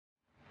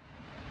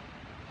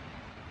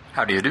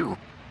How do you do?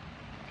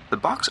 The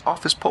Box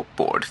Office Pulp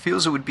Board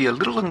feels it would be a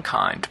little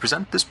unkind to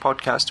present this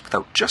podcast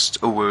without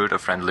just a word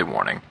of friendly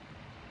warning.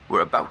 We're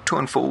about to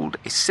unfold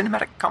a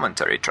cinematic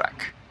commentary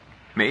track,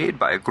 made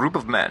by a group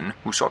of men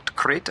who sought to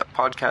create a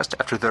podcast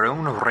after their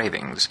own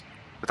ravings,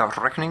 without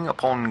reckoning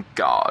upon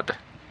God.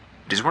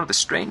 It is one of the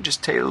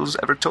strangest tales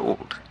ever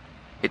told.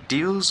 It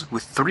deals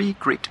with three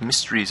great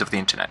mysteries of the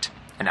internet: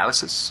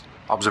 analysis,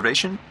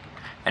 observation,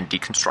 and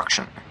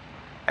deconstruction.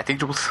 I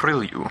think it will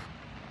thrill you.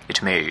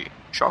 It may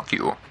shock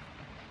you.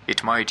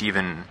 It might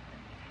even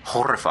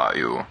horrify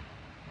you.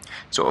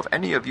 So if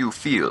any of you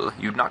feel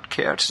you'd not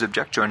care to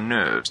subject your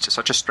nerves to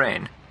such a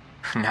strain,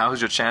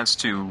 now's your chance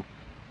to...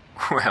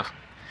 well,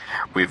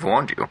 we've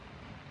warned you.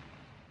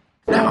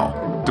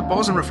 Now, to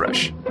pause and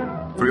refresh.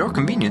 For your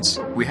convenience,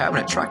 we have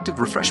an attractive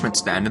refreshment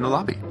stand in the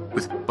lobby,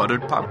 with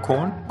buttered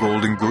popcorn,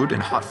 golden good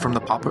and hot from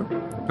the popper,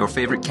 your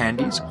favorite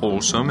candies,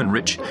 wholesome and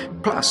rich,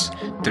 plus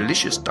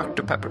delicious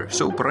Dr. Pepper,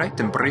 so bright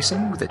and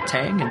bracing with a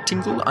tang and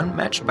tingle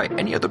unmatched by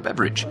any other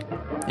beverage.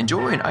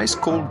 Enjoy an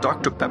ice-cold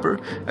Dr. Pepper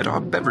at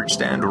our beverage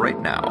stand right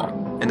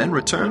now, and then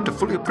return to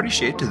fully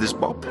appreciate this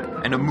bop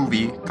and a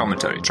movie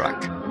commentary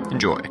track.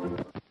 Enjoy.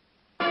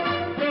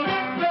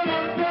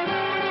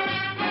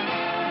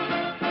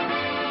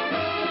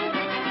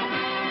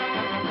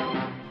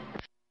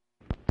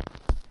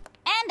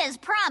 As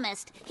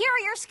promised, here are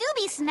your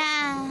Scooby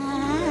snacks.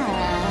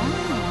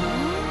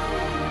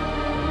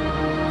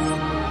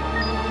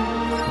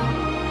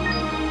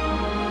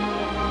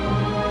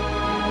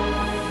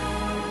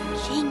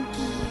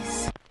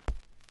 Jinkies.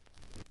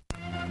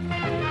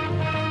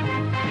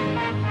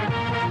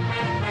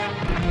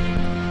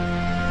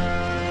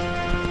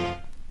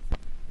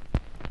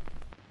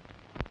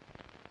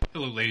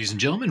 Hello, ladies and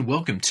gentlemen.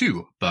 Welcome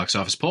to Box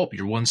Office Pulp,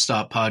 your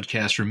one-stop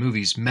podcast for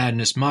movies,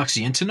 madness,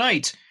 moxie, and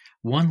tonight,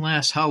 one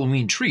last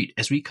Halloween treat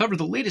as we cover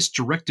the latest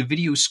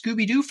direct-to-video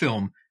Scooby-Doo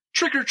film,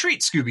 Trick or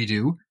Treat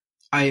Scooby-Doo.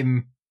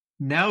 I'm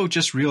now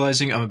just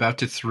realizing I'm about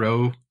to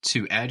throw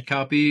to ad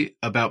copy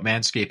about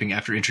manscaping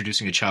after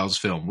introducing a child's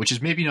film, which is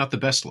maybe not the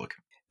best look.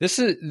 This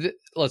is,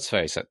 let's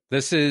face it,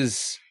 this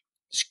is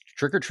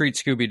Trick or Treat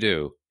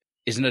Scooby-Doo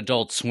is an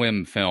Adult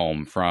Swim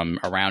film from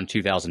around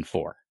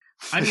 2004.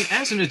 I mean,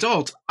 as an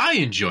adult, I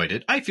enjoyed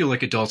it. I feel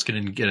like adults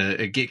can get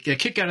a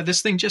kick out of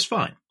this thing just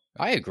fine.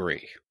 I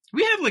agree.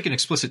 We have like an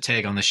explicit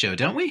tag on the show,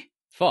 don't we?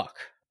 Fuck.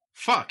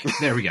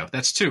 There we go.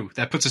 That's 2.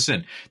 That puts us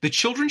in. The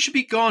children should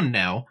be gone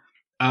now.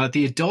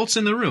 The adults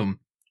in the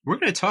room. We're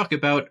going to talk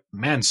about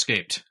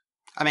Manscaped.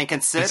 I mean,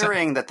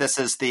 considering that this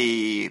is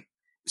the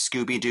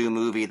Scooby-Doo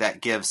movie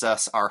that gives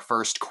us our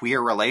first queer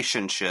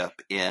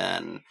relationship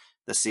in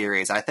the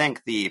series, I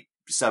think the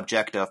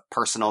subject of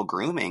personal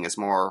grooming is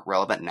more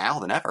relevant now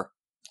than ever.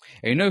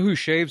 And you know who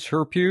shaves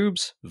her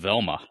pubes?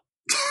 Velma.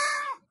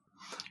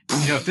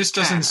 You know, if this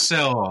doesn't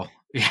sell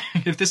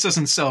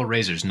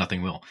razors,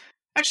 nothing will.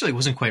 Actually, it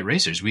wasn't quite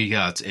razors. We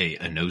got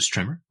a nose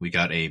trimmer. We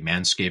got a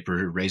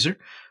Manscaper razor,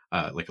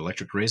 like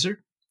electric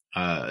razor.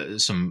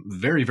 Some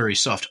very, very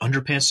soft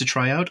underpants to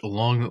try out,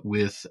 along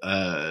with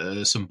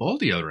some ball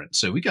deodorant.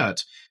 So we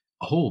got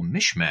a whole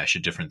mishmash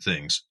of different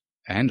things.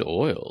 And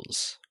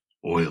oils.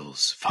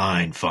 Oils.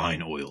 Fine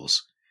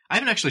oils. I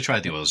haven't actually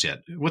tried the oils yet.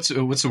 What's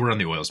the word on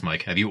the oils,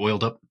 Mike? Have you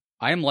oiled up?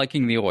 I am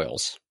liking the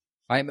oils.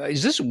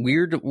 Is this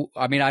weird?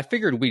 I mean, I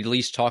figured we'd at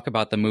least talk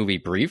about the movie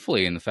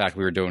briefly and the fact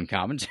we were doing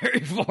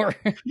commentary for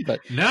it. But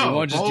no, we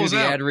want to just do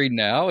the ad read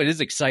now. It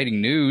is exciting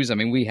news. I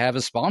mean, we have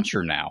a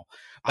sponsor now.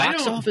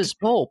 Box Office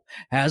Pulp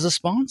has a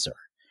sponsor.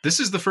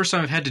 This is the first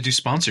time I've had to do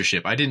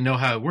sponsorship. I didn't know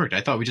how it worked.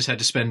 I thought we just had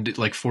to spend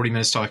like 40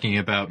 minutes talking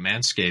about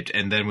Manscaped,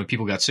 and then when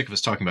people got sick of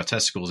us talking about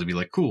testicles, it'd be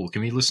like, cool,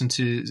 can we listen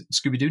to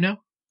Scooby-Doo now?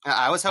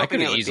 I was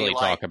hoping I could easily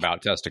talk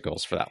about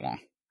testicles for that long.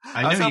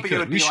 I was hoping it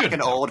would be like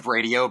an old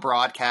radio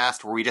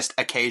broadcast where we just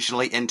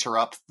occasionally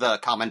interrupt the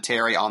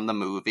commentary on the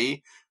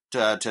movie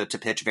to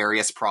pitch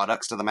various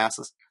products to the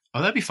masses.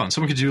 Oh, that'd be fun.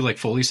 Someone could do like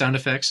Foley sound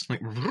effects.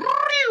 Like,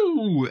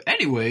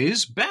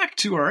 anyways, back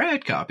to our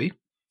ad copy.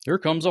 Here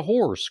comes a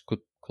horse.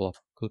 Clip, clop,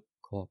 clip,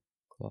 clop,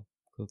 clop,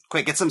 clip.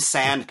 Quick, get some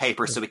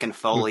sandpaper so we can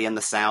Foley in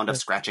the sound of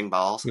scratching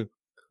balls. Clip,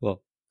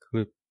 clop,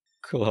 clip,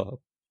 clop.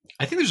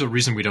 I think there's a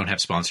reason we don't have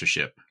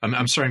sponsorship.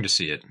 I'm starting to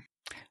see it.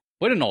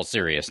 But in all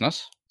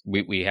seriousness,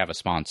 we have a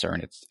sponsor,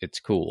 and it's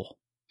cool.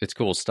 It's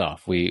cool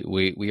stuff.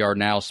 We are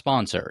now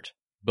sponsored.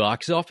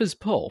 Box Office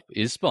Pulp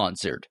is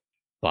sponsored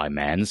by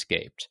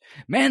Manscaped.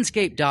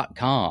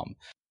 Manscaped.com.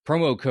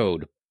 Promo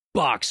code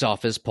Box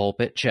Office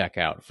Pulp at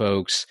checkout,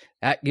 folks.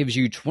 That gives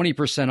you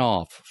 20%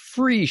 off,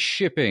 free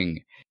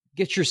shipping.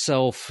 Get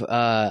yourself,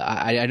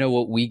 I know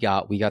what we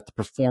got. We got the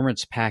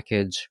Performance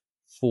Package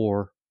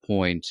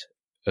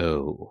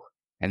 4.0.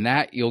 And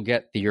that you'll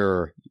get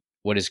your,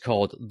 what is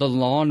called the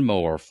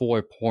Lawnmower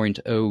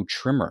 4.0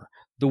 trimmer,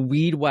 the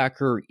Weed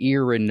Whacker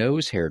ear and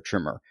nose hair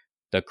trimmer,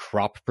 the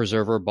Crop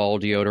Preserver ball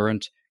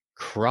deodorant,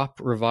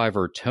 Crop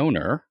Reviver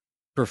toner,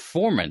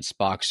 Performance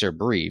boxer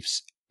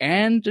briefs,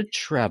 and a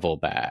travel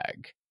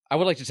bag. I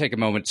would like to take a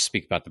moment to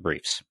speak about the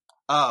briefs.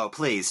 Oh,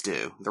 please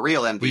do. The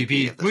real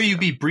MVP of this Will you show.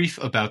 be brief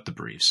about the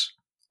briefs?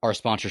 our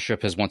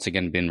sponsorship has once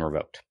again been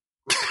revoked.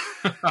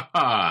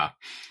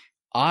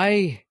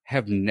 I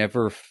have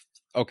never.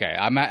 Okay,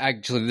 I'm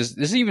actually this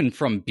is even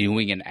from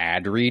doing an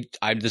ad read.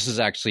 This is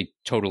actually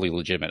totally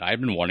legitimate. I've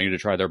been wanting to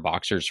try their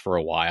boxers for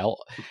a while,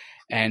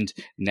 and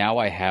now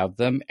I have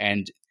them,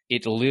 and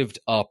it lived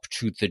up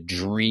to the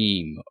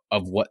dream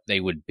of what they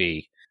would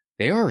be.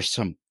 They are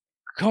some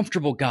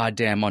comfortable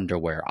goddamn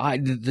underwear.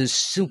 The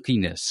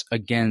silkiness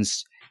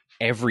against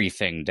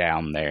everything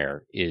down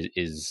there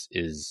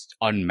is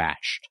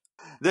unmatched.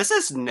 This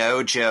is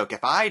no joke.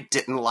 If I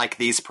didn't like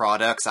these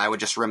products, I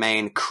would just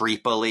remain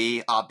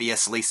creepily,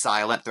 obviously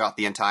silent throughout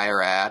the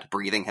entire ad,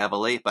 breathing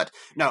heavily. But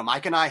no,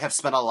 Mike and I have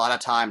spent a lot of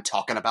time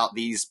talking about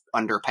these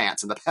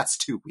underpants in the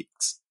past 2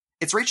 weeks.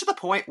 It's reached the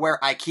point where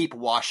I keep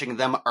washing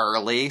them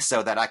early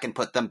so that I can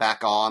put them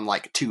back on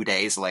like 2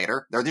 days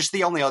later. They're just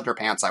the only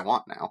underpants I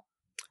want now.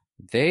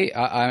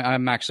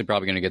 I'm actually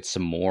probably going to get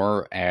some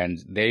more,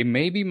 and they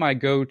may be my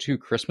go-to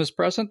Christmas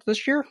present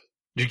this year.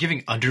 You're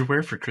giving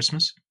underwear for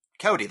Christmas?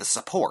 Cody, the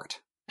support.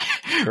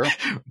 Sure.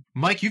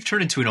 Mike, you've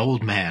turned into an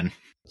old man.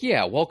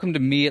 Yeah, welcome to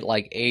me at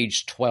like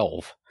age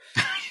 12.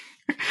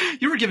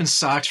 You were given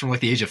socks from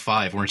like the age of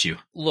 5, weren't you?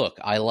 Look,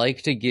 I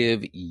like to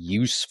give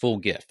useful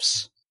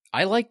gifts.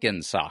 I like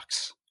getting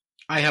socks.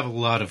 I have a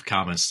lot of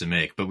comments to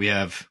make, but we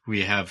have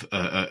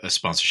a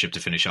sponsorship to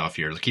finish off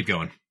here. Keep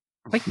going.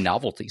 I like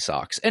novelty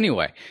socks.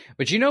 Anyway,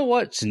 but you know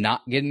what's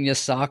not getting you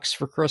socks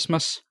for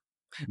Christmas?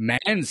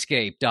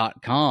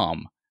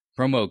 Manscaped.com.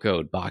 Promo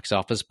code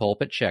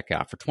BoxOfficePulp at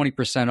checkout for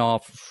 20%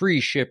 off,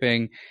 free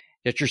shipping.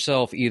 Get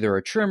yourself either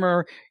a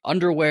trimmer,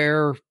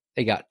 underwear.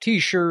 They got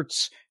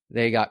t-shirts.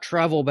 They got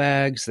travel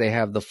bags. They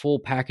have the full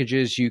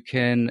packages you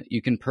can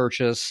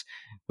purchase,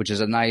 which is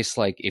a nice,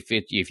 like,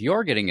 if you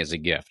are getting as a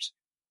gift,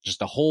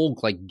 just a whole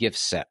like gift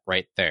set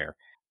right there.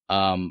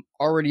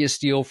 Already a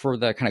steal for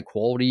the kind of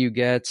quality you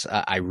get.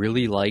 I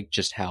really like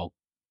just how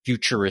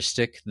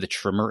futuristic the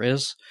trimmer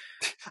is.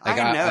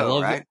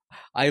 Like,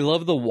 I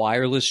love the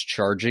wireless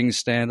charging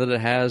stand that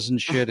it has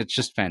and shit. It's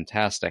just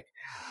fantastic.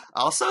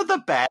 Also, the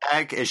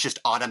bag is just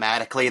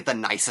automatically the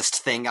nicest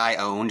thing I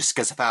own just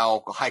because of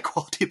how high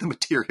quality the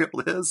material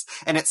is.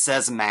 And it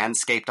says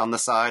Manscaped on the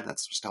side.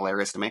 That's just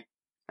hilarious to me.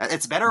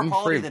 It's better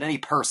quality than any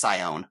purse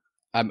I own.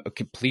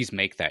 Okay, please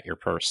make that your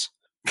purse.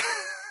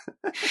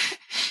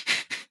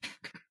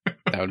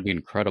 That would be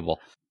incredible.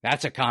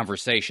 That's a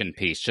conversation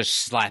piece. Just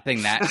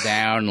slapping that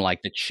down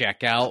like the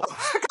checkout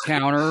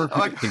counter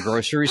at the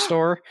grocery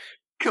store.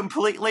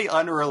 Completely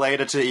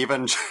unrelated to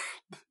even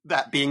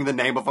that being the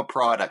name of a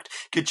product.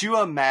 Could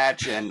you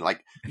imagine,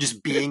 like,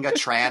 just being a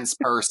trans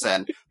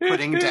person,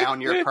 putting down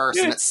your purse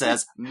and it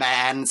says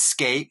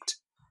Manscaped?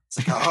 It's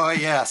like, oh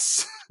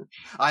yes,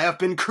 I have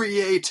been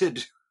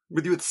created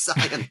with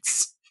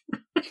science.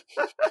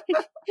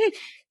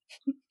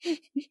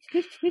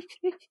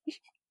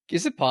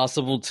 Is it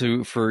possible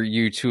for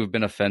you to have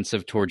been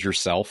offensive towards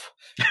yourself?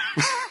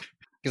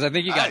 Because I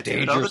think you got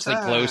dangerously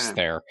close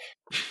there.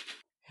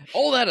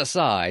 All that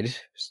aside,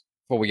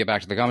 before we get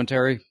back to the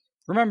commentary,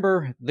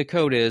 remember the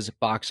code is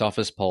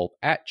BoxOfficePulp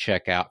at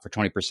checkout for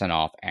 20%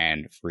 off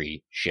and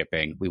free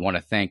shipping. We want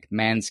to thank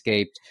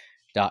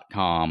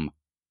Manscaped.com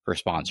for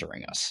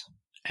sponsoring us.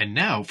 And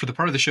now for the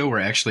part of the show where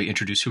I actually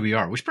introduce who we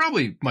are, which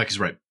probably, Mike is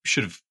right,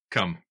 should have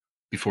come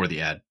before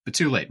the ad, but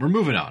too late. We're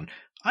moving on.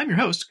 I'm your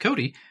host,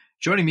 Cody.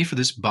 Joining me for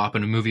this bop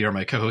in a movie are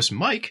my co-host,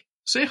 Mike.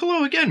 Say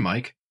hello again,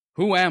 Mike.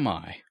 Who am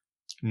I?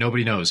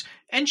 Nobody knows.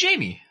 And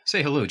Jamie.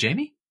 Say hello,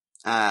 Jamie.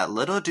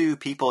 Little do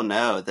people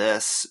know,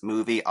 this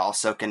movie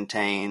also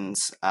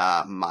contains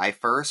my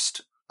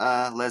first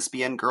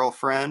lesbian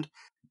girlfriend,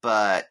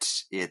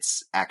 but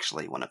it's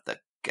actually one of the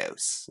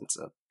ghosts.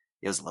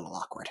 It was a little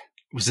awkward.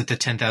 Was it the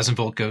 10,000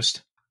 volt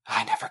ghost?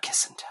 I never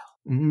kiss and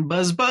tell.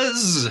 Buzz,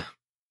 buzz.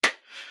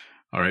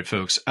 All right,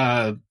 folks.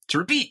 To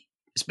repeat,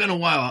 it's been a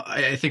while.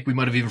 I think we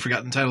might have even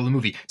forgotten the title of the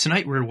movie.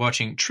 Tonight we're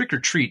watching Trick or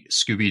Treat,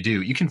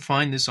 Scooby-Doo. You can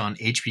find this on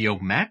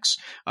HBO Max.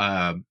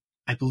 I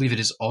believe it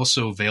is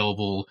also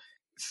available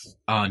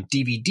on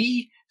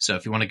DVD. So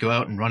if you want to go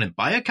out and run and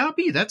buy a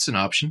copy, that's an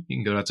option. You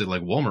can go out to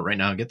like Walmart right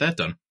now and get that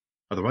done.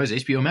 Otherwise,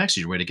 HBO Max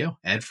is your way to go.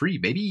 Ad-free,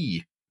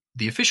 baby.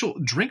 The official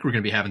drink we're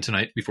going to be having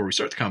tonight before we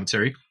start the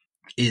commentary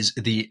is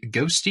the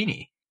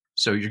Ghostini.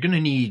 So you're going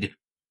to need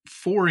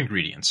 4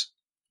 ingredients.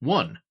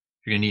 1,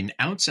 you're going to need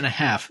 1.5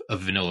 ounces of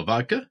vanilla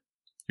vodka.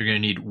 You're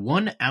going to need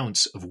 1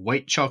 ounce of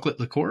white chocolate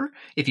liqueur.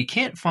 If you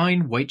can't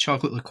find white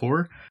chocolate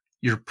liqueur,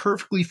 you're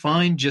perfectly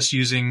fine just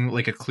using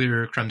like a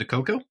clear creme de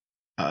coco.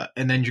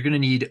 And then you're going to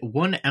need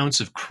 1 ounce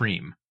of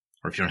cream.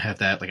 Or if you don't have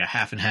that, like a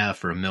half and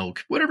half or a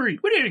milk, whatever you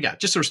got,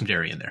 just throw some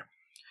dairy in there.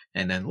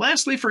 And then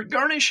lastly, for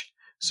garnish,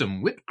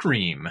 some whipped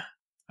cream.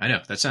 I know,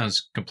 that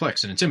sounds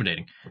complex and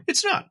intimidating.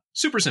 It's not.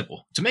 Super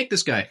simple. To make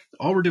this guy,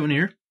 all we're doing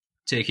here,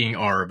 taking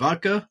our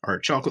vodka, our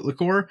chocolate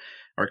liqueur,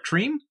 our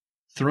cream,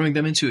 throwing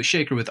them into a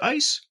shaker with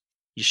ice.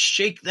 You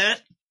shake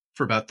that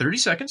for about 30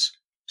 seconds,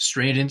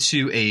 strain it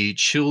into a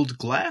chilled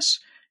glass,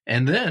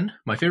 and then,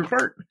 my favorite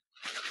part,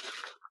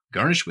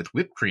 garnish with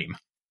whipped cream.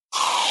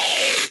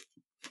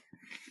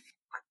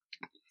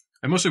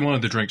 I mostly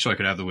wanted the drink so I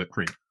could have the whipped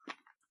cream.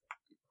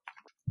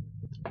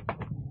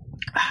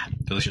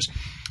 delicious.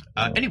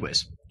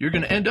 Anyways, you're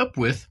going to end up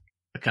with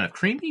a kind of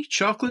creamy,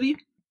 chocolatey,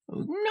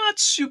 not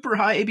super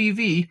high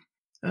ABV,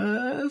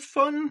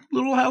 fun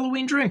little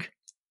Halloween drink.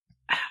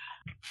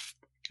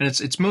 And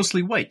it's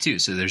mostly white too,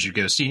 so there's your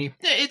Ghostini.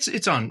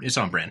 It's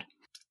on brand.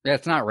 Yeah,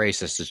 it's not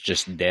racist. It's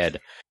just dead.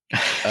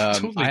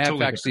 I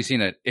have actually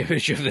seen an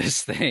image of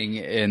this thing,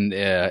 and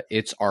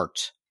it's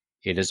art.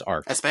 It is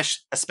art.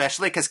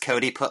 Especially because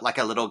Cody put like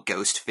a little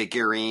ghost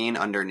figurine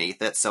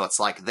underneath it, so it's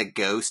like the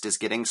ghost is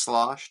getting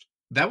sloshed.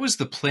 That was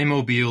the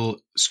Playmobil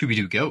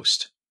Scooby-Doo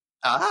ghost.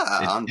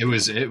 It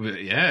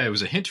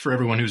was a hint for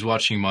everyone who's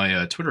watching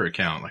my Twitter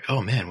account. Like,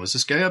 oh man, what's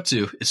this guy up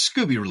to? It's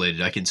Scooby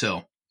related, I can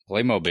tell.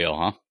 Playmobil,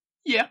 huh?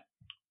 Yeah.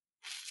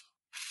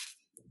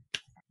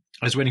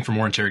 I was waiting for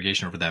more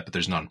interrogation over that, but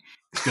there's none.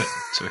 Good.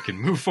 So we can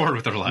move forward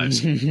with our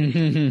lives.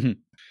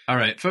 All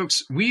right,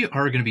 folks, we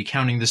are going to be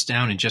counting this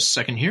down in just a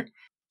second here.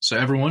 So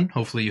everyone,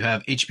 hopefully you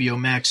have HBO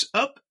Max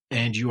up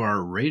and you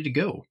are ready to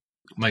go.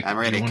 Mike, I'm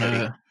ready,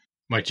 Cody.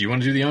 Mike, do you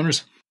want to do the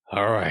honors?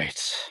 All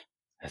right.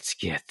 Let's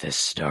get this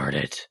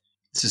started.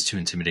 This is too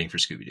intimidating for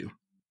Scooby-Doo.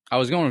 I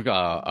was going with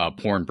a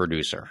porn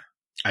producer.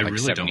 I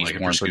really don't like it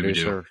for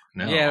Scooby-Doo.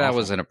 No, yeah, that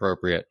was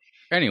inappropriate.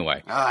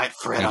 Anyway. All right,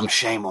 Fred, I'm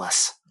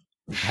shameless.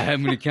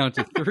 I'm going to count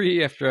to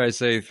 3. After I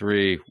say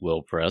 3,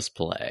 we'll press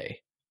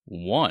play.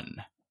 1,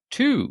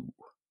 2,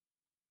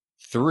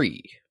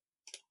 3.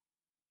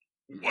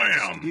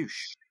 Wham!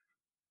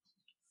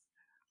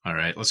 All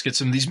right, let's get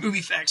some of these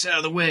movie facts out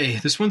of the way.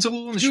 This one's a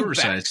little on the shorter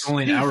side. It's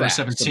only an hour and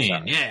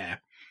 17. Yeah.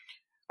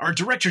 Our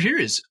director here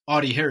is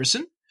Audie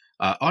Harrison.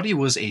 Audie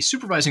was a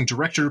supervising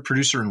director,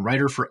 producer, and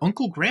writer for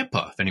Uncle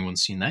Grandpa, if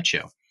anyone's seen that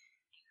show.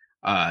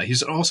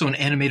 He's also an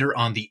animator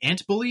on The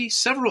Ant Bully,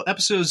 several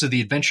episodes of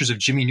The Adventures of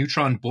Jimmy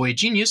Neutron Boy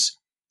Genius,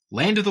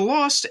 Land of the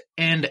Lost,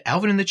 and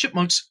Alvin and the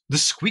Chipmunks, The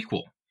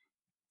Squeakquel.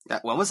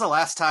 When was the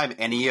last time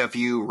any of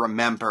you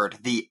remembered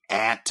The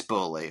Ant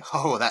Bully?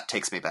 Oh, that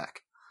takes me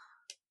back.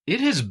 It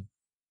has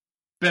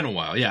been a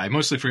while. Yeah, I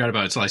mostly forgot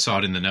about it until I saw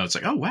it in the notes.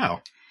 Like, oh,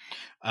 wow.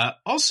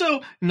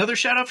 Also, another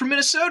shout out from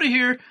Minnesota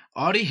here.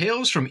 Audie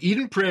hails from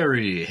Eden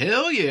Prairie.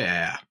 Hell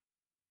yeah.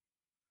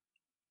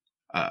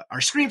 Our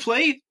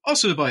screenplay,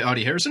 also by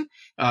Audie Harrison,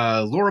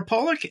 Laura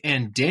Pollock,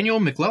 and Daniel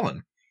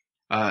McClellan.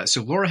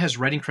 So Laura has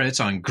writing credits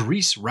on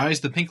Grease,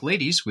 Rise the Pink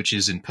Ladies, which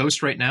is in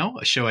post right now,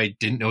 a show I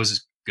didn't know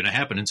was going to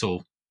happen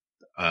until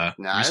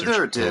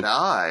Neither did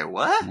I.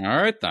 What? All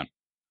right, then.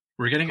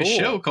 We're getting a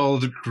show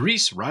called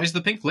Grease, Rise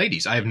the Pink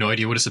Ladies. I have no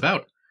idea what it's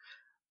about.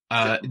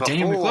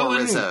 Daniel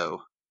McClellan...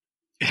 Rizzo.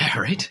 Yeah,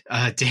 right.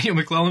 Daniel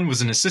McClellan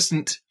was an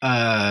assistant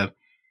on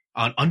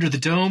Under the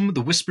Dome,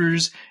 The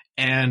Whispers,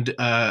 and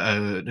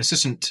an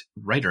assistant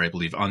writer, I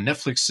believe, on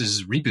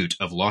Netflix's reboot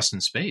of Lost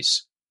in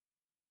Space.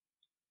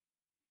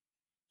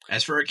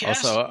 As for our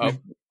cast... Also,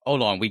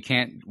 hold on.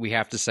 We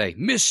have to say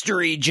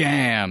Mystery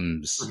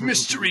Jams.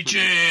 Mystery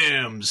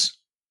Jams!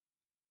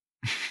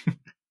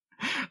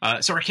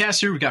 So our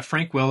cast here, we've got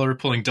Frank Weller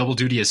pulling double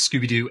duty as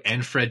Scooby-Doo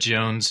and Fred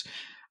Jones,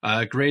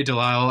 Gray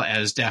Delisle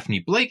as Daphne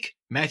Blake,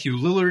 Matthew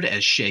Lillard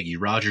as Shaggy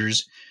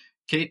Rogers,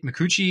 Kate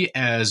Micucci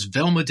as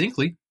Velma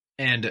Dinkley,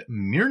 and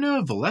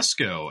Myrna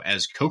Valesco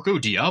as Coco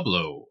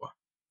Diablo.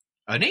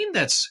 A name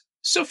that's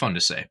so fun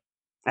to say.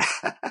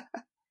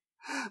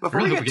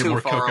 Before we get too more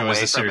far Coco away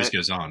as the from series it,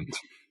 goes on.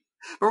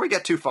 Before we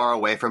get too far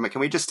away from it,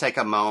 can we just take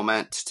a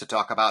moment to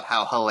talk about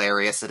how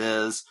hilarious it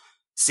is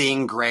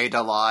seeing Gray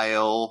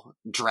Delisle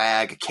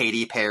drag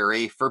Katy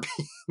Perry for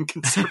being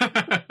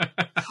considered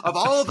of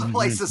all the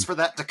places for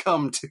that to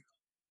come to.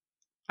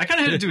 I kind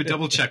of had to do a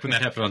double check when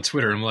that happened on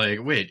Twitter. I'm like,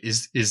 wait,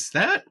 is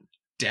that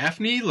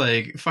Daphne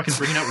like fucking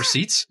bringing out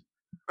receipts?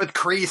 With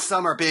Cree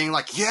Summer being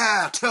like,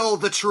 yeah, tell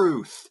the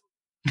truth.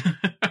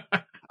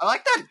 I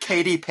like that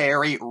Katy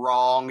Perry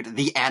wronged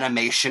the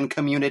animation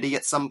community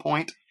at some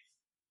point.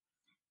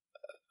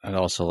 I'd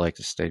also like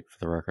to state for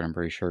the record, I'm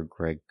pretty sure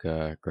Greg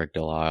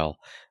Delisle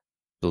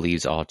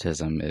believes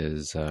autism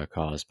is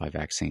caused by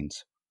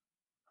vaccines.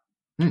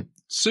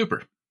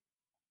 Super.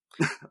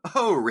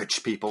 Oh,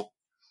 rich people.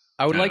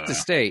 I would like to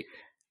state,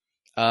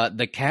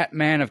 the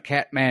Catman of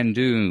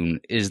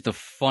Catmandoon is the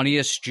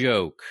funniest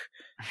joke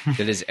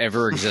that has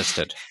ever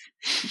existed.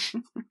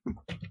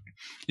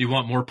 You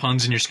want more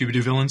puns in your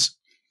Scooby-Doo villains?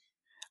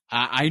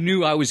 I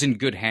knew I was in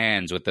good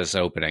hands with this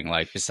opening.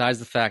 Like, besides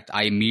the fact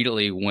I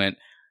immediately went,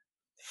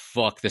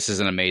 fuck, this is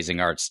an amazing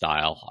art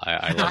style.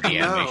 I love the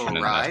animation.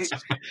 Know, right?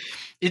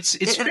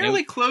 It's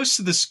fairly close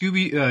to the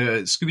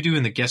Scooby-Doo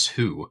and the Guess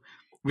Who,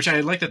 which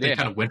I like that they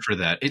kind of went for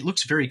that. It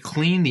looks very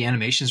clean. The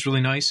animation's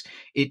really nice.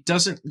 It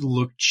doesn't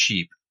look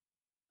cheap.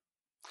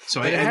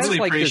 So I really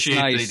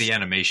appreciate the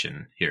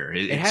animation here.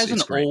 It has an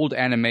great.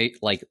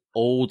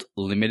 old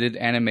limited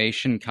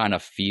animation kind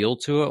of feel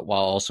to it,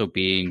 while also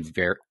being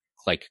very,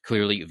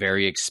 clearly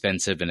very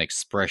expensive and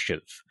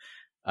expressive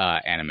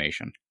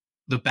animation.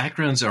 The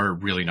backgrounds are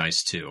really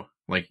nice too.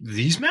 Like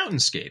these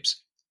mountainscapes,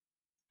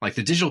 like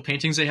the digital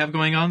paintings they have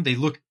going on, they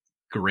look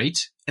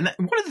great. And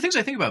one of the things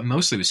I think about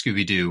mostly with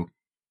Scooby-Doo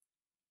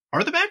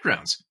are the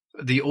backgrounds.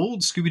 The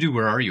old Scooby-Doo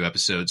Where Are You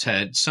episodes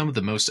had some of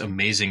the most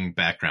amazing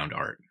background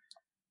art.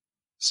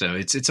 So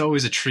it's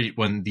always a treat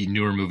when the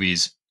newer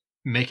movies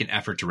make an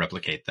effort to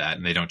replicate that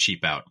and they don't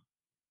cheap out.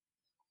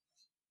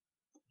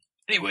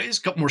 Anyways,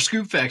 a couple more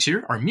scoop facts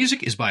here. Our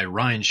music is by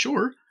Ryan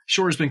Shore.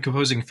 Shore has been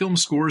composing film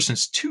scores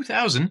since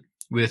 2000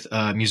 with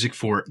music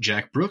for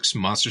Jack Brooks'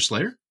 Monster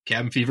Slayer,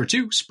 Cabin Fever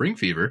 2, Spring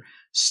Fever,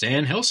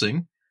 Stan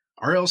Helsing,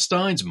 R.L.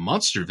 Stine's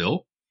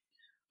Monsterville,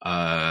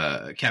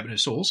 Cabinet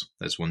of Souls,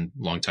 that's one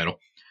long title,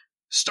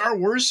 Star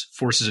Wars,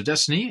 Forces of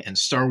Destiny, and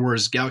Star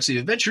Wars Galaxy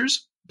of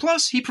Adventures.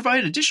 Plus, he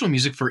provided additional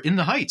music for In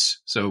the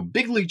Heights, so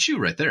big league chew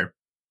right there.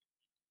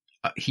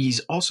 He's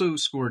also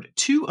scored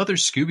 2 other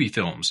Scooby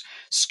films,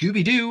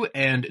 Scooby-Doo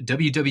and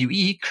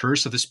WWE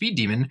Curse of the Speed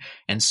Demon,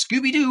 and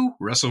Scooby-Doo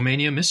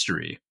WrestleMania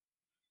Mystery.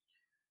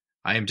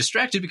 I am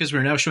distracted because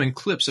we're now showing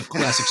clips of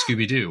classic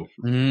Scooby-Doo.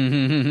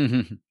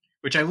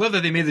 Which I love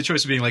that they made the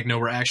choice of being like, no,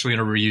 we're actually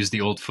going to reuse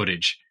the old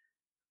footage.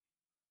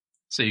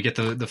 So you get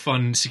the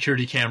fun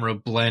security camera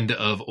blend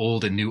of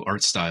old and new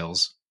art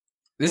styles.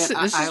 This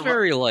is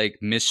very like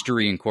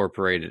Mystery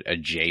Incorporated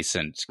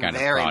adjacent kind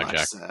of project.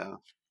 Much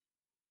so.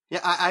 Yeah,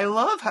 I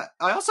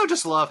also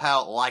just love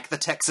how, like the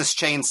Texas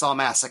Chainsaw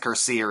Massacre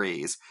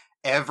series,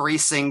 every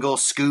single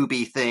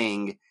Scooby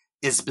thing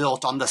is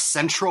built on the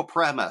central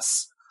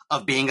premise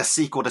of being a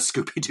sequel to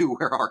Scooby-Doo,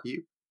 Where Are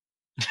You?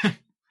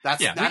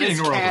 That is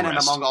canon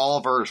among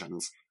all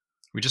versions.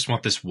 We just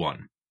want this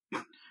one.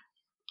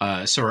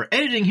 So our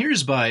editing here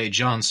is by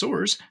John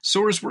Soares.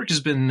 Soares' work has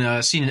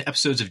been seen in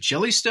episodes of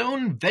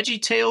Jellystone,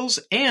 VeggieTales,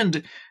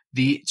 and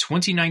the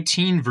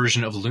 2019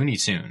 version of Looney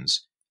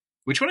Tunes.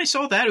 Which, when I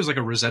saw that, it was like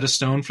a Rosetta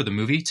Stone for the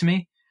movie to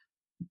me.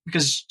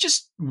 Because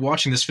just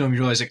watching this film, you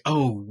realize, like,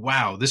 oh,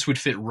 wow, this would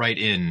fit right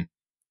in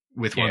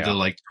with one of the,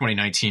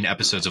 2019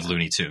 episodes of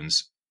Looney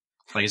Tunes.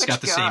 Like, it's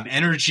got the same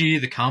energy,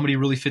 the comedy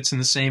really fits in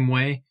the same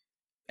way.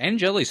 And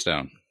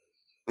Jellystone.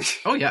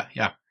 Oh, yeah.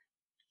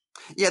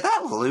 Yeah,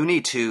 that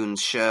Looney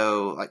Tunes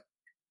show, like,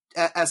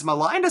 as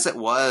maligned as it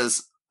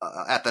was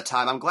at the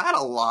time, I'm glad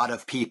a lot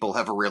of people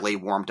have really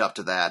warmed up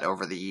to that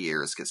over the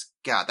years, because,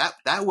 God,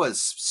 that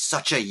was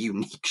such a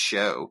unique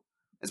show.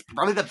 It's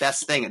probably the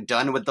best thing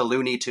done with the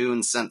Looney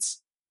Tunes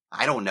since,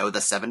 I don't know, the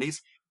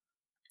 70s.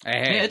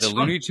 Hey, the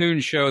Looney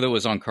Tunes show that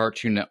was on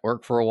Cartoon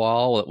Network for a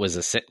while, that was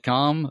a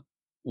sitcom,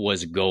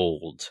 was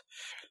gold.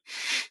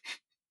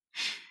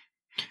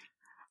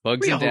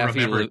 Bugs and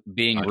Daffy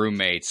being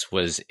roommates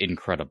was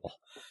incredible.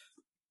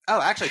 Oh,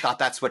 I actually thought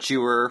that's what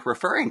you were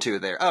referring to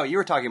there. Oh, you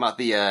were talking about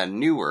the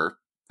newer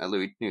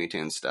Looney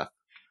Tunes stuff.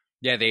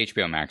 Yeah, the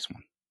HBO Max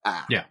one.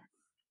 Ah. Yeah.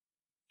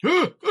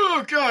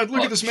 Oh God,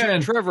 look at this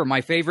man. Trevor,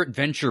 my favorite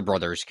Venture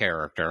Brothers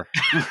character.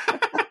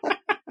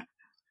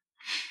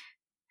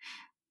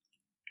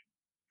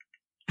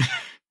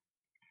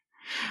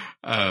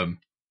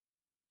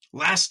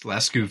 Last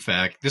scoop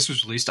fact. This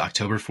was released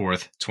October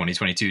 4th,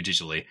 2022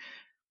 digitally.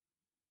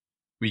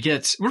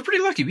 We're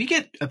pretty lucky. We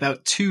get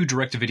about 2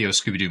 direct-to-video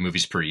Scooby-Doo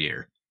movies per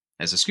year.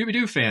 As a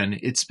Scooby-Doo fan,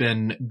 it's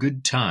been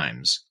good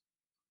times.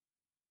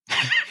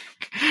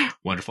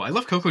 Wonderful. I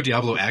love Coco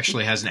Diablo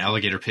actually has an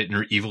alligator pit in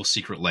her evil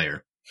secret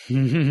lair.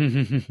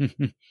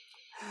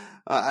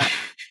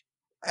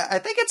 I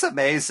think it's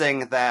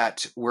amazing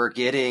that we're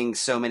getting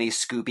so many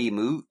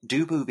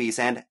Scooby-Doo movies,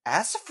 and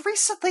as of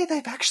recently,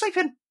 they've actually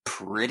been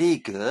pretty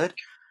good.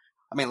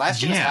 I mean,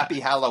 last year's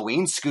Happy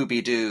Halloween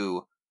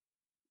Scooby-Doo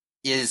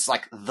is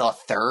like the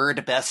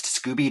 3rd best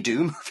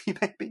Scooby-Doo movie,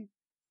 maybe.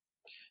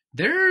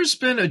 There's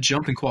been a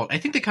jump in quality. I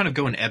think they kind of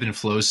go in ebb and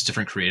flows as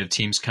different creative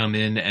teams come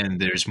in, and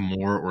there's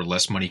more or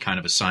less money kind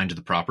of assigned to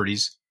the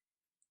properties.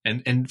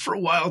 And for a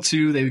while,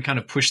 too, they would kind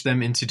of push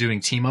them into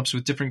doing team-ups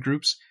with different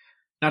groups.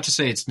 Not to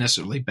say it's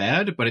necessarily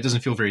bad, but it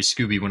doesn't feel very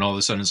Scooby when all of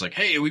a sudden it's like,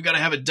 hey, we've got to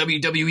have a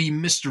WWE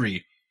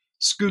mystery.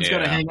 Scoot's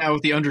got to hang out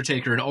with the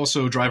Undertaker and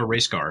also drive a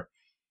race car.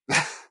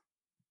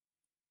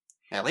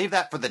 Yeah, leave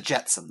that for the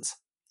Jetsons.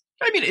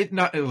 I mean,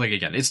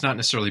 it's not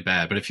necessarily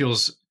bad, but it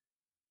feels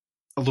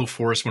a little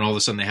forced when all of a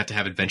sudden they have to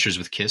have adventures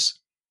with Kiss.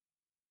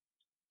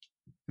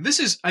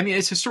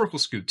 It's historical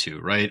Scoob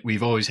too, right?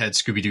 We've always had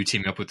Scooby-Doo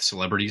teaming up with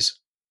celebrities,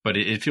 but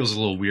it feels a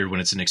little weird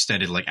when it's an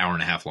extended, hour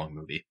and a half long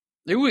movie.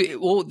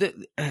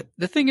 The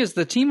thing is,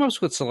 the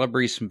team-ups with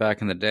celebrities from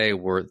back in the day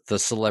were the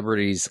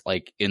celebrities,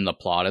 in the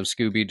plot of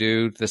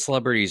Scooby-Doo. The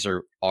celebrities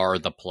are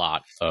the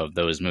plot of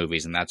those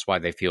movies, and that's why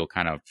they feel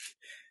kind of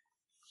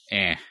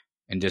and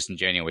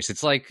disingenuous.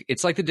 It's like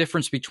the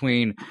difference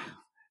between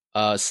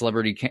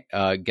celebrity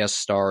guest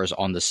stars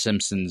on The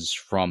Simpsons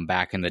from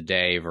back in the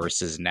day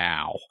versus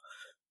now.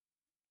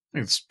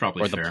 It's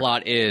probably fair. The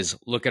plot is,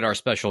 look at our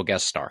special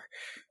guest star.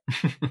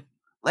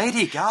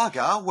 Lady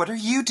Gaga, what are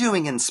you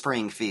doing in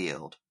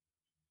Springfield?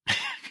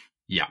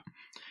 Yeah.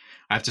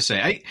 I have to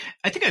say,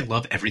 I think I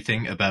love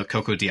everything about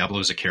Coco Diablo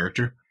as a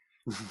character.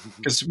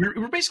 Because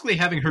we're basically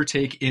having her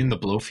take in the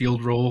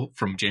Blofeld role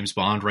from James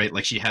Bond, right?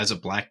 Like, she has a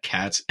black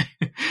cat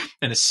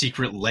and a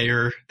secret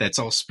lair that's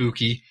all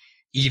spooky,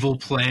 evil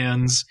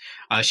plans.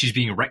 She's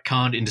being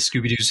retconned into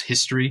Scooby-Doo's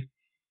history.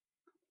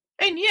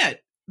 And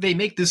yet, they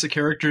make this a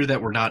character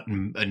that we're not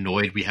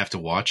annoyed we have to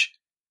watch.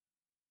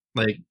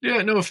 Like,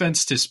 yeah, no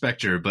offense to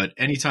Spectre, but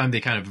anytime they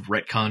kind of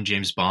retcon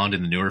James Bond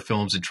in the newer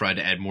films and tried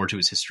to add more to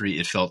his history,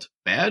 it felt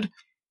bad.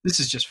 This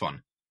is just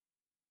fun.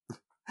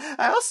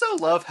 I also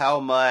love how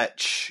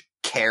much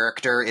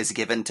character is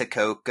given to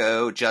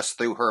Coco just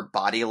through her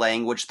body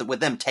language, with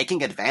them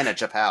taking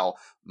advantage of how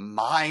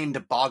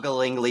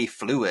mind-bogglingly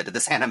fluid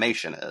this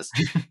animation is.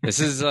 This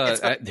is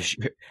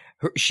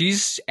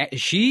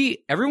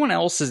everyone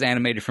else is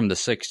animated from the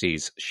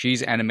 60s.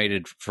 She's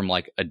animated from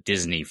like a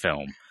Disney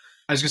film.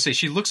 I was gonna say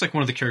she looks like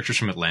one of the characters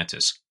from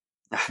Atlantis.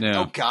 Yeah.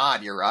 Oh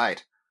God, you're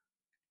right.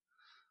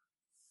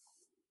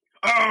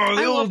 Oh,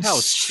 the I old love how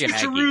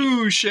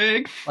switcheroo,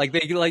 Shag. Like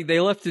they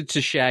left it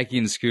to Shaggy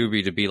and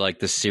Scooby to be like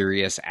the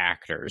serious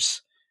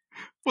actors.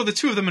 Well, the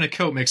two of them in a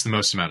coat makes the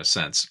most amount of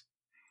sense.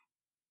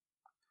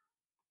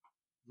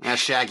 Yeah,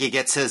 Shaggy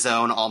gets his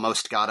own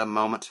almost got him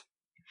moment.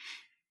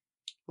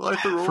 Well, I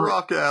threw a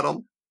rock at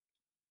him.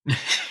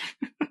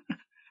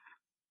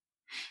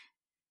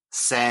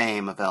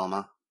 Same,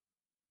 Velma.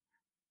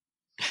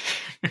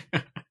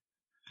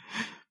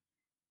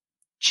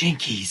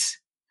 Jinkies.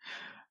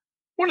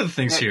 One of the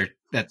things here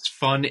that's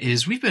fun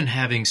is we've been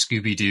having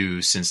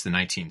Scooby-Doo since the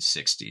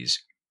 1960s.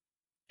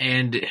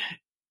 And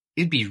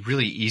it'd be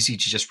really easy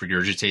to just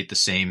regurgitate the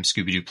same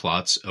Scooby-Doo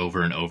plots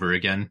over and over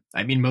again.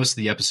 I mean, most of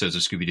the episodes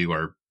of Scooby-Doo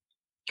are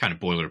kind of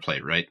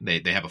boilerplate, right?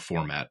 They have a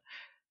format.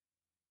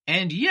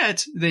 And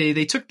yet,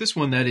 they took this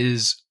one that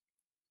is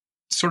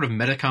sort of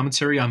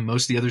meta-commentary on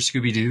most of the other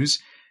Scooby-Doos,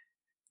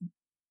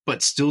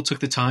 but still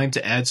took the time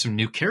to add some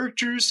new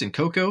characters in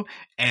Coco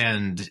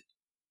and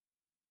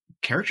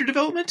character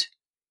development.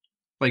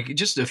 Like,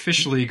 just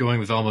officially going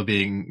with Velma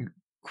being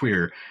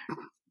queer,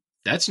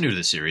 that's new to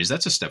the series.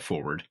 That's a step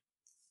forward.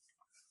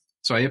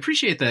 So I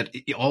appreciate that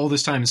all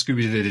this time in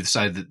Scooby-Doo, they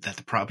decided that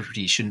the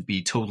property shouldn't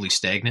be totally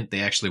stagnant.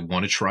 They actually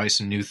want to try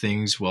some new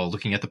things while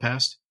looking at the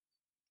past.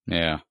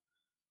 Yeah.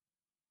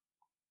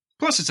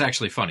 Plus, it's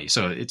actually funny,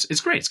 so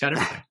it's great. It's got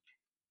everything.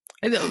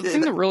 And the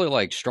thing that really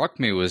like struck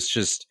me was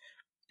just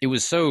it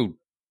was so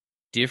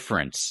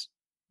different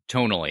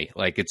tonally.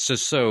 Like it's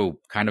just so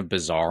kind of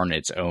bizarre in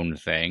its own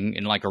thing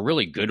in like a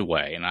really good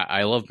way. And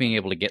I love being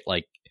able to get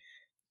like.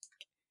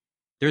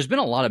 There's been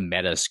a lot of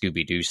meta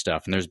Scooby-Doo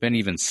stuff, and there's been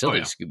even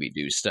silly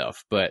Scooby-Doo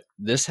stuff, but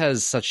this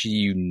has such a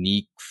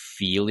unique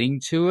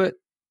feeling to it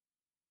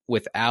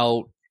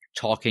without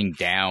talking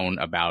down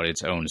about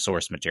its own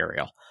source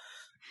material.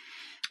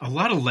 A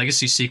lot of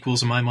legacy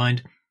sequels, in my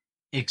mind,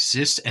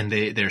 exist, and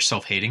they're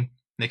self-hating.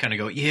 They kind of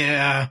go,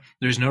 yeah,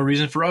 there's no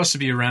reason for us to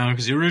be around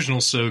because the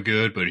original's so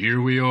good, but here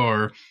we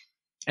are.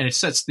 And it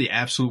sets the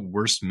absolute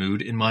worst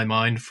mood, in my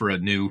mind, for a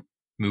new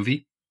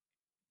movie.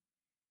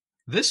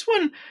 This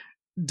one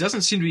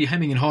doesn't seem to be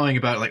hemming and hawing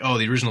about like, oh,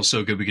 the original's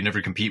so good we can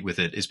never compete with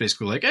it. It's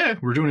basically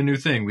like, we're doing a new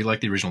thing. We like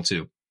the original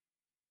too.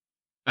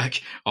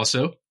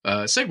 Also,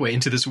 segue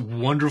into this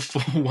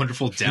wonderful,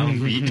 wonderful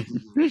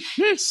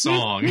downbeat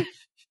song.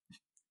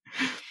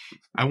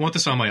 I want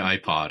this on my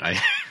iPod.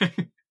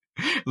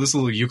 This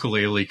little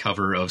ukulele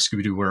cover of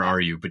Scooby-Doo, Where Are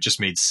You? But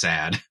just made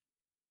sad.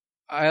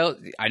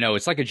 I know,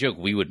 it's like a joke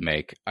we would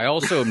make. I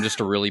also am just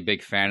a really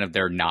big fan of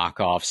their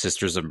knockoff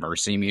Sisters of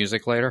Mercy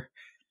music later.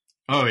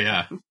 Oh,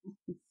 yeah.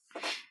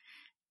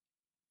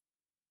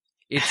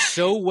 It's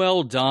so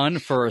well done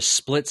for a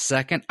split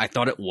second. I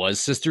thought it was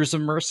Sisters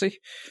of Mercy.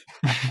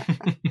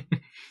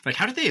 Like,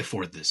 how did they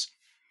afford this?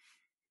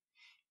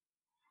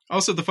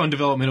 Also, the fun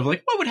development of,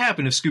 like, what would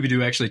happen if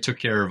Scooby-Doo actually took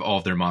care of all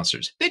of their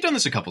monsters? They've done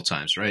this a couple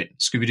times, right?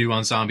 Scooby-Doo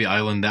on Zombie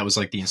Island, that was,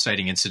 like, the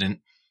inciting incident.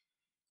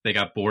 They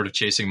got bored of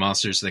chasing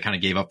monsters, so they kind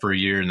of gave up for a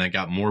year and then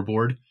got more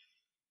bored.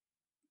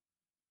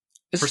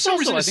 For some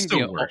reason, it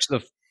still works.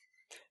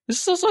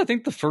 This is also, I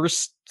think, the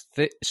first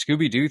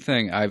Scooby-Doo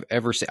thing I've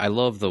ever seen. I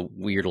love the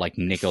weird, like,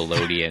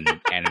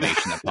 Nickelodeon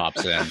animation that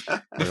pops in.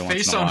 The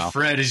face on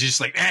Fred is just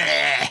like,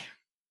 eh!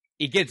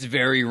 It gets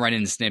very Ren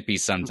and Snippy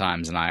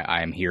sometimes, and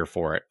I am here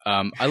for it.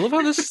 I love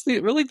how this is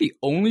really the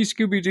only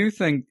Scooby-Doo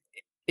thing.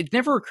 It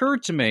never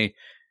occurred to me,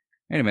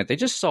 wait a minute, they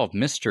just solved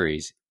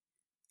mysteries.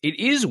 It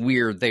is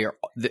weird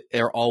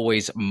they're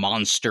always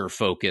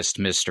monster-focused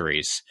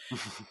mysteries.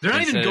 They're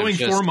not even going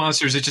for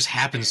monsters, it just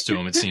happens to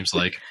them, it seems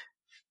like.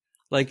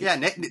 Yeah,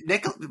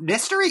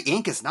 Mystery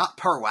Inc. is not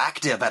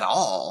proactive at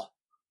all.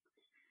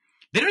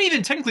 They don't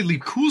even technically leave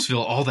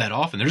Coolsville all that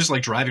often. They're just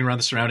like driving around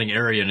the surrounding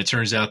area, and it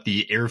turns out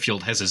the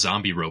airfield has a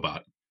zombie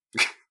robot.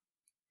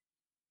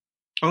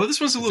 Although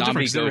this one's a little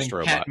different. Ghost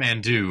robot.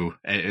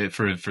 Kathmandu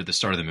for the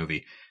start of the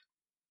movie.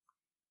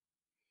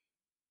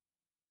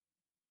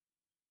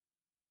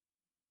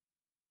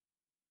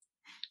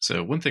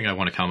 So one thing I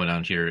want to comment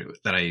on here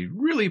that I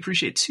really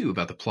appreciate too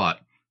about the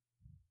plot,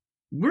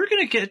 we're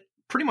going to get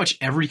pretty much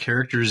every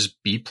character's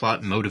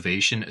B-plot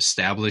motivation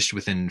established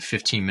within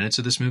 15 minutes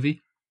of this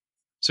movie.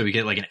 So we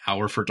get like an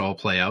hour for it to all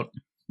play out,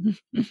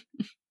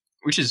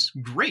 which is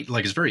great.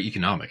 Like, it's very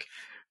economic.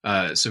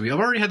 So we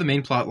already had the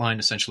main plot line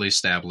essentially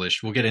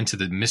established. We'll get into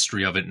the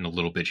mystery of it in a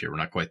little bit here. We're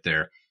not quite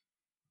there.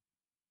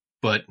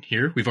 But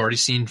here, we've already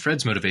seen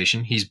Fred's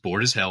motivation. He's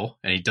bored as hell,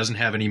 and he doesn't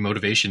have any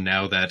motivation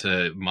now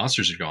that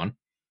monsters are gone.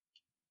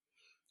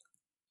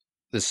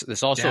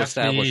 This also Daphne-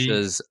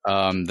 establishes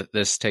that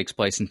this takes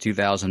place in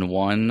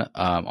 2001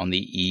 on the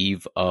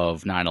eve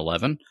of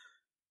 9/11.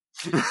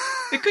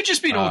 It could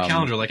just be an old Um,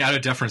 calendar. Like, out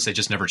of deference, they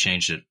just never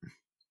changed it.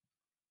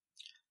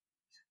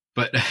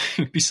 But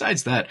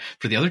besides that,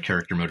 for the other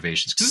character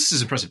motivations, because this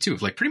is impressive too,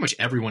 like pretty much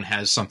everyone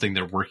has something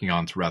they're working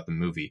on throughout the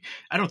movie.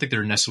 I don't think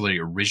they're necessarily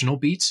original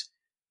beats,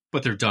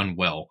 but they're done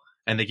well,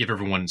 and they give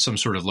everyone some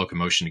sort of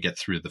locomotion to get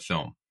through the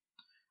film.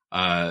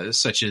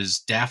 Such as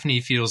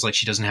Daphne feels like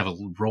she doesn't have a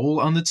role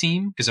on the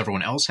team because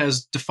everyone else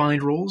has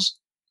defined roles,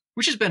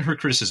 which has been her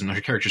criticism,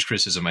 her character's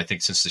criticism, I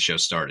think, since the show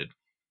started.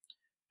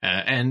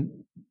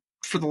 And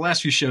for the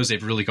last few shows,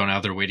 they've really gone out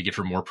of their way to give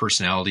her more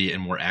personality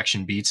and more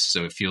action beats,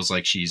 so it feels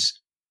like she's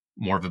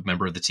more of a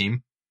member of the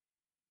team.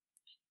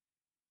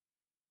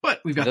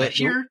 But we've got that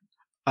here.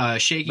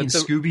 Shaggy and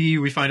Scooby,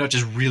 we find out,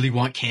 just really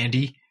want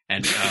candy.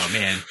 And, oh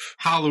man,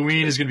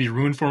 Halloween is going to be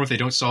ruined for them if they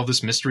don't solve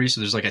this mystery,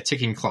 so there's like a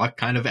ticking clock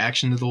kind of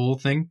action to the whole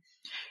thing.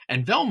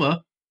 And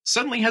Velma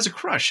suddenly has a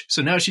crush,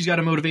 so now she's got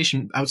a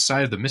motivation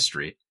outside of the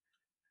mystery.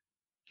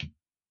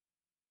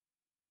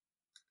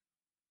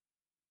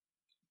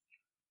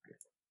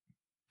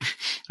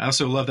 I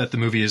also love that the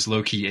movie is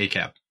low-key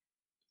ACAB.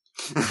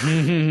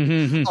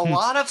 A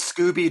lot of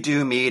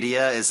Scooby-Doo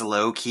media is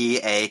low-key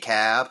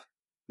ACAB.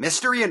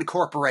 Mystery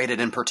Incorporated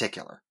in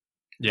particular.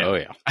 Yeah. Oh,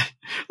 yeah.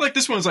 Like,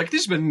 this one's like,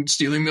 this has been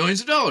stealing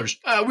millions of dollars.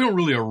 We don't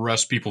really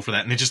arrest people for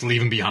that, and they just leave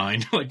them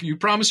behind. Like, you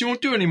promise you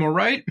won't do it anymore,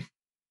 right?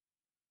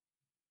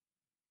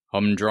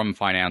 Humdrum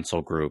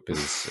Financial Group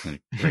is a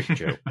great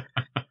joke.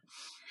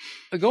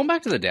 Going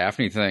back to the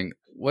Daphne thing,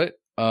 what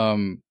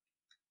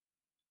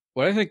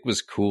I think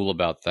was cool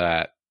about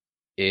that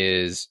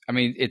is, I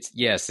mean, it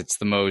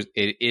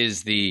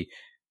is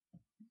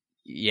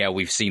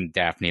we've seen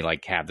Daphne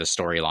like have the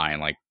storyline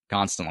like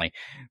constantly,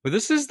 but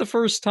this is the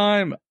first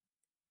time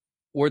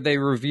where they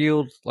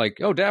revealed like,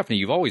 oh, Daphne,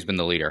 you've always been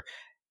the leader.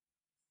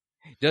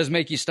 It does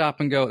make you stop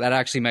and go, that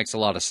actually makes a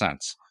lot of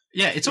sense.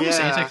 Yeah, it's almost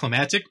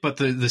anticlimactic, but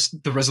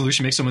the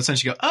resolution makes so much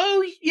sense. You go,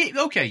 oh,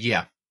 yeah, okay,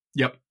 yeah,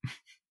 yep.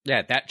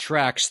 Yeah, that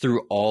tracks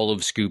through all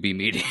of Scooby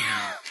media.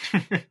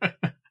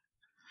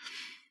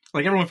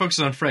 Like, everyone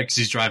focuses on Fred because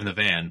he's driving the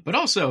van, but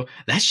also,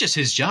 that's just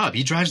his job.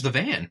 He drives the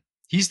van.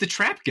 He's the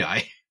trap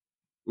guy.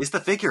 He's the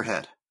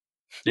figurehead.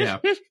 Yeah.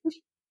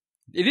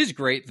 It is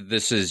great that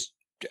this is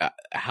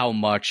how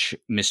much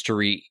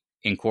Mystery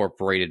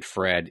Incorporated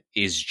Fred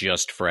is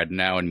just Fred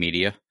now in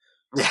media.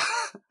 Yeah.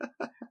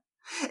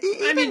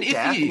 Even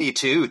Daphne,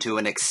 too, to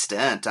an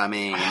extent. I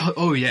mean,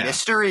 oh yeah,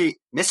 Mystery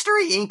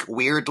Inc.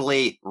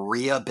 weirdly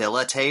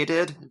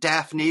rehabilitated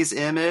Daphne's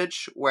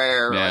image,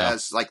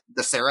 whereas like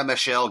the Sarah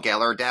Michelle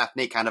Gellar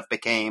Daphne kind of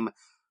became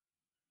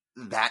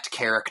that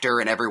character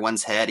in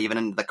everyone's head, even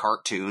in the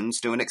cartoons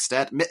to an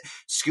extent.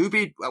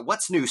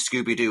 What's New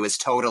Scooby-Doo is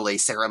totally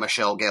Sarah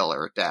Michelle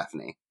Gellar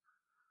Daphne.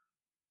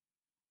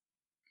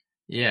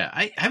 Yeah,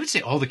 I would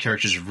say all the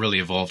characters have really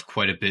evolved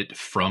quite a bit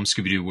from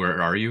Scooby-Doo,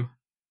 Where Are You?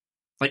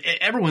 Like,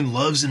 everyone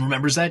loves and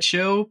remembers that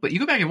show, but you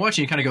go back and watch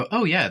it and you kind of go,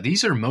 oh yeah,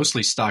 these are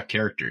mostly stock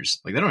characters.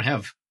 Like, they don't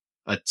have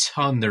a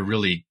ton they're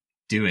really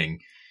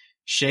doing.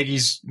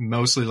 Shaggy's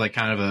mostly like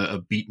kind of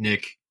a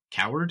beatnik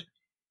coward.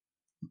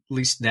 At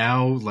least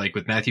now, like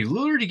with Matthew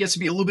Lillard, he gets to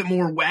be a little bit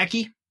more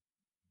wacky.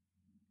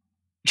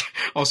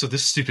 Also,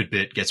 this stupid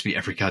bit gets me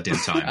every goddamn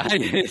time.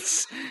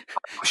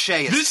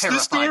 Shay is terrified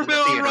this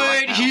doorbell in the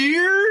right now.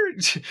 here?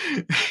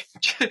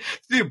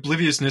 The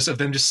obliviousness of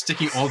them just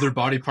sticking all their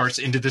body parts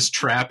into this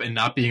trap and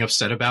not being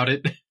upset about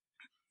it.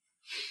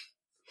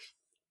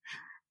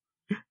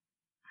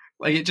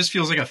 Like, it just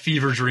feels like a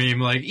fever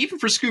dream. Like, even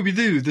for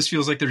Scooby-Doo, this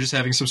feels like they're just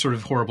having some sort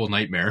of horrible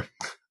nightmare.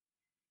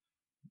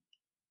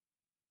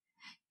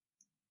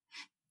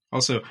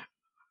 Also,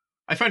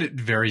 I find it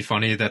very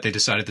funny that they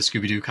decided the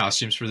Scooby-Doo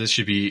costumes for this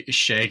should be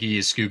Shaggy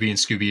is Scooby and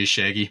Scooby is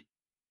Shaggy.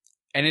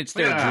 And it's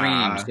their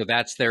dream, so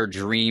that's their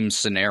dream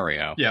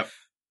scenario. Yep.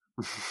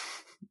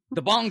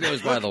 The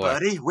bongos, by the way.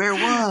 Buddy, we're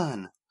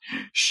one.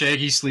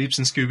 Shaggy sleeps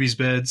in Scooby's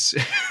beds.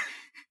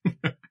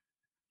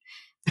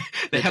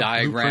 They The have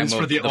diagram blueprints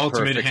for of the the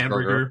ultimate perfect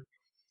hamburger.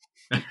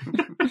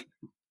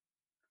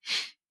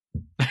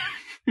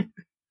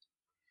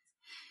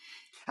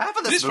 Half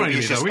of It this is funny movie to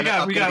is me, just though. We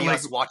gonna got, be like,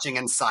 us watching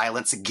in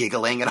silence,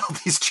 giggling at all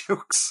these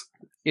jokes.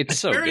 It's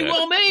so very good.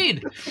 well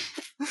made.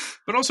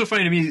 But also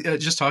funny to me,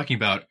 just talking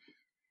about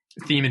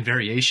theme and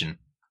variation.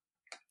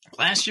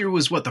 Last year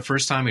was the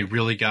first time we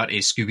really got a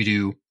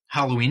Scooby-Doo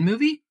Halloween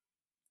movie?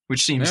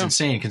 Which seems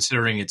insane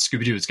considering it's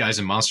Scooby-Doo, it's guys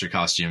in monster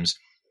costumes.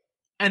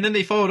 And then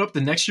they followed up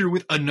the next year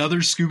with another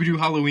Scooby-Doo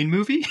Halloween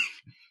movie.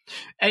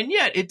 And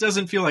yet, it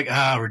doesn't feel like,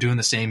 we're doing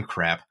the same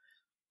crap.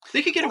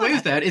 They could get away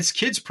with that. It's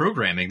kids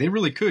programming. They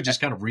really could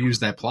just kind of reuse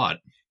that plot.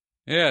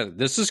 Yeah,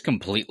 this is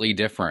completely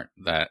different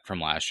from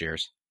last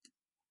year's.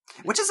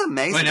 Which is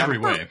amazing. In every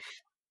way.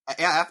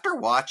 After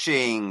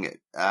watching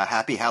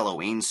Happy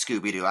Halloween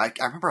Scooby-Doo, I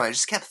remember I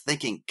just kept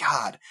thinking,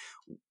 God,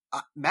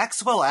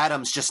 Maxwell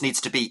Adams just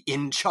needs to be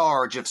in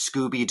charge of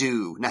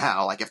Scooby-Doo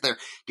now. Like, if they're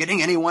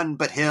getting anyone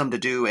but him to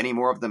do any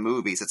more of the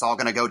movies, it's all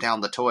going to go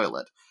down the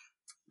toilet.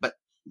 But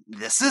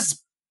this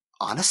is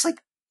honestly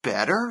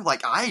better.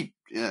 Like,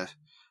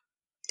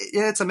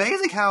 it's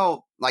amazing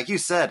how, like you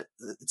said,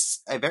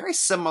 it's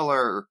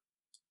similar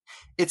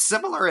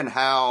in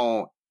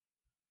how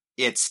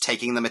it's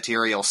taking the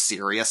material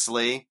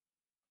seriously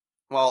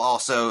while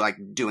also like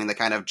doing the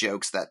kind of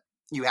jokes that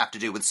you have to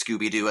do with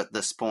Scooby-Doo at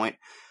this point.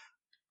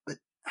 But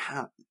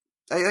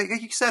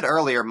like you said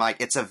earlier, Mike,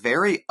 it's a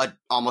very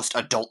almost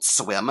Adult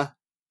Swim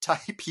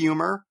type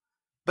humor,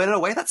 but in a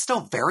way that's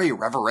still very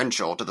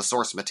reverential to the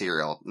source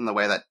material in the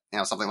way that,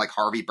 something like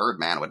Harvey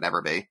Birdman would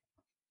never be.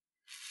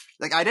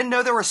 Like, I didn't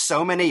know there were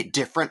so many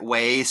different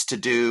ways to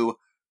do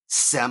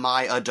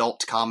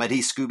semi-adult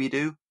comedy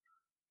Scooby-Doo.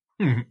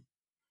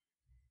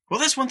 Well,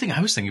 that's one thing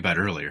I was thinking about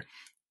earlier.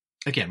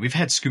 Again, we've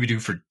had Scooby-Doo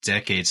for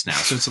decades now,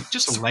 so it's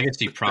just a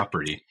legacy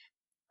property.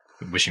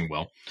 Wishing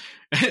Well.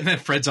 And then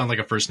Fred's on like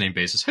a first name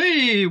basis.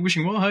 Hey,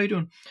 Wishing Well, how you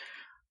doing?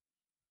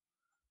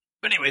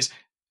 But anyways,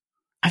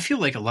 I feel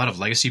like a lot of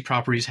legacy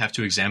properties have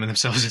to examine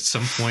themselves at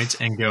some point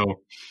and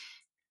go,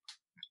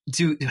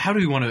 how do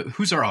we want to,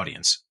 who's our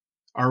audience?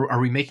 Are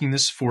we making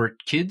this for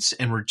kids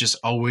and we're just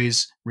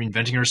always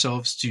reinventing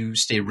ourselves to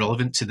stay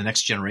relevant to the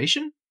next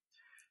generation?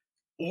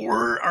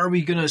 Or are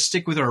we going to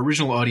stick with our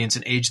original audience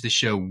and age the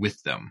show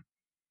with them?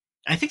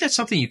 I think that's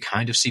something you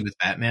kind of see with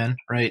Batman,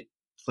 right?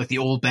 Like the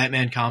old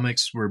Batman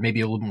comics were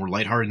maybe a little more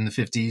lighthearted in the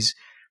 50s.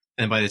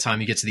 And by the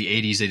time you get to the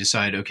 80s, they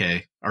decide,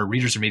 okay, our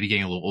readers are maybe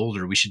getting a little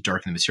older. We should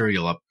darken the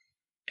material up.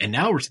 And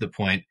now we're to the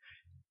point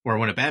where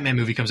when a Batman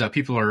movie comes out,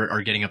 people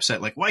are getting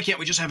upset. Like, why can't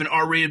we just have an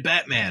R-rated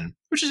Batman?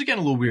 Which is, again,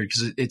 a little weird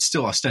because it's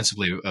still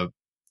ostensibly a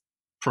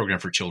program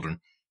for children.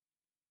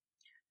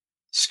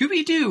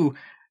 Scooby-Doo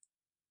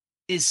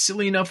is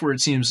silly enough where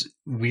it seems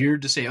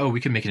weird to say, oh,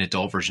 we can make an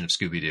adult version of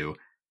Scooby-Doo.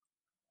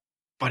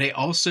 But I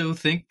also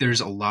think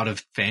there's a lot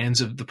of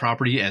fans of the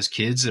property as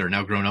kids that are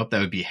now grown up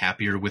that would be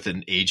happier with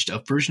an aged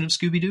up version of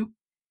Scooby-Doo.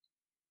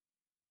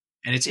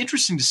 And it's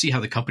interesting to see how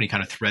the company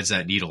kind of threads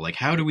that needle. Like,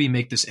 how do we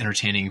make this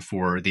entertaining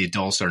for the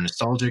adults that are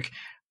nostalgic,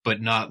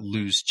 but not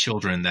lose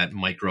children that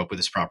might grow up with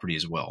this property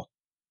as well?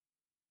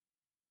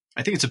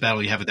 I think it's a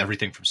battle you have with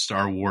everything from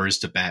Star Wars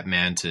to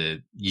Batman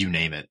to you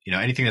name it.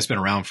 Anything that's been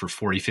around for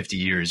 40, 50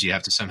 years, you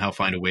have to somehow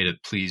find a way to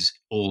please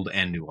old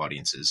and new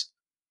audiences.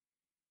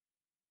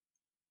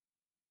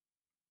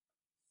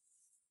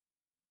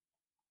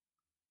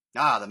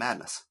 Ah, the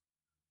madness.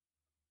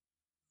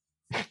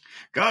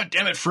 God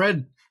damn it,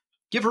 Fred.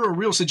 Give her a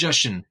real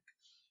suggestion.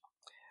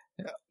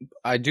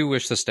 I do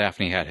wish the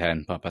Daphne had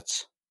hand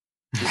puppets.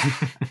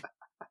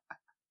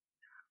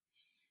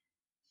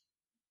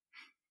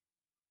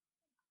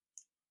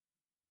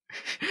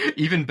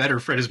 Even better,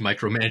 Fred is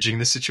micromanaging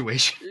the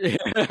situation.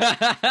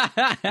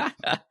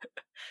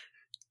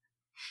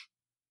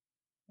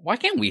 Why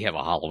can't we have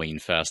a Halloween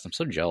fest? I'm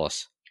so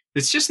jealous.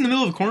 It's just in the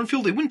middle of a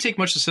cornfield. It wouldn't take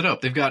much to set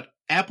up. They've got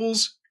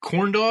apples,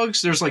 corn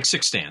dogs. There's like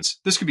 6 stands.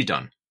 This could be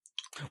done.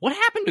 What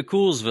happened to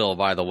Coolsville,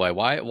 by the way?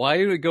 Why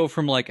did it go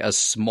from like a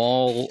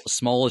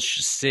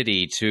smallish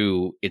city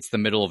to it's the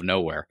middle of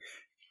nowhere?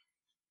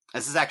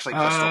 This is actually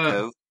Crystal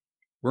Cove.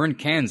 We're in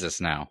Kansas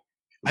now.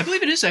 I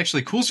believe it is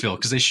actually Coolsville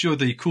because they show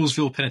the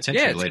Coolsville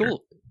Penitentiary later.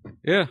 Cool.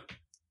 Yeah.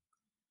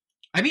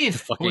 I mean,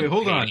 wait,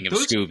 hold on.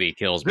 Those, Scooby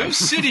kills me. Those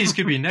cities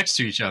could be next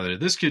to each other.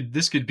 This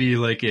could be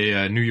like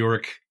a New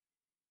York,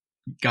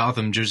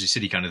 Gotham, Jersey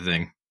City kind of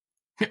thing.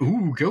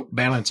 Ooh, go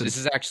balance. This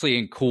is actually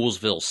in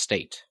Coolsville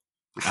State.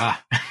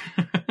 Ah.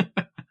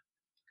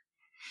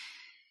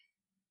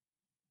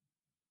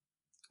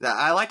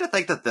 I like to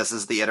think that this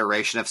is the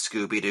iteration of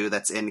Scooby-Doo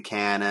that's in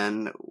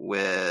canon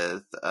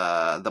with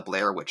the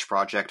Blair Witch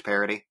Project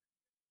parody.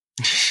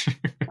 This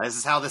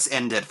is how this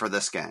ended for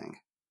this gang.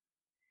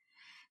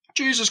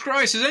 Jesus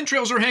Christ, his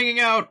entrails are hanging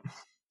out!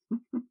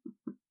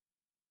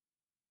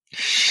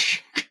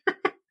 This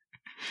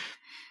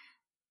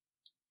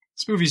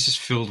movie's just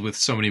filled with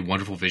so many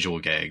wonderful visual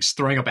gags.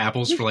 Throwing up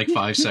apples for like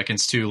 5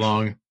 seconds too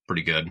long.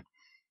 Pretty good.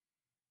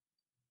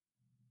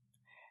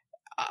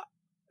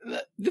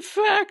 The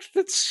fact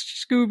that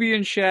Scooby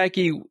and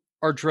Shaggy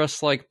are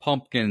dressed like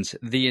pumpkins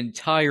the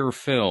entire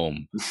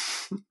film.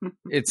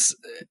 It's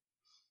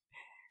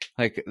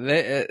like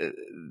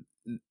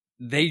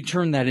they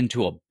turn that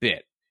into a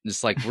bit.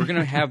 It's like, we're going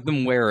to have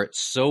them wear it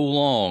so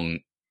long,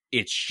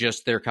 it's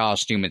just their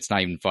costume. It's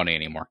not even funny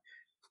anymore.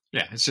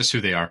 Yeah, it's just who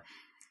they are.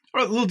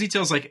 Or little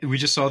details like we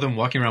just saw them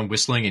walking around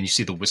whistling and you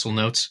see the whistle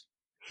notes.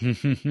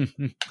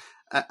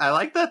 I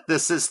like that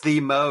this is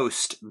the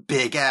most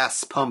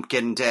big-ass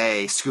Pumpkin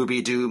Day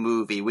Scooby-Doo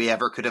movie we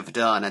ever could have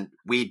done, and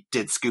we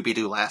did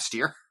Scooby-Doo last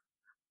year.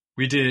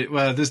 We did.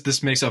 Well,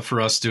 this makes up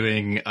for us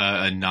doing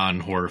a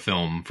non-horror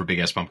film for Big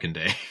Ass Pumpkin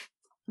Day.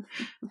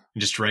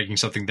 Just dragging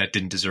something that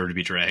didn't deserve to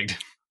be dragged.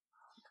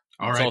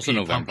 All right,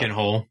 Pumpkin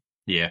Hole.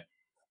 Yeah.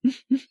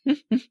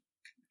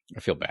 I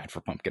feel bad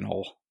for Pumpkin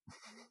Hole.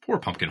 Poor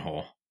Pumpkin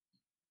Hole.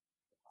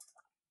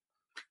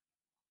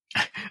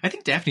 I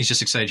think Daphne's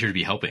just excited here to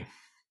be helping.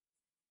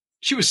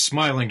 She was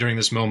smiling during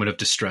this moment of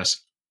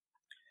distress.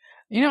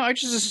 I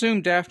just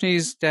assumed Daphne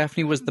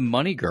was the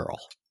money girl.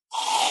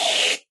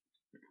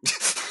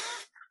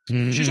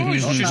 She's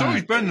always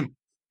been.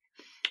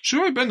 She's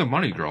only been the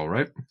money girl,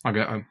 right?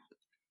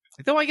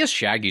 Though I guess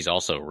Shaggy's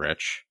also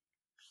rich.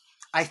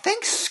 I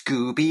think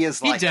Scooby is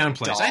He like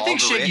downplays. I think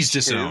dog Shaggy's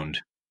rich, too.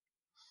 disowned.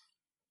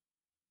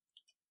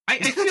 I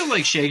feel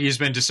like Shaggy has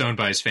been disowned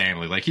by his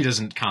family. Like, he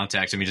doesn't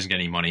contact him. He doesn't get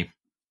any money.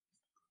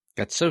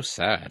 That's so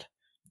sad.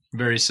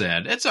 Very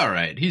sad. It's all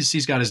right.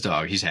 He's got his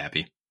dog. He's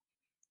happy.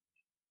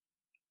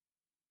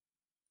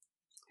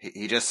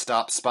 He just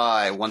stops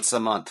by once a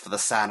month for the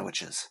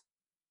sandwiches.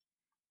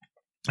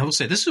 I will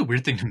say, this is a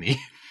weird thing to me.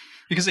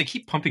 Because they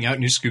keep pumping out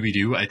new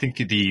Scooby-Doo. I think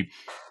the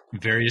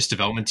various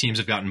development teams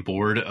have gotten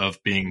bored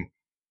of being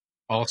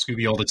all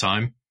Scooby all the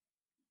time.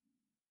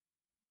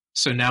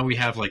 So now we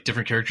have like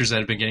different characters that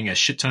have been getting a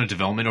shit ton of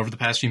development over the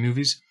past few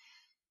movies.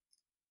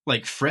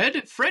 Like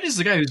Fred. Fred is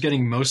the guy who's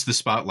getting most of the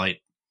spotlight.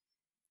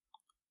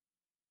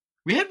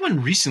 We had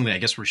one recently, I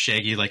guess, where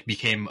Shaggy like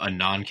became a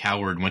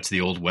non-coward and went to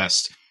the Old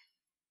West.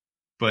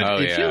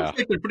 But it feels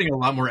like they're putting a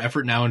lot more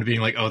effort now into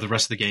being like, oh, the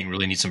rest of the gang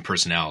really needs some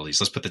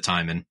personalities. Let's put the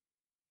time in.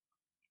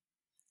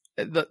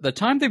 The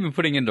time they've been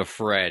putting into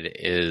Fred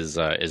is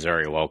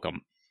very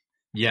welcome.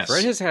 Yes.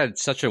 Fred has had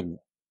such a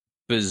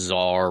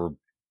bizarre,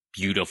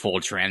 beautiful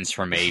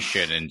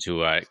transformation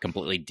into a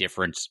completely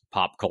different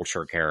pop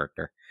culture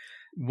character.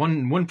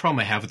 One problem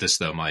I have with this,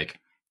 though, Mike,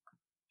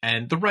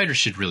 and the writers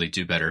should really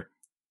do better.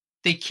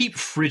 They keep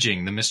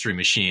fridging the Mystery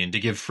Machine to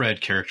give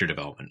Fred character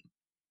development.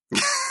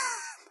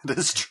 That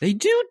is true.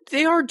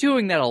 They are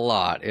doing that a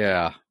lot,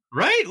 yeah.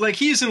 Right? Like,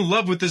 he's in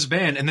love with this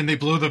band, and then they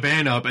blow the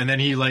band up, and then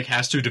he, like,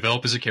 has to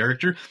develop as a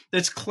character.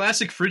 That's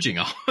classic fridging,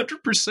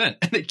 100%,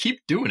 and they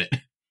keep doing it.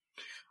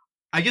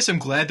 I guess I'm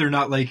glad they're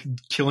not, like,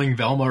 killing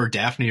Velma or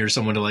Daphne or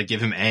someone to, like,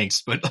 give him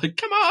angst, but, like,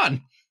 come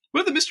on!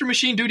 What did the Mystery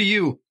Machine do to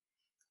you?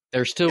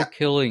 They're still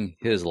killing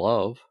his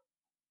love.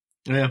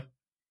 Yeah.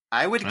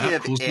 I would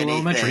give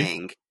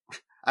anything.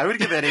 I would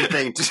give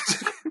anything to...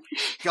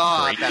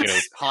 God, Great that's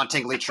joke.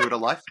 hauntingly true to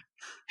life.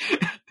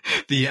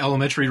 The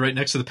elementary right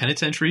next to the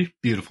penitentiary.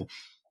 Beautiful.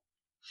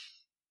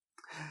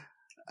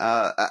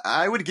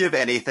 I would give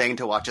anything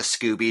to watch a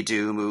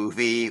Scooby-Doo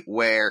movie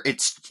where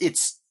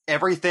it's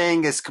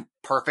everything is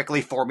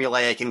perfectly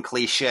formulaic and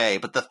cliche,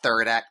 but the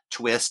third act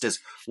twist is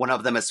one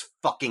of them is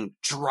fucking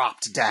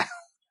dropped down.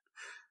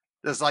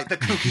 There's like the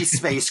kooky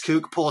space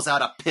kook pulls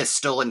out a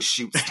pistol and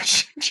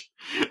shoots.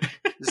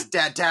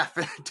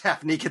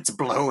 Daphne gets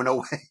blown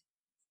away.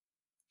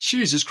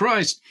 Jesus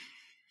Christ.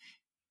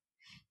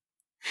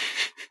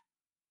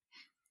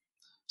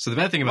 So the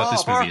bad thing about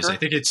this movie is I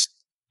think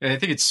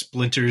it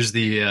splinters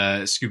the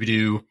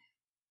Scooby-Doo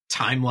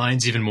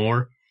timelines even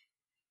more.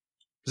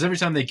 Because every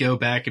time they go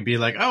back and be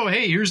like, oh,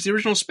 hey, here's the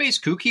original Space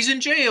Kook, he's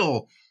in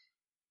jail.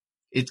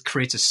 It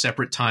creates a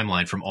separate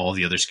timeline from all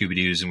the other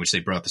Scooby-Doos in which they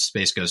brought the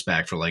Space Ghost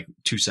back for like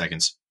 2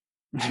 seconds.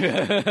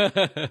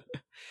 I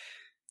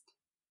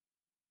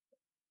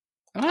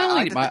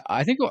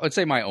think I'd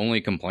say my only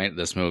complaint with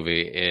this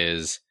movie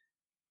is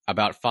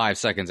about 5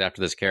 seconds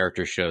after this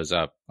character shows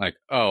up, like,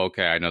 oh,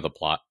 okay, I know the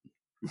plot.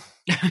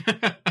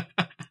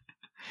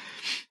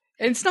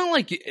 It's not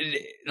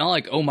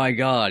like, oh my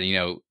god,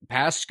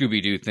 past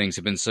Scooby-Doo things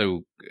have been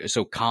so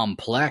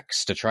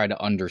complex to try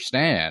to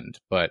understand,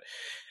 but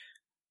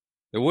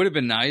it would have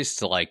been nice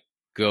to like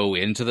go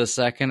into the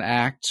second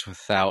act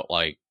without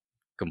like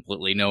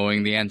completely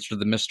knowing the answer to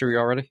the mystery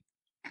already.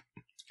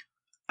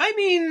 I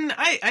mean,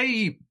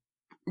 I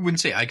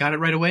wouldn't say I got it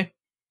right away.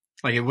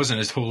 Like, it wasn't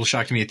a total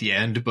shock to me at the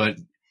end, but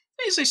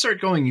as they start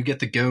going, you get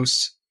the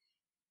ghosts,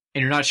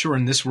 and you're not sure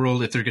in this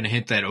world if they're going to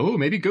hint that, oh,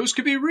 maybe ghosts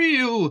could be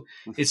real.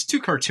 It's too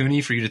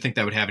cartoony for you to think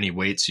that would have any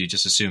weight, so you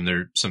just assume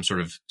they're some sort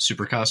of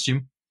super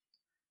costume.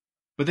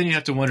 But then you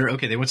have to wonder,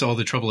 okay, they went to all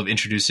the trouble of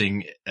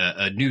introducing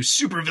a new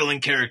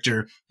supervillain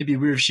character. It'd be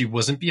weird if she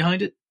wasn't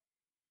behind it.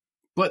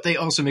 But they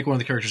also make one of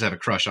the characters have a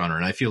crush on her,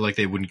 and I feel like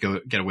they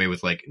wouldn't get away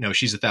with, like, no,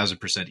 she's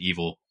 1,000%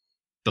 evil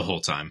the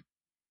whole time.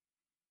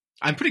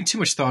 I'm putting too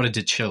much thought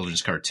into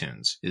children's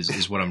cartoons,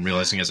 is what I'm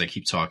realizing as I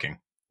keep talking.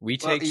 We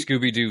take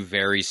Scooby-Doo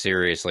very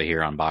seriously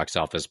here on Box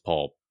Office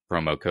Pulp.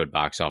 Promo code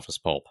Box Office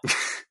Pulp.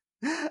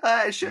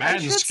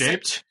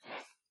 Manscaped.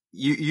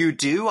 You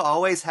do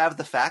always have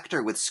the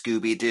factor with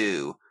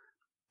Scooby-Doo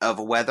of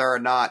whether or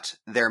not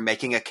they're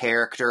making a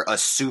character a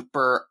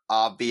super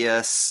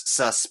obvious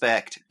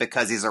suspect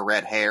because he's a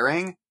red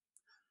herring,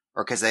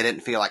 or because they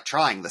didn't feel like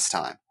trying this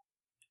time.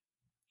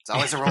 It's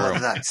always a roll of the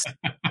dice.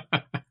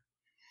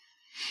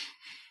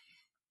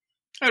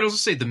 I'd also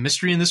say the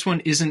mystery in this one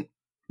isn't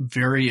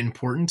very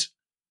important.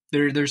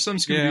 There's some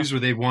Scooby-Doos where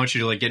they want you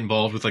to like get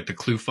involved with like the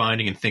clue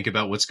finding and think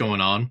about what's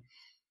going on.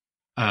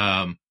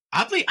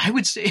 Oddly, I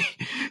would say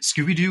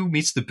Scooby-Doo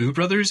meets the Boo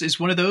Brothers is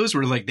one of those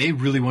where like they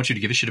really want you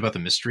to give a shit about the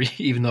mystery,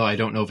 even though I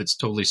don't know if it's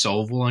totally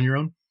solvable on your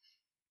own.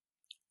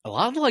 A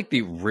lot of like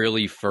the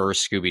really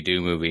first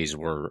Scooby-Doo movies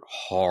were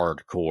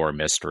hardcore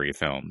mystery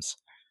films.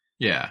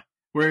 Yeah.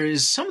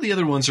 Whereas some of the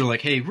other ones are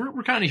like, hey,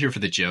 we're kind of here for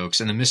the jokes,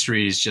 and the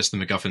mystery is just the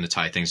MacGuffin to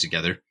tie things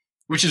together,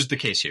 which is the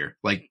case here.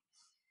 Like,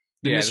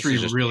 the mystery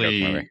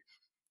really,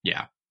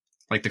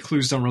 like the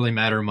clues don't really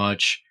matter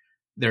much.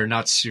 They're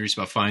not serious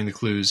about finding the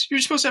clues.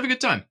 You're supposed to have a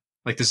good time.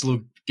 Like this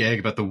little gag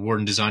about the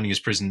warden designing his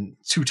prison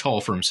too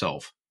tall for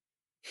himself.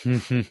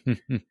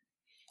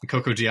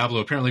 Coco Diablo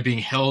apparently being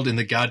held in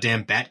the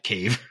goddamn bat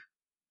cave.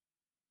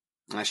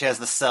 She has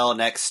the cell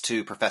next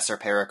to Professor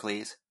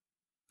Pericles.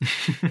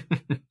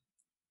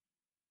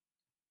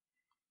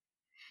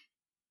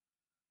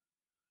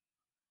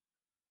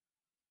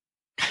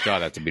 God,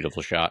 that's a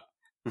beautiful shot.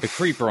 The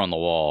creeper on the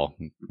wall.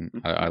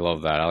 I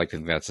love that. I like to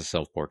think that's a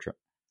self-portrait.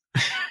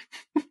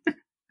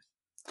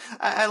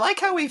 I like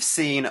how we've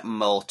seen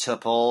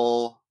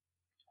multiple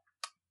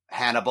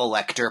Hannibal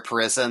Lecter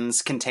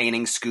prisons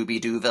containing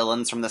Scooby-Doo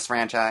villains from this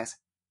franchise.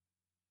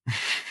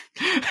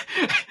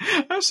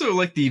 I also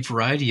like the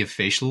variety of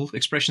facial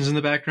expressions in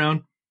the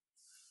background.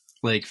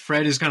 Like,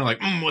 Fred is kind of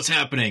like, what's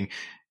happening?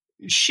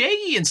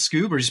 Shaggy and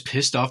Scoob are just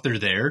pissed off they're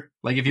there.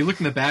 Like, if you look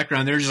in the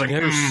background, they're just like,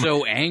 they're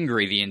so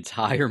angry the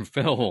entire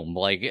film.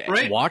 Like,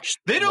 right?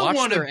 They don't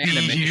want to be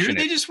here.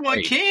 They just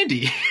want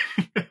candy.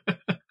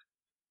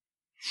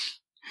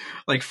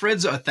 Like,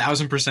 Fred's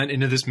 1,000%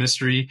 into this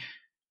mystery.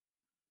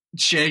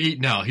 Shaggy,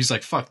 no, he's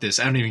like, fuck this.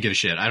 I don't even give a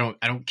shit. I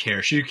don't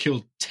care. She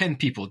killed 10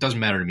 people. It doesn't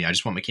matter to me. I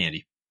just want my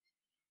candy.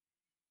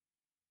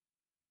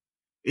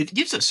 It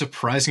gives a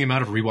surprising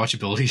amount of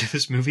rewatchability to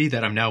this movie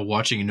that I'm now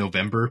watching in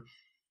November,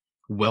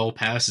 well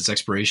past its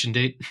expiration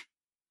date.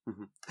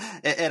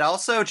 It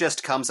also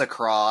just comes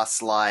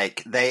across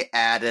like they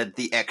added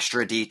the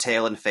extra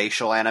detail and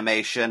facial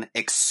animation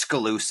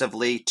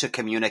exclusively to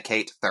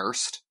communicate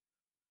thirst.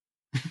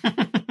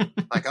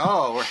 Like,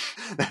 oh,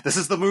 this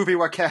is the movie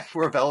where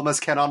Velma's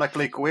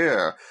canonically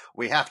queer.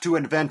 We have to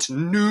invent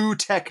new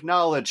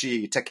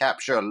technology to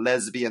capture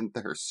lesbian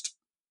thirst.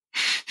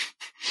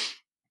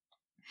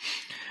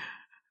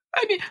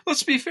 I mean,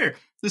 let's be fair.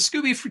 The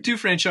Scooby-Doo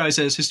franchise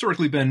has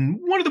historically been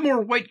one of the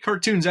more white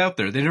cartoons out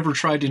there. They never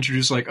tried to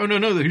introduce, like, oh, no,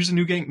 here's a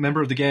new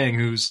member of the gang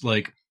who's,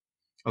 like,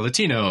 a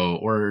Latino,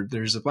 or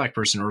there's a black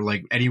person, or,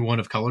 like, anyone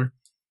of color.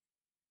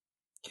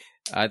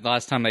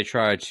 Last time they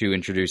tried to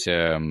introduce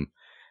a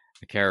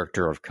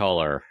character of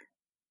color,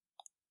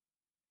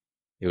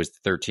 it was the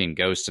 13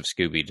 Ghosts of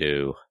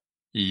Scooby-Doo.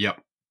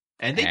 Yep.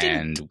 And they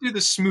didn't do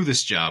the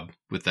smoothest job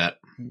with that.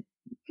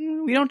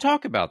 We don't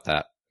talk about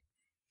that.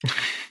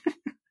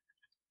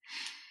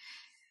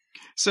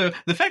 So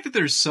the fact that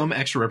there's some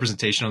extra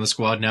representation on the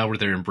squad now where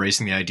they're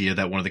embracing the idea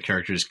that one of the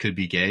characters could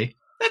be gay,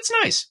 that's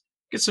nice.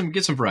 Get some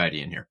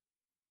variety in here.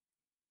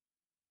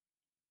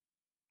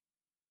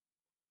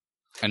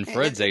 And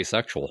Fred's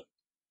asexual.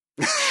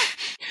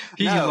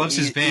 He loves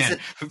his band.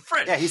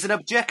 Fred. Yeah, he's an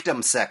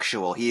objectum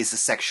sexual. He's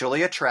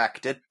sexually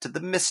attracted to the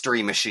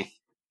mystery machine.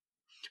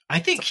 I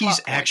think he's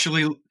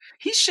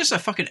just a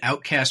fucking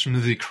outcast from the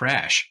movie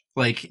Crash.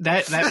 Like,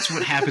 that's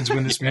what happens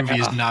when this movie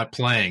is not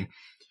playing.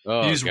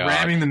 Oh, he's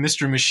ramming the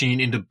mystery machine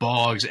into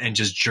bogs and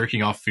just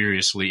jerking off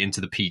furiously into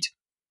the peat.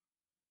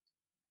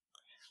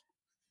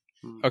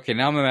 Okay,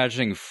 now I'm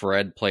imagining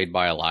Fred played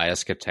by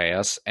Elias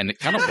Koteas, and it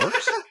kind of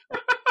works.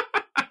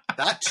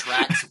 That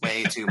tracks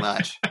way too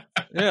much.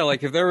 Yeah,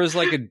 like if there was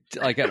like an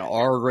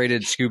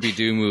R-rated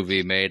Scooby-Doo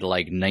movie made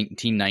like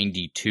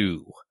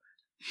 1992.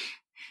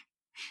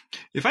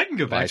 If I can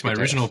go back to my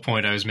original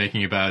point I was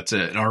making about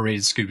an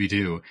R-rated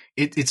Scooby-Doo,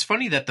 it's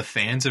funny that the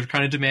fans are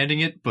kind of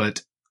demanding it,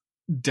 but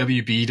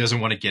WB doesn't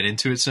want to get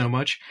into it so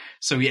much.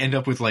 So we end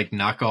up with like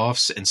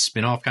knockoffs and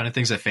spin-off kind of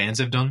things that fans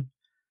have done.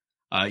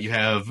 You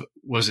have,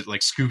 was it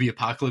like Scooby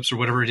Apocalypse or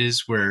whatever it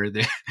is, where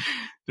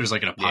there's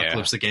like an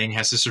apocalypse the gang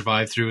has to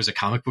survive through as a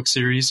comic book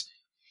series.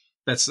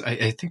 That's,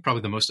 I think,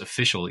 probably the most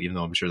official, even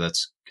though I'm sure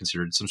that's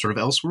considered some sort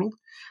of Elseworld.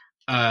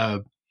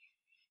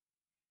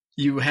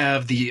 You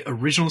have the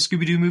original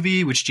Scooby-Doo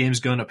movie, which James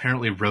Gunn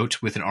apparently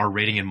wrote with an R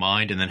rating in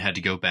mind and then had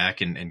to go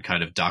back and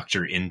kind of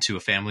doctor into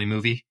a family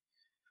movie.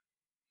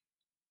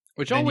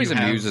 Which always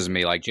amuses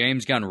me. Like,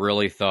 James Gunn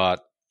really thought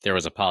there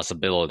was a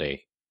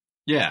possibility.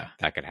 Yeah.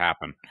 That could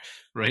happen.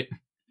 Right?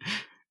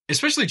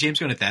 Especially James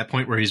Gunn at that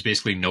point where he's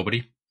basically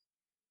nobody.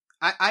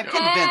 I'm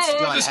convinced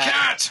Gunn this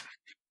cat!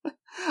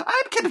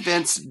 I'm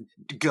convinced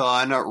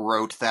Gunn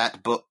wrote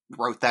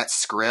that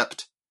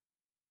script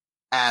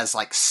as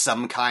like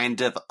some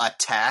kind of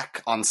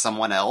attack on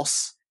someone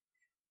else.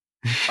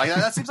 Like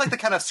that seems like the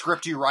kind of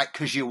script you write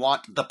because you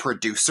want the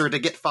producer to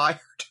get fired.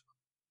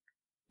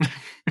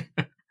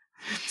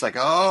 It's like,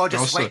 oh,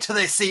 just wait till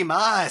they see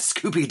my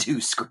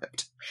Scooby-Doo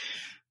script.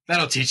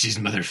 That'll teach these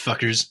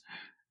motherfuckers.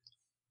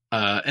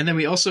 And then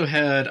we also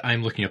had,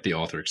 I'm looking up the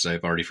author because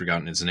I've already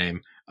forgotten his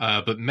name,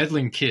 but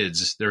Meddling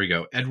Kids, there we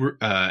go,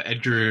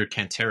 Edgar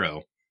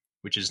Cantero,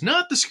 which is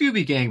not the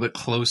Scooby Gang, but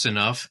close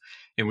enough,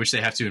 in which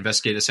they have to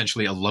investigate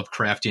essentially a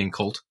Lovecraftian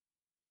cult.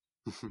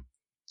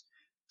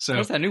 So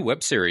there's that new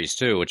web series,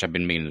 too, which I've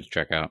been meaning to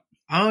check out.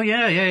 Oh,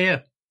 yeah.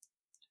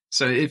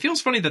 So it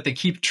feels funny that they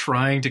keep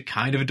trying to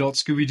kind of adult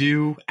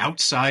Scooby-Doo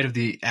outside of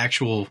the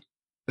actual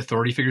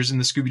authority figures in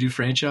the Scooby-Doo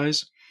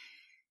franchise.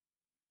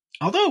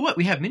 Although,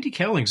 we have Mindy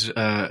Kaling's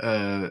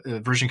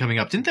version coming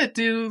up. Didn't that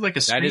do like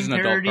a Scream parody? That is an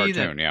adult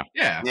cartoon,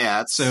 yeah.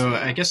 Yeah. So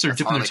I guess they're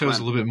dipping their toes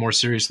a little bit more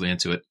seriously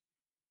into it.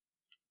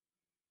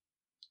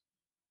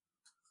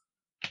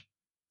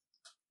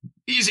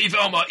 Easy,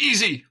 Velma,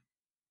 easy!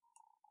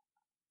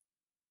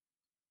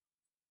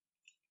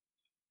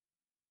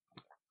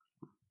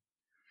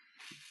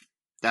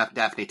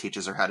 Daphne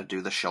teaches her how to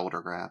do the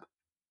shoulder grab.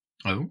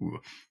 Oh.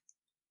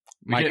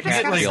 My get,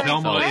 cat like felt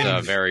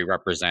Velma very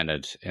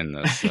represented in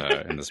this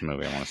in this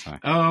movie, I want to say.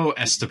 Oh,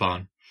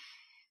 Esteban.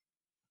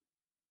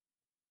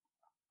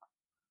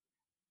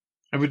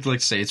 I would like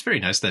to say it's very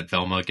nice that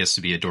Velma gets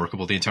to be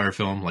adorable the entire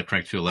film, like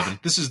Cranked to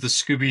 11. This is the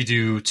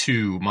Scooby-Doo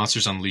 2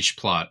 Monsters Unleashed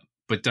plot,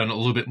 but done a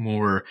little bit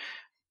more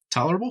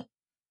tolerable.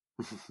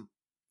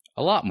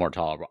 A lot more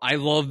tolerable. I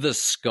love the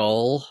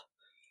skull.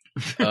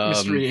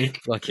 Mystery Inc.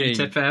 Fucking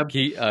Ted Fab.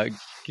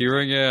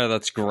 Kieran, yeah,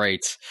 that's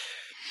great.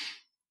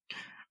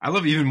 I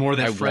love even more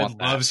that I Fred want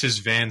that. loves his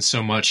van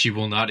so much he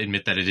will not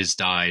admit that it has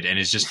died and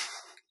is just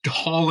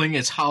hauling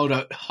its hollowed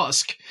out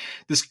husk,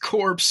 this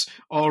corpse,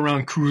 all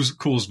around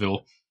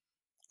Coolsville.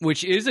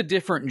 Which is a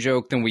different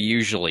joke than we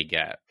usually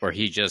get, where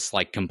he just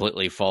like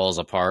completely falls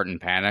apart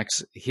and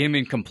panics. Him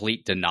in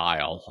complete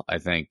denial, I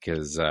think,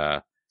 is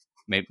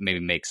maybe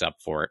makes up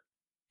for it.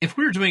 If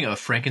we were doing a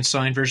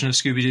Frankenstein version of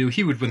Scooby-Doo,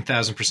 he would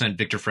 1000%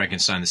 Victor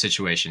Frankenstein the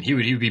situation. He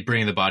would be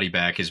bringing the body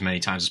back as many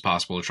times as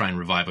possible to try and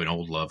revive an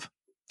old love.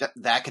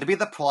 That could be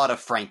the plot of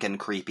Franken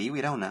Creepy.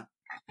 We don't know.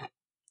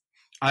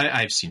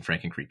 I've seen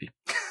Franken-Creepy.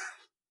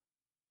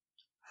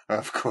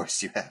 Of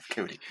course you have,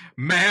 Cody.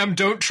 Ma'am,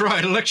 don't try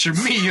to lecture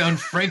me on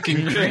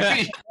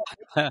Franken-Creepy.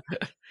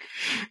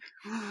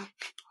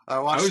 I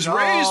was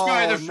raised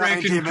by the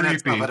 90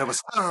 minutes Franken-Creepy. of it. It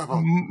was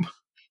terrible.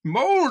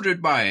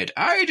 Molded by it.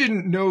 I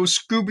didn't know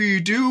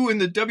Scooby-Doo and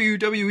the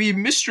WWE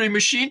Mystery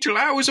Machine till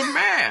I was a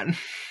man.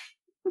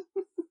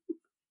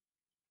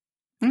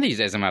 These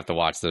days, I'm gonna have to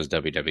watch those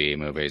WWE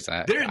movies.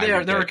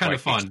 They're kind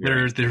of fun.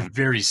 They're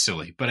very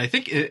silly, but I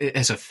think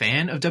as a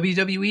fan of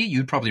WWE,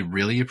 you'd probably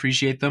really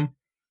appreciate them.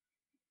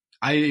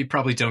 I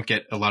probably don't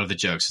get a lot of the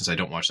jokes since I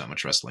don't watch that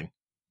much wrestling.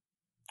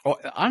 Well,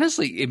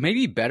 honestly, it may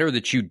be better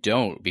that you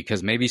don't,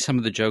 because maybe some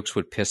of the jokes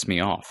would piss me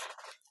off.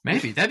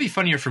 Maybe that'd be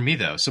funnier for me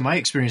though. So my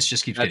experience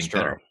just keeps getting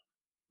better.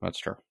 That's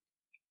true.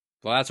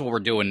 Well, that's what we're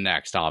doing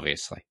next,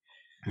 obviously.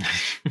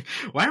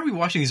 Why are we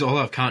watching these all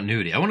out of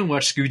continuity? I want to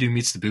watch Scooby-Doo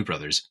Meets the Boo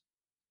Brothers.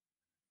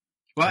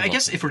 Well, I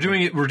guess if we're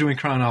doing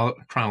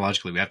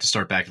chronologically, we have to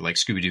start back at like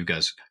Scooby-Doo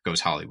goes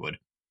Hollywood.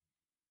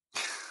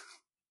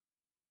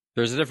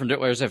 There's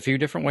a few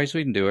different ways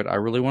we can do it. I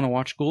really want to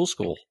watch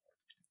School.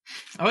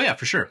 Oh yeah,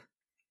 for sure.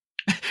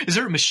 Is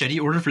there a machete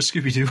order for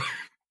Scooby-Doo?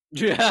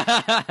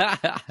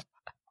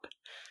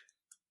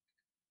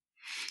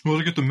 Well,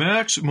 to get the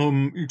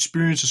maximum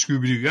experience of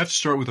Scooby-Doo, you have to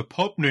start with a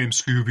pup named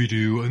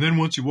Scooby-Doo, and then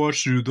once you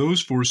watch through those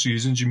 4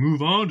 seasons, you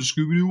move on to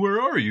Scooby-Doo,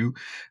 Where Are You?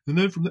 And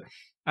then from there,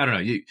 I don't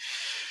know.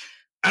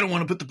 I don't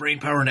want to put the brain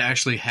power into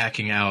actually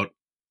hacking out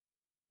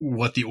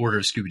what the order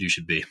of Scooby-Doo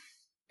should be.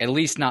 At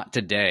least not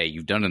today.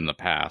 You've done it in the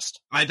past.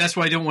 That's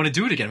why I don't want to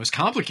do it again. It was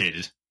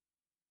complicated.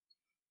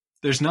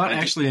 There's not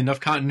actually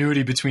enough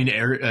continuity between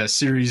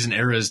series and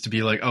eras to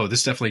be like, oh,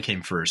 this definitely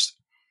came first.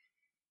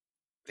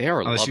 They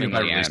are Unless you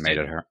lovingly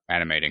got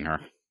animating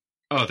her.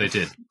 Oh, they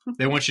did.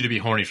 They want you to be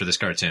horny for this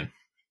cartoon.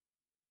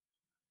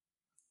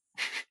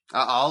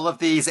 All of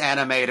these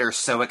animators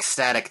so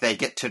ecstatic they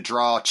get to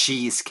draw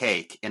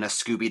cheesecake in a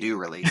Scooby-Doo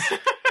release.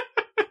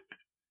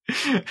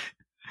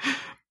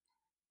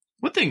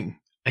 One thing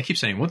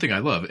I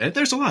love.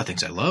 There's a lot of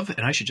things I love,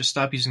 and I should just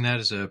stop using that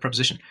as a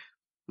preposition.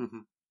 Mm-hmm.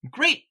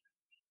 Great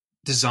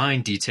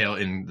design detail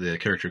in the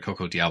character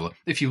Coco Diablo.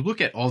 If you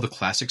look at all the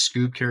classic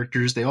Scoob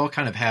characters, they all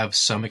kind of have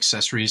some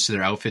accessories to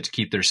their outfit to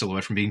keep their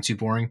silhouette from being too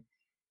boring.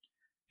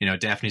 You know,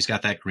 Daphne's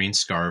got that green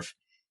scarf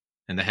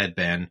and the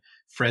headband.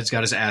 Fred's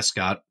got his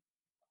ascot.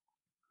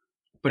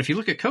 But if you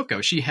look at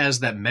Coco, she has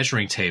that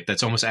measuring tape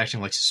that's almost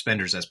acting like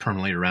suspenders that's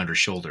permanently around her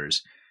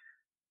shoulders.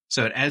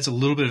 So it adds a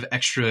little bit of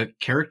extra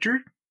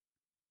character.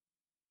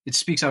 It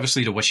speaks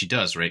obviously to what she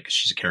does, right? Because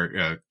she's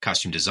a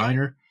costume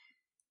designer.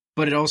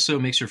 But it also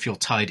makes her feel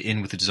tied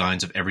in with the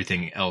designs of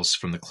everything else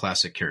from the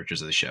classic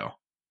characters of the show.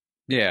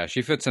 Yeah,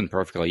 she fits in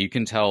perfectly. You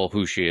can tell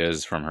who she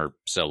is from her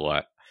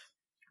silhouette.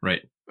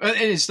 Right. And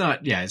it's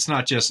not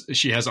just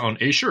she has on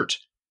a shirt,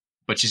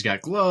 but she's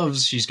got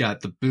gloves, she's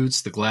got the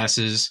boots, the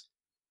glasses.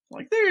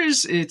 Like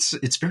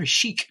it's very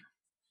chic.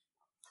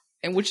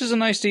 And which is a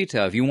nice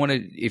detail. When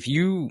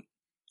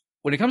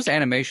it comes to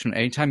animation,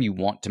 anytime you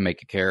want to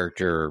make a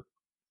character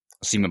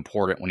seem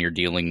important when you're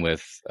dealing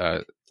with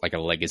like a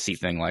legacy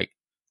thing like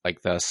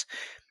this,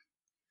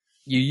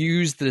 you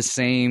use the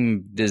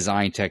same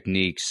design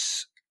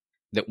techniques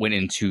that went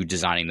into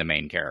designing the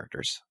main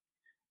characters.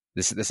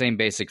 This is the same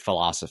basic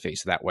philosophy,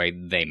 so that way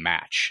they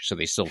match, so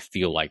they still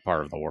feel like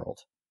part of the world.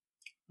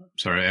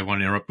 Sorry, I want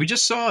to interrupt. We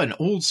just saw an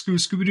old school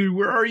Scooby-Doo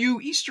Where Are You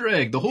Easter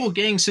egg. The whole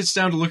gang sits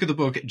down to look at the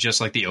book,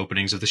 just like the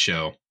openings of the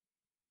show.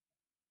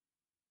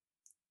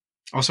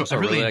 Also, I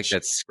really like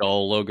that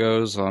skull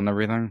logos on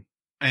everything.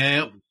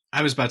 I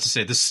was about to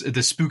say, the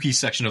spooky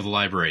section of the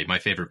library, my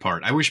favorite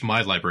part. I wish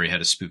my library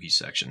had a spooky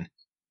section.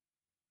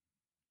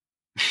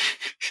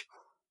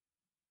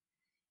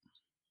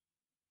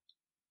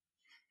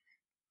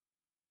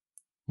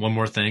 one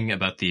more thing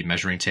about the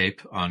measuring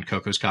tape on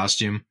Coco's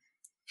costume.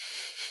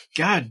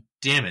 God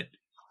damn it.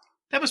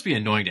 That must be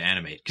annoying to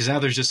animate, because now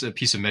there's just a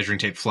piece of measuring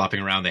tape flopping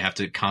around. They have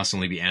to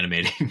constantly be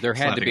animating. There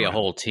had to be around. a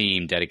whole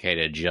team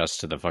dedicated just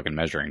to the fucking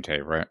measuring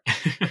tape, right?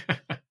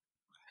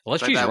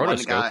 Let's It's like use that one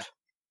rotoscope. guy.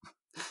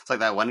 It's like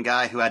that one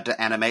guy who had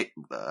to animate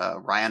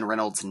Ryan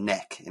Reynolds'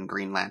 neck in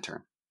Green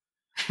Lantern.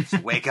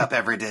 Just wake up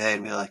every day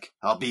and be like,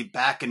 I'll be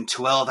back in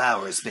 12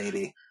 hours,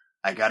 baby.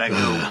 I gotta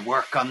go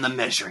work on the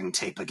measuring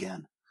tape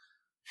again.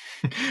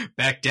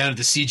 Back down to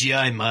the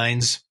CGI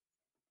mines.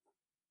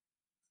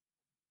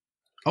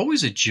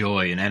 Always a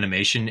joy in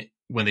animation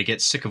when they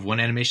get sick of one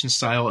animation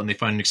style and they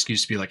find an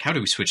excuse to be like, how do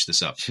we switch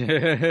this up?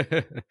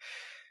 To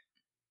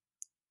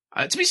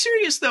be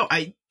serious, though,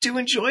 I do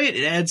enjoy it.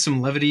 It adds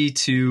some levity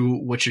to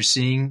what you're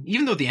seeing.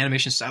 Even though the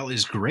animation style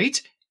is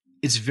great,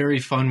 it's very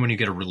fun when you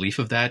get a relief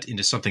of that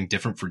into something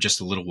different for just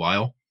a little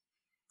while.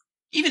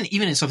 Even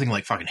in something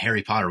like fucking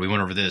Harry Potter, we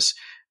went over this.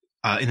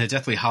 In the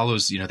Deathly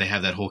Hallows, they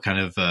have that whole kind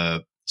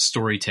of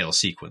story tale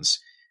sequence.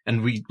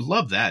 And we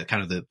love that,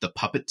 kind of the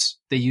puppets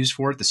they use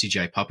for it, the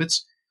CGI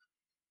puppets.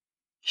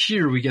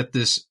 Here we get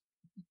this,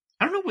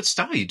 I don't know what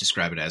style you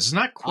describe it as. It's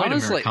not quite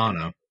Honestly,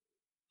 Americana.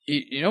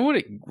 You know what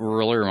it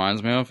really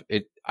reminds me of?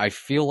 I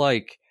feel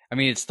like,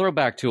 it's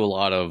throwback to a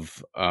lot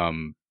of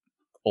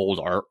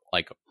old art,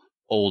 like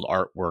old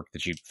artwork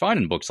that you'd find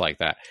in books like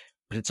that.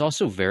 But it's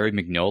also very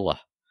Mignola.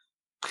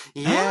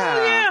 Yeah.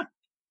 Oh, yeah.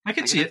 I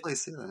can see it. definitely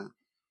see that.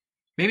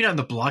 Maybe not in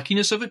the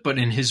blockiness of it, but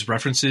in his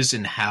references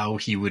and how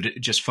he would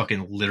just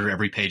fucking litter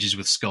every pages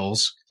with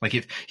skulls. Like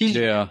if he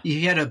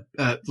had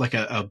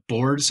a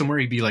board somewhere,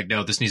 he'd be like,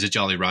 no, this needs a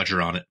Jolly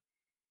Roger on it.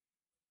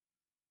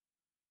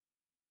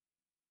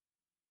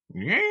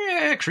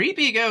 Yeah,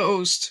 creepy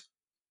ghost.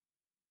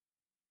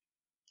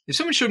 If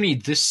someone showed me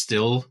this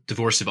still,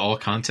 divorced of all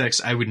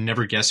context, I would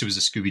never guess it was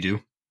a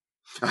Scooby-Doo.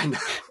 I know.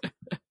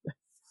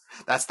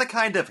 That's the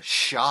kind of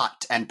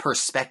shot and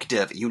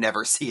perspective you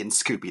never see in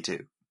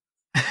Scooby-Doo.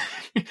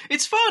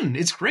 It's fun.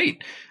 It's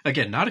great.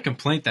 Again, not a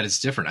complaint that it's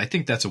different. I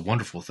think that's a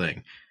wonderful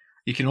thing.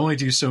 You can only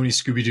do so many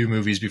Scooby-Doo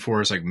movies before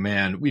it's like,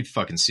 man, we've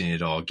fucking seen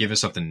it all. Give us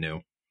something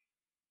new.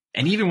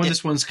 And even when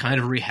this one's kind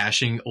of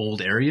rehashing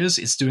old areas,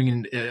 it's doing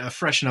it in a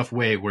fresh enough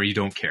way where you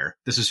don't care.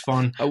 This is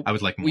fun. I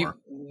would like more.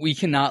 We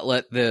cannot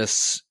let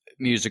this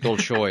musical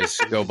choice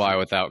go by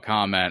without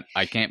comment.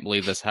 I can't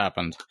believe this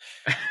happened.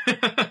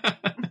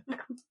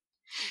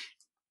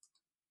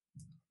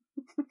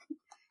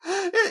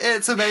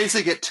 It's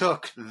amazing it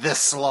took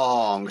this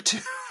long to...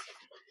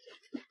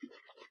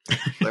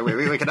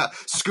 we cannot...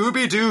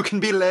 Scooby-Doo can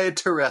be laid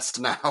to rest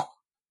now.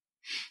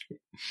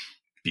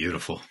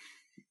 Beautiful.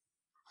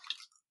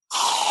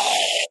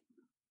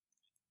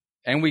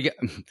 And we got...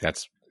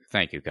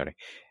 Thank you, Cody.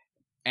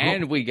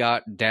 And we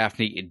got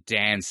Daphne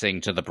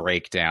dancing to the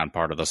breakdown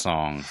part of the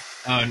song.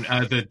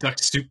 The Duck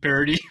Soup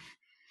parody.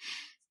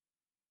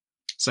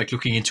 It's like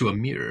looking into a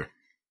mirror.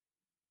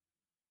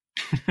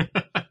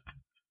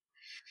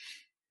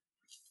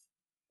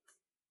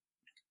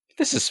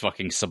 This is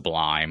fucking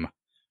sublime.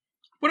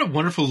 What a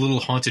wonderful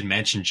little Haunted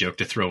Mansion joke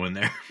to throw in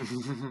there.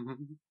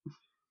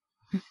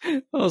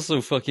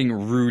 Also fucking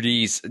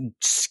Rudy's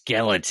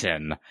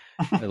skeleton.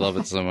 I love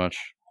it so much.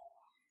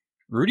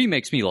 Rudy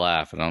makes me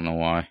laugh. I don't know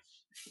why.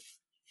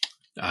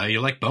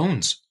 You like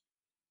bones.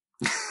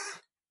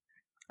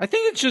 I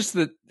think it's just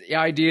the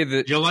idea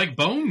that... You like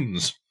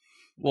bones.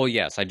 Well,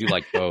 yes, I do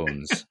like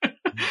bones.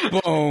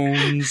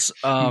 Bones.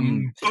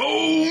 Bone!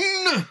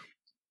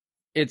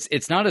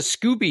 It's not a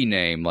Scooby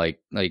name,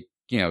 like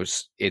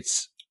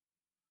it's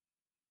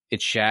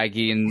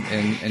Shaggy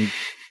and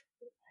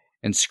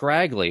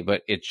Scraggly,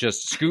 but it's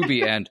just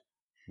Scooby and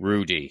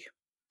Rudy.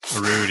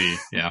 Rudy,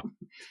 yeah.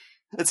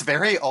 It's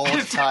very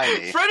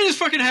old-timey. Fred is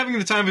fucking having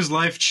the time of his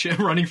life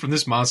running from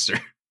this monster.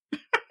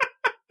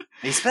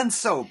 He's been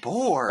so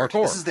bored.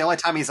 Hardcore. This is the only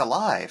time he's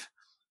alive.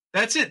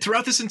 That's it.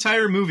 Throughout this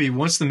entire movie,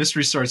 once the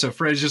mystery starts up,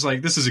 Fred is just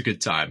like, this is a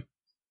good time.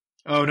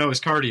 Oh no, it's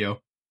cardio.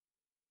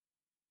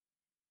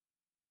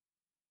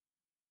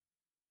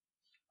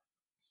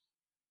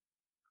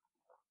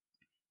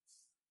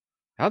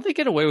 How'd they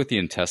get away with the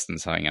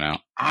intestines hanging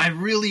out? I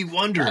really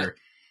wonder.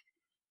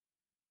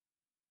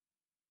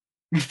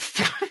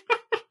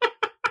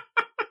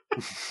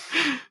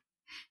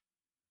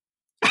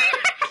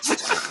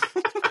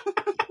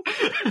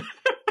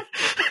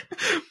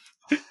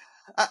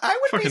 I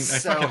would be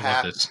so I fucking love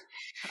happy. this.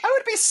 I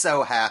would be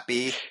so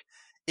happy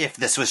if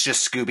this was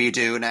just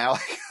Scooby-Doo now.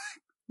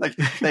 Like,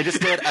 they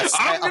just did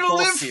I'm gonna full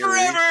live series.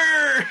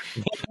 forever!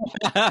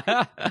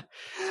 Like,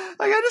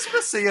 I just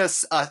want to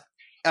see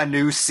a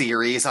new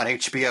series on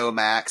HBO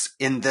Max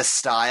in this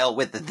style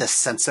with this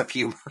sense of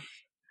humor.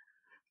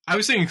 I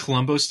was thinking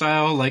Columbo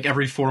style, like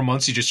every 4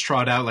 months you just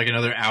trot out like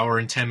another hour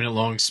and 10-minute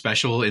long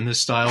special in this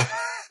style.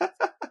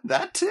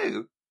 That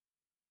too.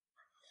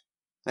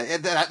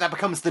 That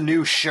becomes the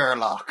new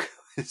Sherlock.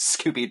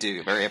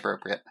 Scooby-Doo, very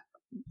appropriate.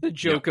 The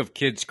joke of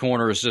Kids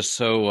Corner is just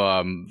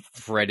so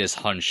Fred is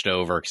hunched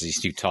over because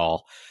he's too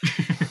tall.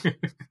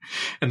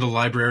 And the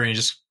librarian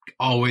just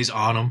always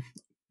on him.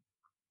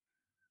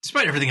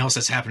 Despite everything else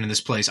that's happened in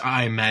this place,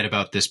 I'm mad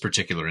about this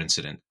particular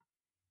incident.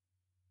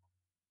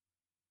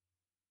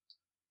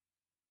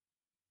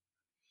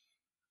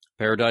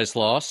 Paradise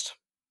Lost.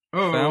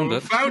 Oh, Found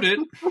it. Found it.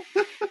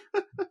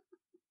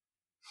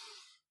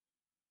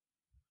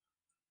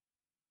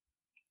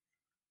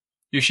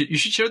 You should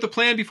share the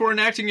plan before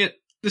enacting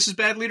it. This is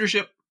bad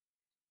leadership.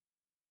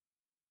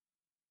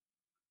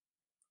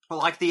 Well,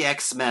 like the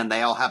X-Men,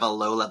 they all have a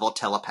low-level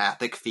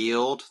telepathic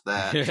field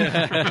that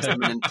gives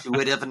them an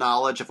intuitive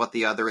knowledge of what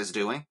the other is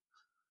doing.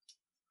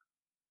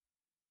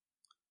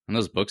 And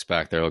those books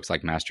back there looks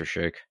like Master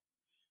Shake.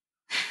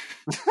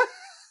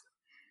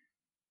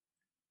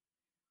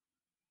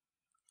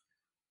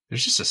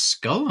 There's just a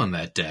skull on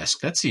that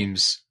desk. That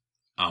seems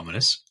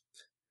ominous.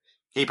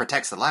 He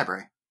protects the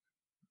library.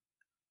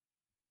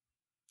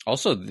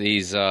 Also,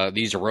 these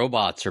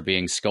robots are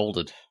being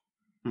scolded.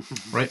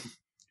 Right.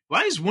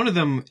 Why is one of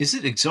them... Is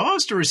it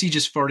exhaust, or is he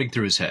just farting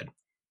through his head?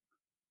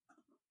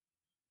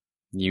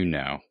 You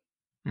know.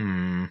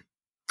 They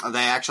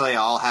actually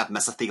all have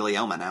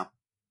mesothelioma now.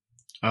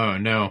 Oh,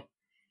 no.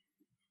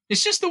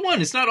 It's just the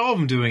one. It's not all of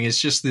them doing.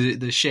 It's just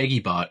the Shaggy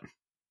bot.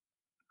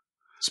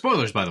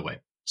 Spoilers, by the way.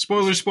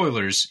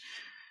 Spoilers.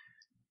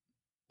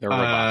 They're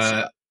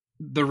robots.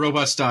 The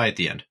robots die at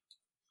the end.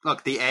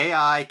 Look, the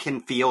AI can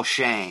feel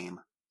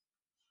shame.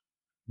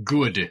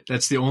 Good.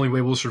 That's the only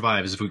way we'll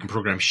survive, is if we can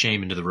program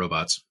shame into the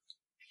robots.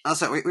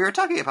 Also, we were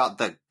talking about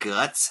the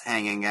guts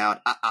hanging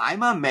out.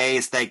 I'm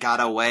amazed they got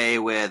away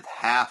with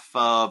half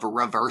of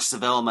Reverse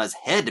Vilma's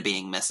head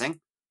being missing.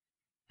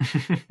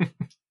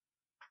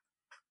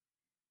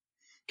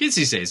 Kids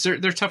these days,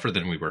 they're tougher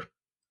than we were.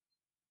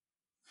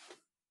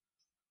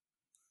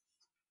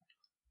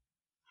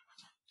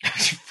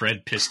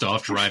 Fred pissed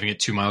off driving at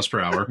 2 miles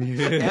per hour.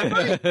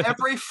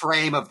 Every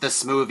frame of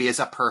this movie is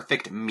a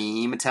perfect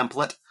meme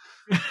template.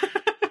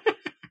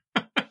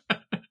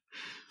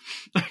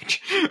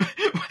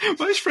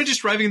 Why is Fred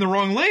just driving in the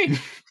wrong lane?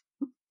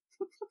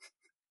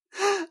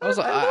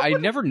 I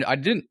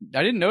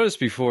didn't notice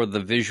before the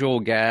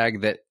visual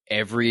gag that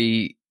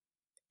every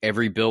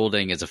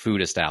building is a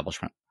food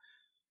establishment.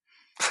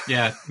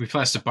 Yeah, we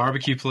passed a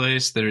barbecue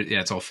place.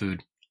 It's all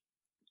food.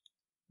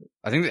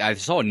 I think I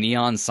saw a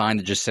neon sign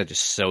that just said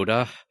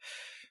soda.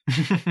 No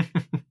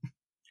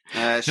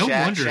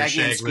wonder Shaggy and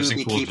Shag lives in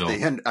Scooby keep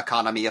Coolsville. the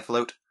economy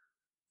afloat.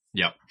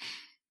 Yep.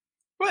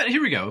 Well,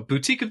 here we go.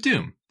 Boutique of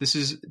Doom. This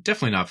is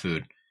definitely not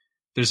food.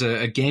 There's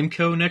a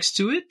Gameco next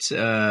to it.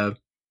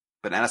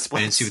 Banana I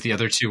splits. didn't see what the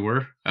other two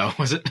were. Oh,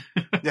 was it?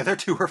 The other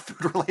two were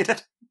food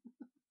related.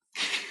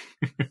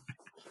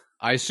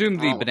 I assume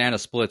the banana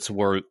splits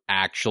were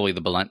actually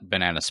the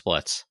banana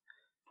splits.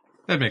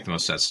 That'd make the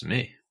most sense to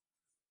me.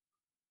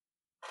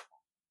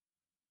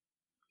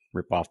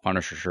 Rip off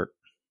Punisher shirt.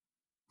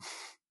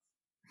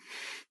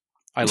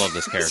 I love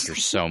this character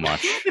so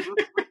much.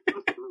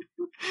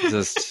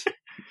 This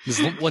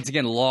once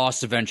again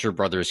Lost Adventure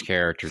Brothers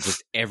character.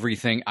 Just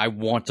everything. I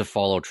want to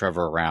follow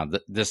Trevor around.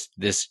 This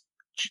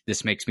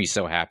makes me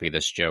so happy.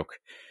 This joke.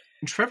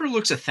 Trevor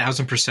looks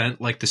 1,000%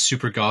 like the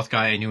super goth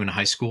guy I knew in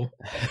high school.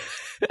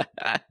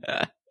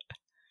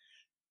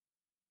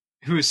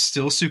 Who is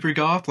still super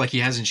goth, like he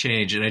hasn't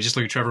changed. And I just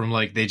look at Trevor and I'm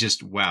like, they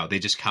just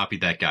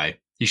copied that guy.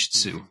 He should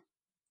sue.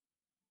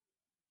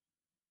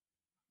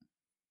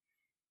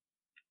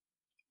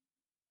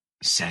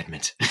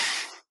 Sadment.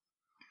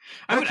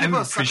 I would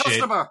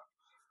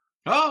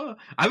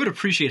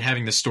appreciate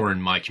having the store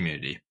in my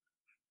community.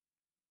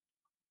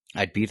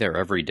 I'd be there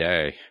every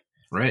day.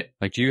 Right.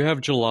 Like, do you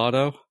have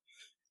gelato?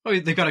 Oh,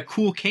 they've got a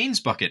cool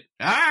Cane's bucket.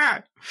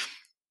 Ah!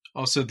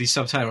 Also, the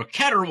subtitle,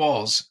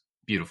 Caterwauls.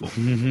 Beautiful.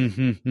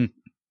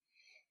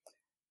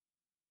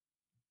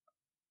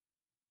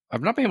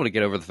 I've not been able to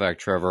get over the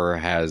fact Trevor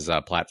has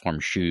platform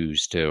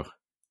shoes, too.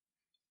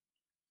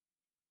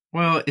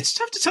 Well, it's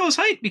tough to tell his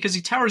height because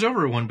he towers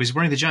over one, but he's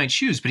wearing the giant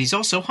shoes, but he's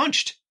also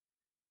hunched.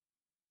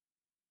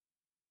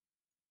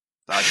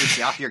 That gets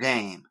you off your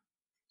game.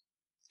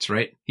 That's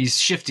right. He's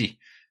shifty.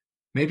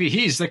 Maybe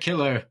he's the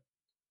killer.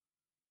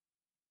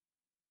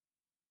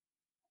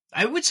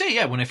 I would say,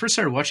 yeah, when I first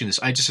started watching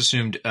this, I just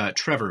assumed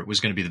Trevor was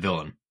going to be the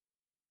villain.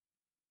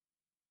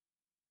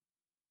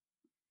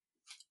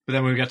 But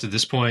then when we got to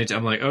this point,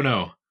 I'm like, oh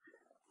no.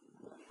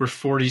 We're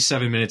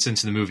 47 minutes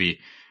into the movie.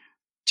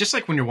 Just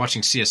like when you're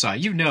watching CSI,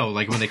 you know,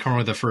 like when they come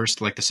over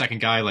the second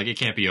guy, like it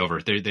can't be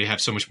over. They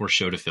have so much more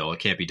show to fill. It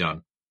can't be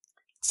done.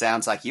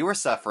 Sounds like you were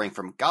suffering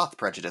from goth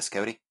prejudice,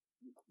 Cody.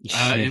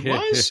 It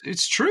was.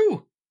 It's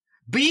true.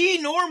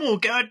 Be normal,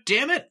 god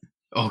damn it.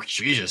 Oh,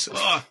 Jesus.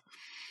 Oh.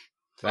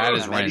 That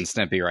is Ren and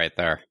Stimpy right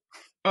there.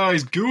 Oh,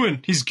 he's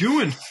gooing. He's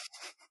gooing.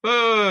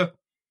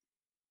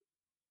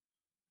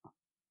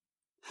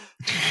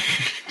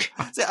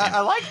 See, I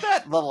like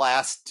that the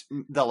last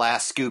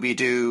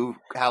Scooby-Doo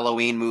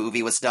Halloween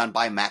movie was done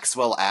by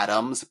Maxwell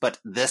Adams, but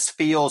this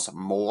feels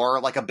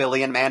more like a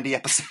Billy and Mandy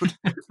episode.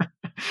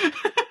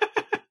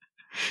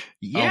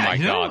 Yeah, oh my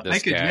god,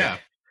 this guy. Yeah.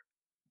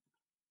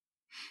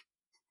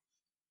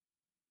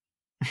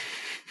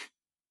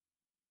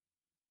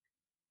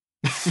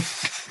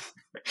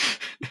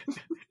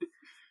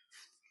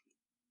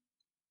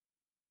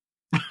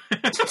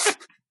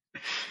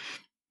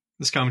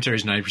 This commentary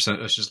is 90%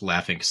 us just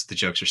laughing because the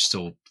jokes are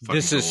still fucking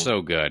This is gold.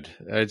 so good.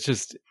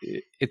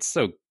 It's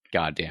so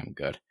goddamn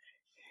good.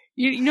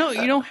 You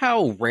know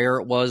how rare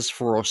it was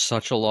for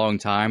such a long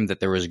time that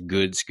there was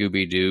good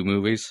Scooby-Doo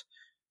movies?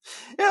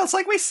 Yeah, it's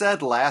like we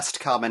said last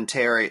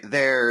commentary.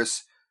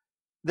 There's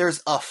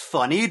a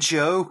funny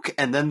joke,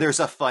 and then there's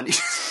a funny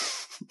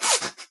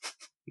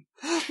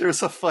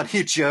there's a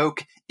funny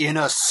joke in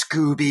a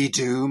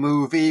Scooby-Doo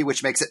movie,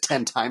 which makes it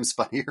 10 times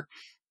funnier.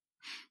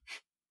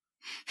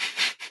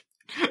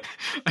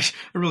 I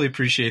really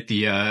appreciate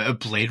the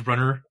Blade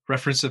Runner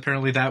reference.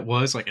 Apparently, that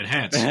was like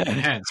enhance.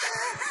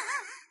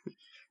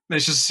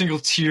 There's just a single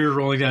tear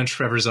rolling down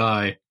Trevor's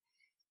eye.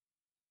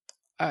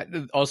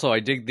 Also, I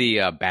dig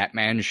the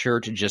Batman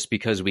shirt just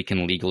because we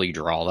can legally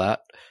draw that.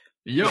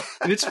 Yep,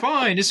 it's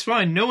fine. It's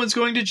fine. No one's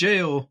going to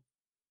jail.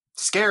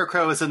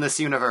 Scarecrow is in this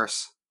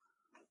universe.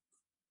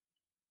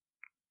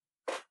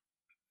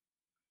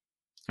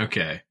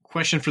 Okay,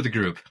 question for the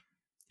group.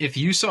 If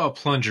you saw a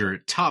plunger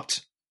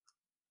topped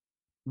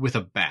with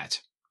a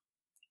bat,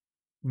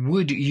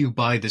 would you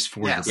buy this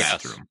for Yes. your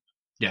bathroom?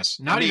 Yes.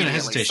 Not even a Immediately,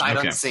 hesitation. sight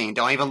Okay. unseen.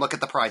 Don't even look at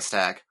the price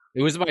tag.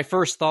 It was my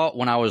first thought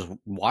when I was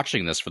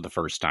watching this for the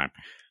first time.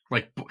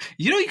 Like,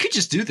 you could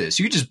just do this.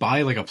 You could just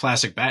buy like a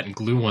plastic bat and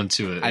glue one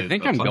to it. I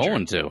think I'm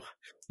going to.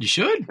 You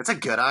should. It's a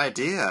good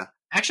idea.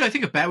 Actually, I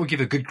think a bat would give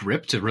a good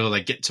grip to really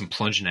like get some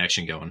plunging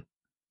action going.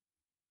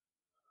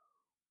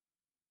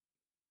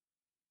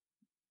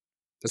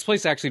 This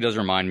place actually does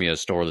remind me of a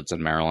store that's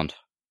in Maryland.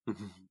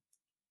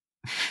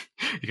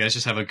 You guys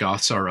just have a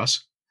Goths R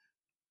Us?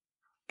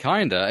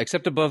 Kinda,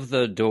 except above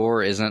the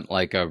door isn't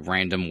like a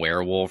random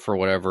werewolf or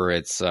whatever.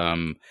 It's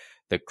the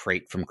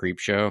crate from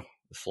Creepshow,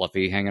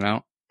 Fluffy hanging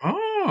out.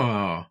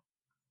 Oh.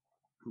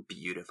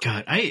 Beautiful.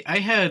 God, I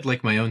had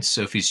like my own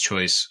Sophie's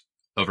Choice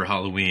over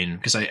Halloween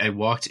because I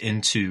walked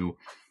into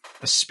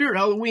a Spirit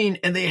Halloween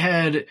and they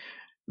had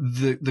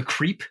the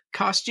creep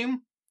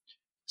costume.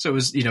 So it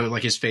was,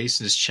 like his face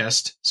and his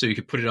chest. So you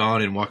could put it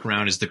on and walk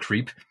around as the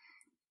creep.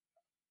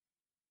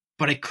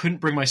 But I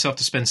couldn't bring myself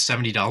to spend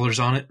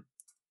 $70 on it.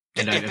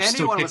 And If I'm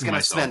still anyone was kicking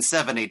going to myself.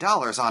 spend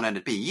 $70 on it,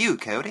 it'd be you,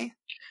 Cody.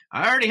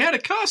 I already had a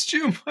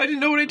costume. I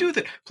didn't know what I'd do with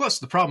it. Plus,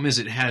 the problem is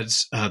it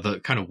has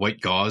the kind of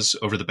white gauze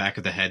over the back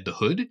of the head, the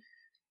hood,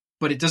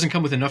 but it doesn't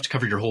come with enough to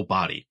cover your whole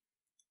body.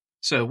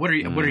 So what are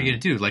you going to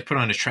do? Like put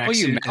on a Well,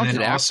 you tracksuit mount and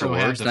it then also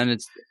have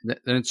afterwards,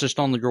 then it's just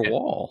on your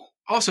wall.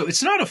 Also,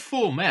 it's not a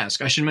full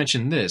mask. I should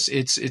mention this.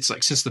 It's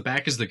like since the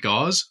back is the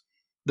gauze,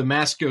 the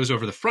mask goes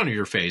over the front of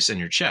your face and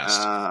your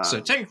chest. So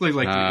technically,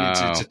 like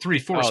it's a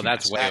 3/4. Oh,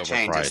 that's mask. way That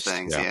changes overpriced.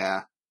 things,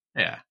 yeah.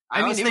 Yeah.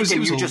 I was thinking it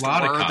was you a just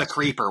lot were of the costume.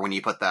 creeper when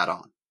you put that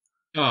on.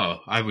 Oh,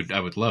 I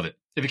would love it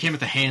if it came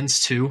with the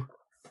hands too.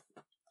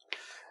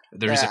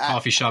 There's Yeah, a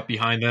coffee shop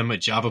behind them, a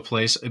Java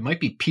place. It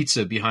might be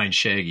pizza behind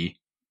Shaggy.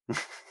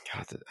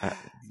 God,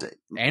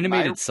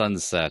 animated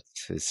sunset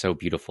is so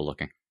beautiful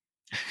looking.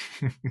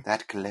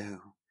 That glow.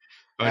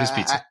 Oh, it is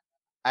pizza.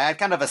 I had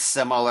kind of a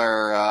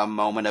similar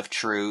moment of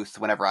truth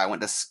whenever I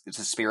went to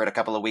Spirit a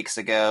couple of weeks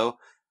ago,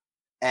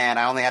 and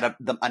I only had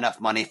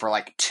enough money for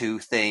like 2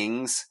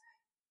 things.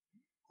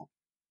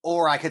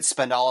 Or I could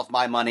spend all of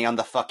my money on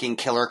the fucking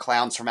Killer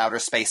Clowns from Outer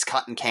Space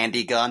cotton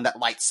candy gun that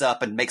lights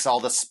up and makes all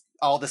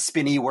the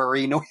spinny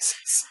worry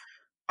noises.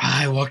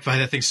 I walked by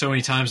that thing so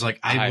many times. Like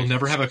I will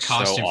never have a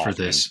costume for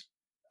this.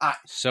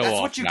 That's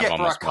what you get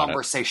for a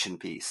conversation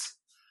piece.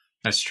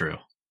 That's true.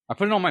 I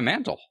put it on my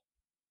mantle.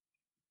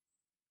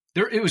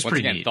 It was Once pretty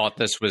again, neat. thought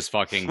this was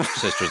fucking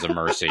Sisters of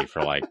Mercy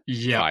for like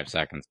 5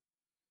 seconds.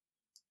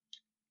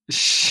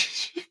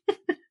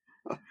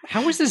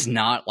 How is this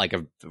not like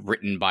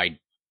written by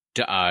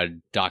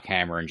Doc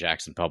Hammer and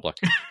Jackson Public?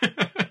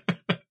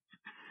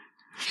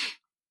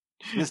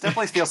 This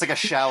definitely feels like a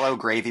shallow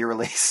gravy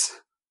release.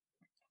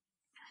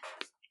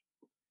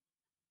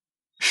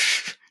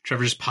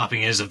 Trevor just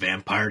popping in as a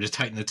vampire to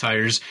tighten the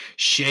tires.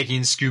 Shaggy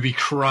and Scooby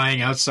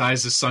crying outside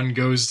as the sun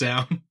goes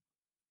down.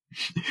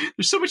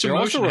 There's so much They're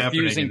emotion also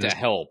happening. refusing to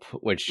help,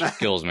 which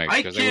kills me I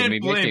because they would can't be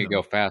blame making it them.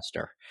 go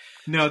faster.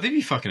 No, they'd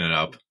be fucking it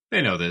up.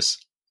 They know this.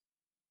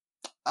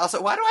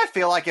 Also, why do I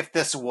feel like if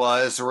this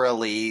was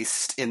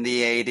released in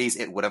the 80s,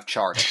 it would have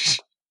charted?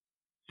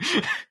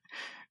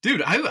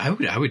 Dude,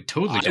 I would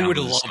totally. I down would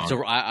with this love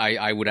song. to.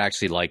 I would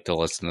actually like to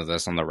listen to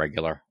this on the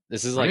regular.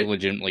 This is like Right? a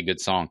legitimately good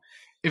song.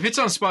 If it's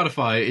on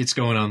Spotify, it's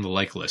going on the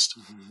like list.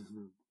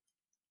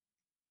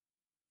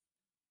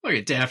 Look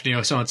at Daphne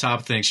also on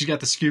top of things. She's got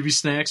the Scooby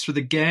snacks for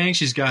the gang.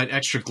 She's got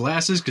extra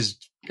glasses because,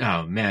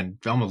 oh man,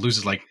 Velma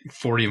loses like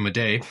 40 of them a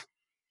day.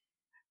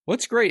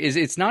 What's great is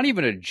it's not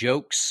even a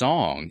joke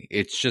song.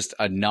 It's just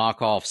a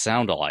knockoff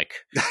sound-alike.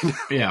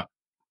 Yeah.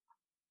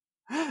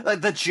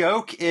 The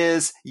joke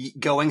is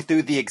going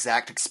through the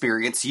exact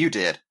experience you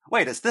did.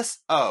 Wait, is this?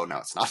 Oh, no,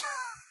 it's not.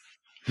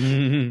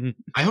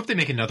 I hope they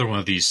make another one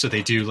of these so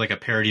they do like a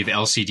parody of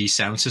LCD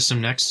Sound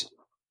System next.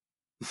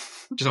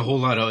 Just a whole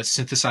lot of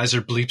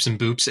synthesizer bleeps and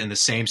boops and the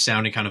same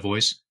sounding kind of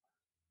voice.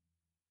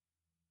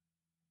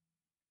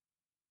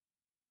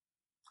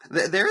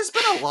 There's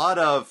been a lot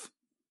of,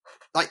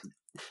 like,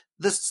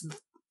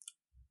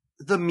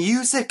 the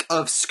music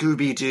of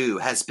Scooby-Doo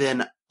has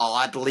been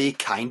oddly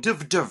kind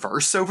of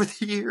diverse over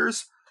the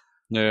years.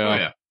 Yeah. Oh,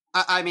 yeah.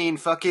 I mean,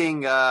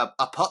 fucking A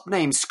Pup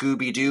Named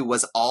Scooby-Doo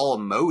was all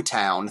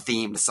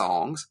Motown-themed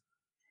songs.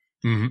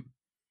 Mm-hmm.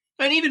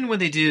 And even when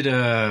they did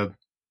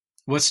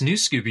What's New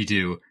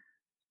Scooby-Doo,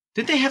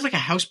 didn't they have like a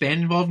house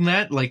band involved in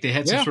that? Like they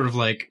had some sort of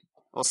like...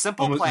 Well,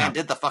 Simple Plan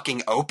did the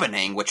fucking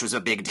opening, which was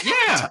a big deal.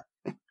 Yeah!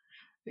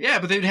 Yeah,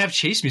 but they would have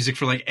chase music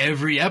for like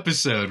every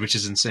episode, which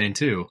is insane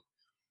too.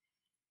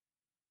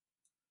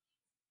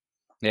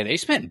 Yeah, they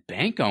spent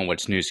bank on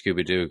What's New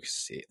Scooby-Doo,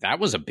 because that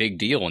was a big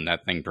deal when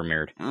that thing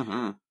premiered.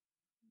 Mm-hmm.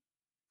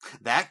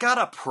 That got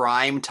a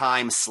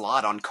primetime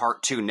slot on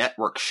Cartoon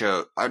Network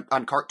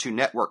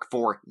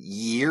for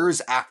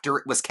years after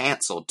it was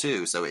canceled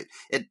too. So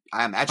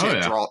I imagine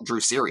it drew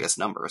serious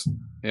numbers.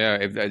 Yeah,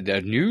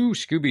 a new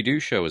Scooby-Doo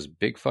show was a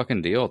big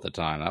fucking deal at the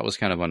time. That was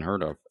kind of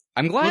unheard of.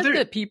 I'm glad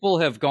that people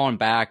have gone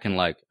back and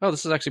like, oh,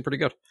 this is actually pretty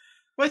good.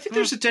 Well, I think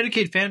there's a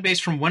dedicated fan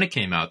base from when it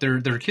came out.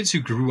 There are kids who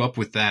grew up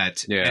with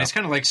that. Yeah. And it's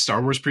kind of like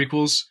Star Wars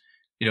prequels.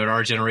 You know, at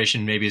our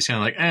generation, maybe it's kind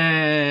of like,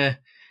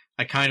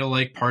 I kind of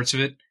like parts of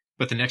it,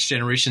 but the next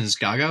generation's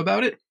gaga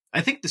about it. I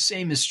think the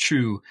same is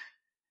true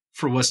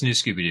for What's New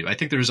Scooby-Doo. I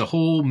think there's a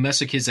whole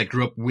mess of kids that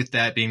grew up with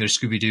that being their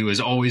Scooby-Doo is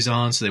always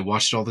on, so they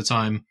watched it all the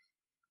time.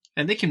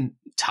 And they can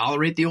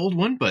tolerate the old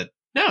one, but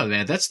no,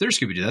 man, that's their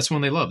Scooby-Doo. That's the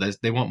one they love.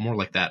 They want more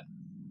like that.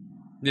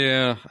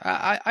 Yeah,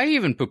 I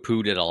even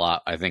poo-pooed it a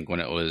lot, I think, when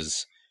it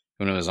was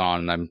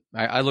on. And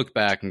I look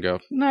back and go,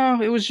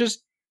 no, it was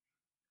just,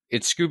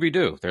 it's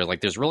Scooby-Doo.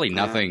 There's really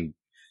nothing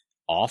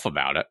off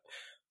about it.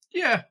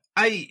 Yeah,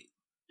 I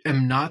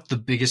am not the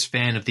biggest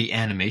fan of the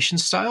animation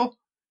style.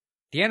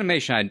 The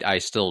animation, I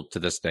still, to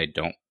this day,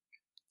 don't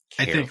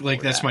care. I think,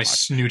 like, that's my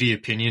snooty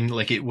opinion.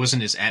 Like, it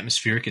wasn't as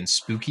atmospheric and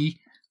spooky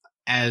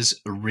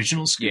as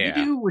original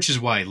Scooby-Doo, which is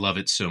why I love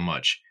it so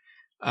much.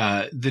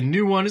 The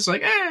new one is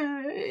like,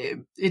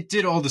 it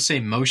did all the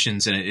same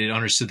motions and it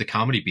understood the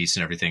comedy beats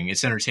and everything.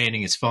 It's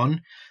entertaining, it's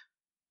fun,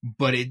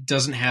 but it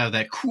doesn't have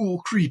that cool,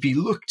 creepy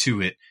look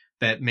to it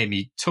that made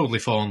me totally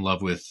fall in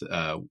love with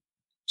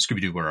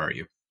Scooby-Doo, Where Are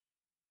You?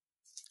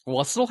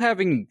 Well, still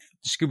having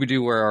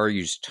Scooby-Doo, Where Are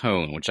You's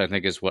tone, which I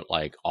think is what,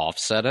 like,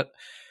 offset it.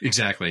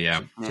 Exactly,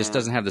 yeah. Just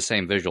doesn't have the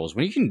same visuals.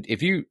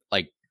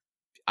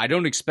 I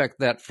don't expect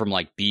that from,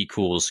 like, Be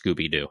Cool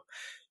Scooby-Doo.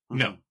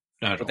 No.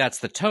 But that's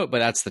the tone. But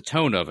that's the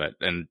tone of it,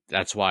 and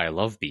that's why I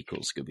love Be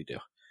Cool Scooby-Doo.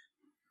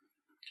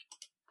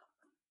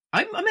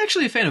 I'm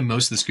actually a fan of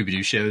most of the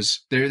Scooby-Doo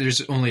shows.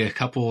 There's only a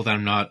couple that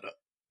I'm not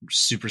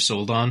super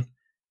sold on,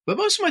 but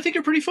most of them I think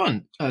are pretty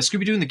fun.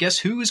 Scooby-Doo and the Guess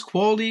Who is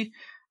quality.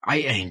 I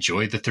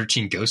enjoyed the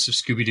 13 Ghosts of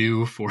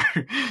Scooby-Doo for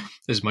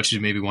as much as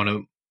you maybe want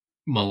to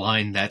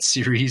malign that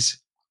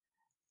series.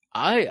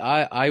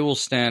 I will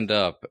stand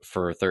up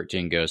for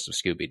 13 Ghosts of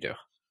Scooby-Doo.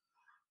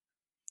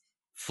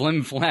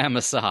 Flim Flam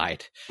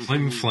aside.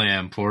 Flim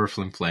Flam, poor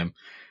Flim Flam.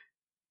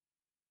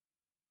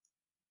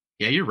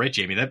 Yeah, you're right,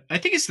 Jamie. I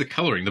think it's the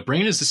coloring. The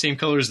brain is the same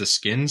color as the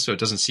skin, so it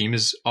doesn't seem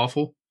as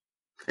awful.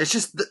 It's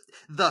just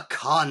the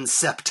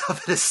concept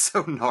of it is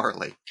so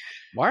gnarly.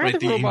 Why are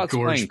the robots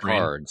playing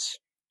cards?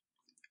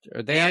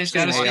 Are they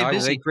actually AI? Are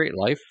they Great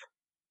Life?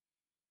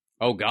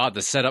 Oh god,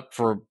 the setup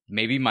for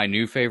maybe my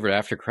new favorite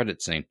after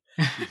credit scene.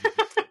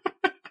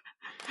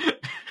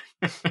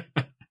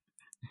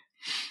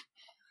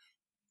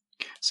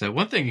 So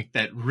one thing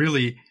that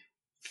really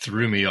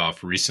threw me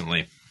off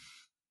recently,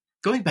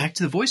 going back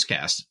to the voice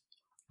cast,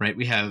 right?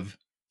 We have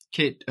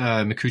Kate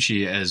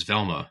Micucci as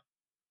Velma,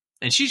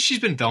 and she's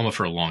been Velma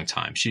for a long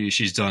time.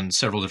 She's done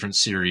several different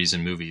series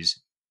and movies.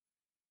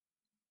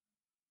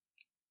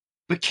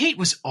 But Kate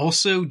was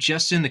also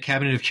just in the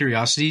Cabinet of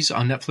Curiosities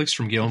on Netflix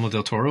from Guillermo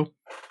del Toro.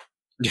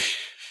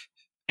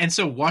 And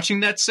so watching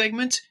that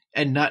segment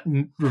and not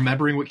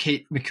remembering what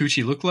Kate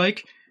Micucci looked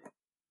like,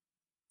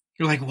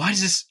 you're like, why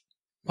does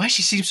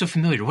she seem so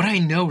familiar? What do I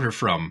know her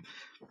from?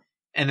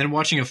 And then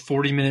watching a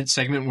 40-minute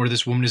segment where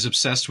this woman is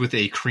obsessed with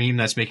a cream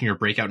that's making her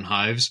break out in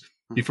hives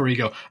before you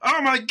go,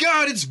 oh my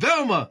god, it's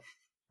Velma!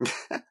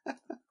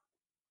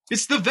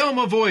 It's the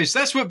Velma voice.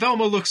 That's what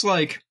Velma looks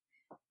like.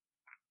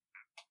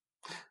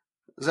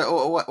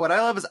 So what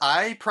I love is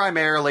I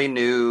primarily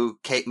knew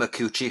Kate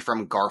Micucci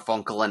from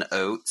Garfunkel and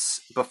Oates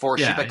before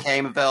she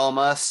became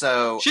Velma.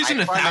 So she's in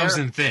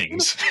 1,000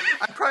 things.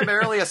 I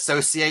primarily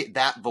associate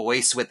that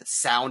voice with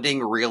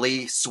sounding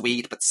really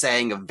sweet but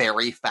saying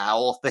very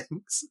foul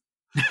things.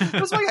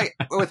 That's why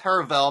with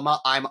her Velma,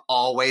 I'm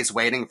always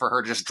waiting for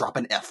her to just drop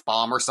an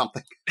F-bomb or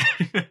something.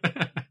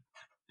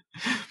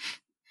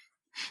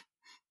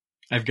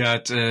 I've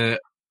got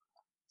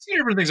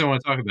different things I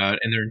want to talk about,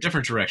 and they're in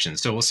different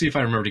directions. So we'll see if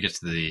I remember to get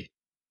to the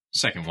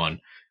second one.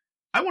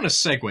 I want to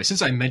segue,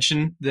 since I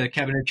mentioned the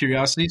Cabinet of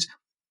Curiosities.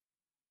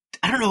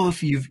 I don't know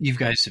if you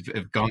guys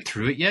have gone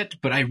through it yet,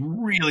 but I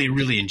really,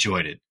 really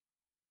enjoyed it.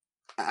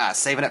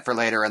 Saving it for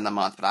later in the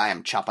month, but I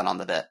am chomping on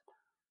the bit.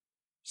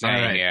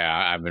 Right. Yeah,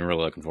 I've been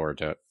really looking forward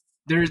to it.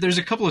 There's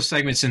a couple of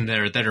segments in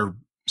there that are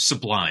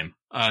sublime.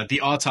 The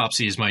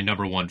autopsy is my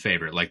number one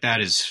favorite. Like,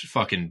 that is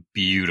fucking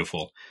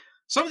beautiful.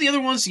 Some of the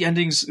other ones, the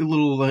ending's a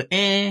little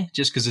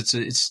just because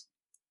it's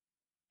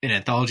an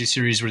anthology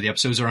series where the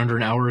episodes are under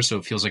an hour, so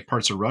it feels like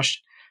parts are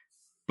rushed.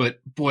 But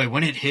boy,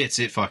 when it hits,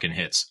 it fucking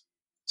hits.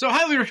 So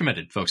highly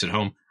recommended, folks at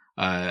home.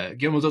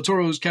 Guillermo del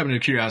Toro's Cabinet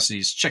of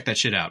Curiosities. Check that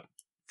shit out.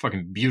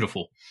 Fucking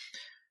beautiful.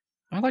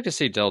 I'd like to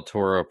see Del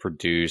Toro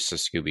produce a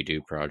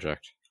Scooby-Doo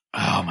project.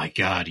 Oh my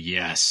god,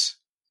 yes.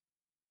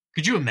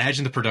 Could you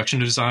imagine the production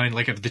design,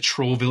 like of the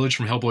Troll Village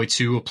from Hellboy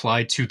 2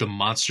 applied to the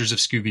monsters of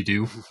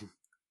Scooby-Doo?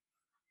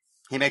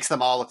 He makes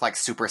them all look like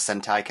Super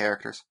Sentai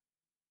characters.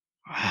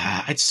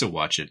 I'd still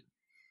watch it.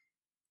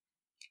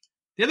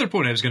 The other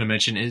point I was going to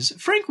mention is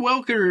Frank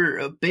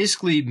Welker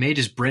basically made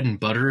his bread and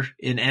butter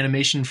in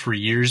animation for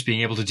years,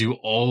 being able to do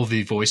all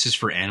the voices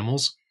for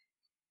animals.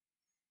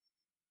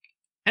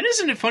 And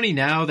isn't it funny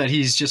now that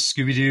he's just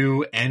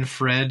Scooby-Doo and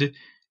Fred,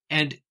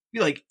 and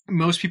like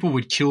most people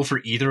would kill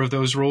for either of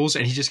those roles,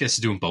 and he just gets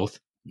to do them both?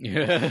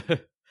 Yeah.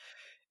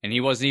 And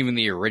he wasn't even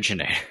the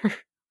originator.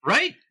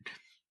 Right?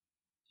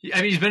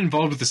 I mean, he's been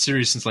involved with the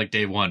series since like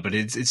day one, but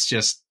it's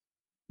just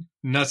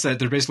nuts that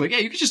they're basically like,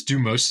 yeah, you could just do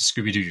most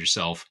of Scooby-Doo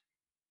yourself.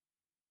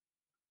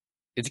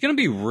 It's going to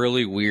be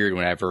really weird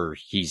whenever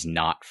he's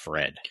not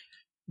Fred.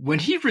 When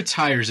he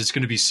retires, it's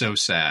going to be so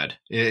sad.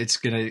 It's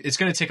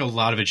gonna take a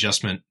lot of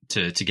adjustment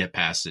to get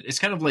past it. It's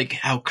kind of like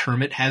how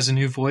Kermit has a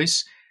new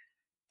voice,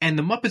 and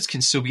the Muppets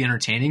can still be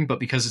entertaining, but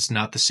because it's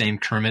not the same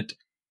Kermit.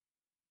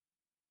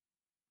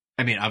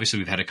 I mean, obviously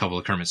we've had a couple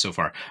of Kermits so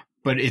far,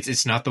 but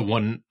it's not the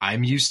one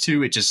I'm used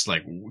to. It just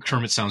like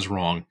Kermit sounds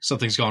wrong.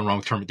 Something's gone wrong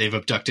with Kermit. They've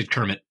abducted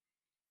Kermit.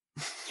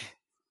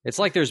 It's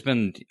like there's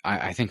been,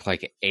 I think,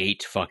 like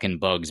 8 fucking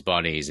Bugs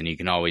Bunnies, and you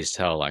can always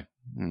tell, like,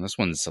 this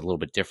one's a little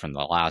bit different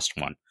than the last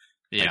one.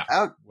 Yeah.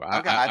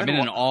 Like, I've been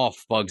an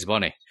off Bugs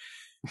Bunny.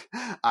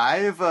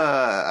 I've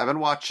been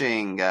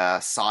watching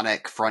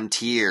Sonic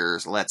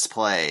Frontiers Let's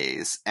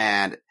Plays,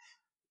 and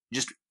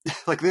just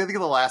like I think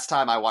the last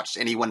time I watched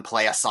anyone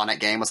play a Sonic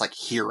game was like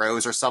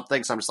Heroes or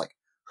something. So I'm just like,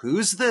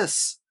 who's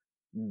this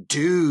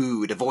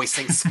dude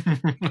voicing?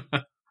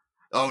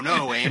 Oh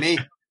no, Amy,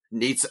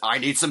 I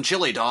need some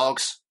chili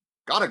dogs.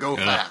 Gotta go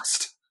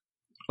fast.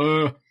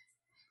 On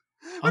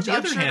Which the I'm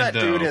other sure hand, that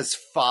though, dude is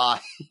fine,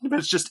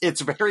 but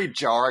it's very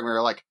jarring.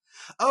 We're like,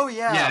 oh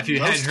yeah, if you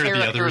hadn't heard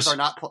the others, are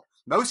not.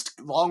 Most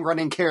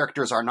long-running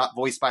characters are not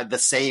voiced by the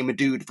same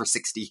dude for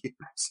 60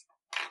 years.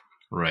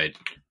 Right.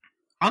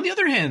 On the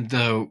other hand,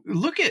 though,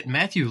 look at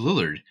Matthew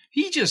Lillard.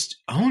 He just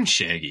owns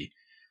Shaggy,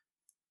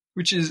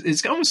 which is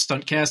it's almost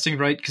stunt casting,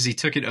 right? Because he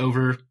took it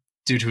over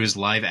due to his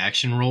live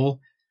action role.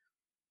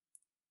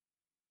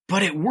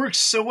 But it works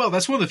so well.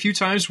 That's one of the few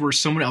times where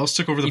someone else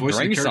took over the voice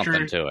of the character.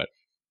 Something to it.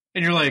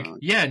 And you're like,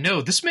 yeah,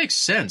 no, this makes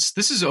sense.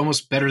 This is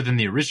almost better than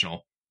the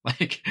original.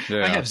 Like,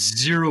 I have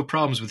zero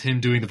problems with him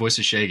doing the voice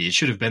of Shaggy. It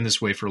should have been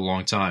this way for a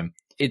long time.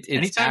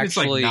 Anytime it's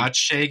like not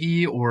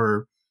Shaggy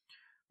or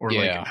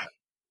like,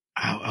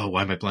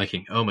 why am I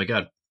blanking? Oh my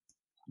god,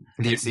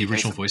 the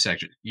original voice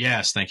actor.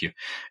 Yes, thank you.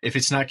 If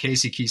it's not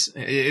Casey Kasem,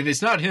 if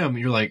it's not him,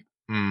 you're like,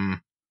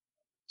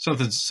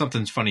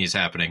 something's funny is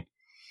happening.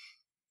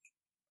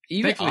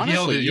 Even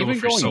honestly, even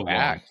going so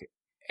back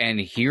and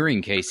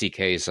hearing Casey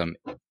Kasem,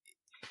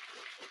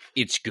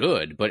 it's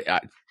good, but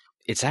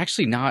it's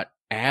actually not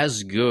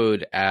as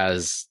good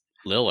as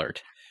Lillard.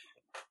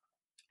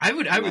 I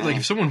would like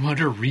if someone wanted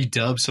to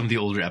redub some of the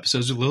older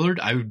episodes of Lillard,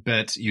 I would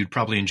bet you'd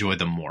probably enjoy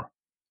them more.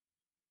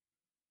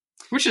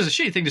 Which is a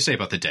shitty thing to say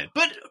about the dead,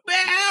 but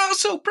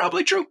also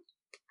probably true.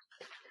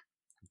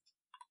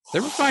 They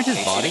refined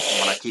his body.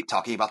 I want to keep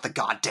talking about the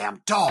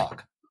goddamn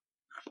dog.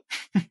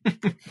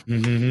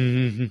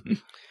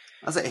 It's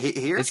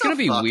going to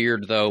be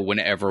weird, though,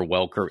 whenever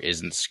Welker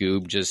isn't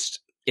Scoob.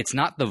 It's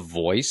not the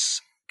voice,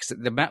 because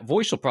the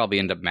voice will probably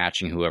end up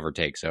matching whoever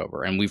takes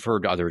over. And we've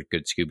heard other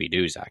good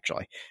Scooby-Doos,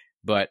 actually.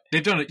 But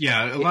they've done it,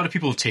 yeah. A lot of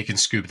people have taken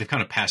Scoob. They've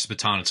kind of passed the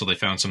baton until they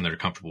found something they're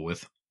comfortable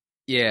with.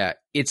 Yeah,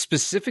 it's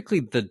specifically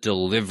the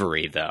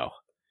delivery, though.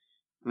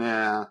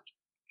 Yeah.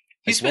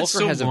 He's spent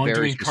so long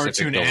doing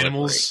cartoon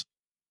animals.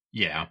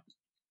 Yeah.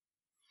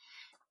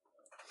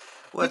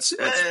 Let's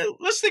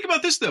think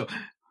about this, though.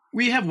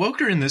 We have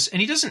Welker in this, and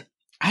he doesn't...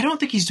 I don't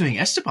think he's doing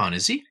Esteban,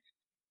 is he?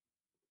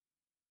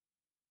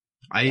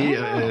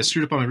 I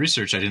screwed up on my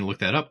research. I didn't look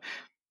that up.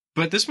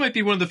 But this might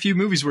be one of the few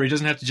movies where he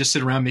doesn't have to just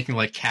sit around making,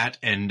 like, cat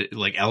and,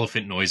 like,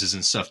 elephant noises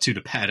and stuff, too,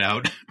 to pad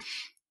out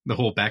the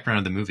whole background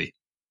of the movie.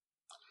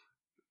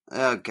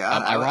 Oh,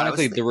 God.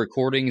 Ironically, the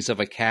recordings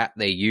of a cat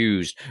they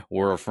used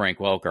were of Frank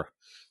Welker.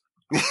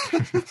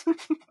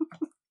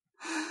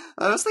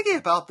 I was thinking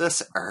about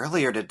this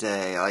earlier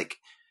today. Like,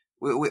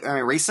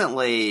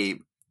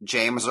 recently,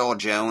 James Earl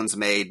Jones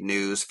made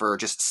news for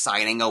just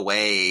signing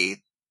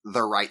away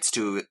the rights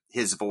to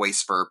his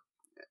voice for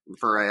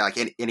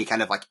like any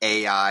kind of like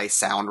AI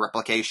sound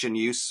replication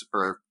use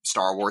for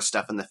Star Wars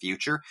stuff in the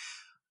future.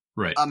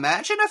 Right.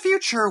 Imagine a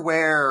future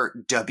where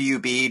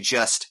WB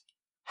just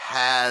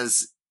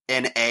has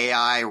an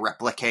AI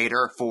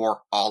replicator for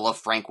all of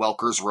Frank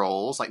Welker's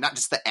roles, like not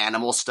just the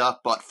animal stuff,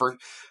 but for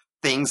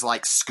things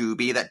like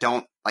Scooby that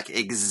don't like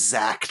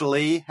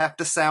exactly have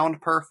to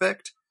sound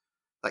perfect.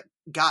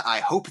 God, I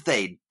hope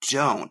they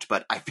don't,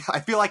 but I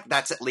feel like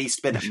that's at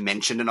least been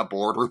mentioned in a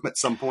boardroom at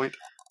some point.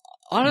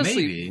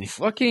 Honestly, Maybe.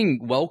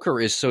 fucking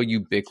Welker is so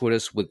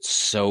ubiquitous with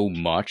so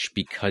much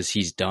because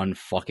he's done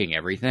fucking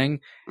everything.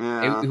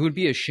 Yeah. It would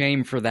be a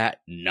shame for that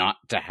not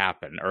to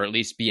happen, or at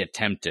least be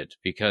attempted,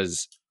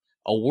 because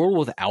a world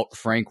without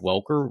Frank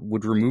Welker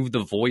would remove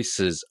the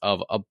voices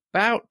of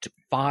about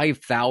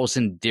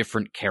 5,000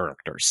 different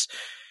characters.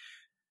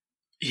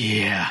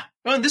 Yeah.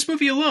 Well, in this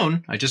movie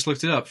alone, I just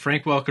looked it up.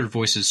 Frank Welker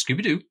voices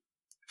Scooby-Doo,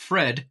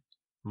 Fred,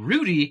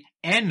 Rudy,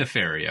 and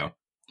Nefario.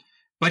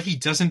 But he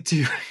doesn't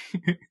do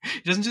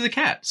the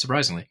cat,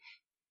 surprisingly.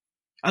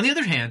 On the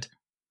other hand,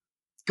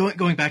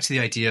 going back to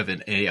the idea of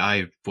an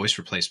AI voice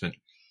replacement,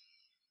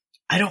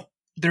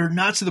 they're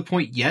not to the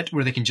point yet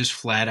where they can just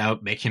flat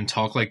out make him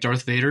talk like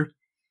Darth Vader.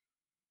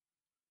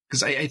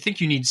 Because I think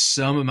you need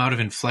some amount of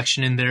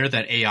inflection in there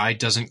that AI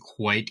doesn't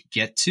quite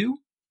get to.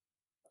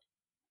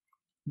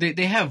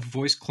 They have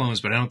voice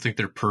clones, but I don't think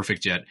they're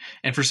perfect yet.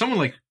 And for someone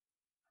like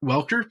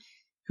Welker,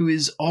 who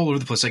is all over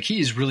the place, like he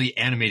is really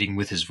animating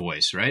with his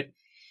voice, right?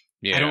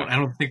 Yeah. I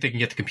don't think they can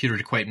get the computer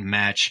to quite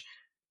match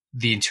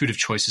the intuitive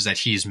choices that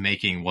he's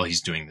making while he's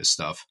doing this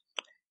stuff.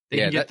 They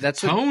can get the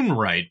tone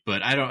right,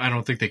 but I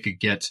don't think they could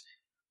get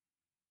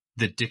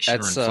the diction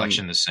or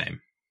inflection the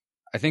same.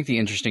 I think the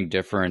interesting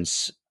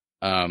difference,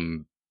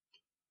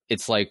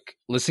 it's like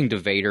listening to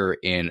Vader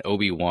in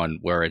Obi-Wan,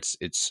 where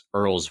it's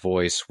Earl's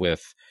voice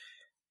with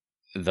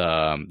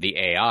the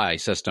AI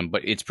system,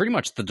 but it's pretty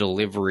much the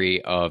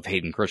delivery of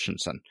Hayden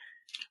Christensen.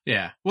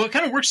 Yeah. Well, it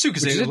kind of works too,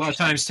 because they a lot of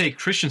times take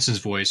Christensen's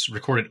voice,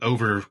 record it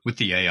over with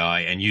the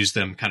AI, and use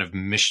them kind of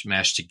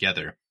mishmash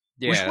together.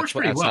 Yeah, which works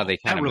pretty well. How they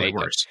kind of really make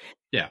works.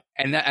 It. Yeah.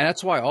 And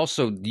that's why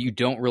also you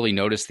don't really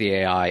notice the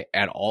AI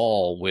at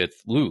all with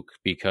Luke,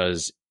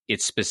 because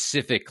it's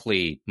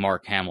specifically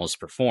Mark Hamill's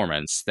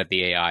performance that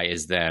the AI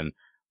is then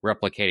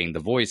replicating the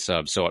voice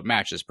of, so it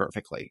matches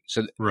perfectly.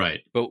 So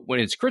right. But when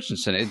it's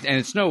Christensen, and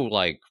it's no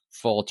like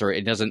fault, or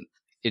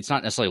it's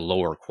not necessarily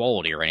lower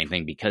quality or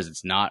anything, because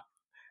it's not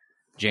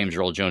James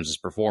Earl Jones's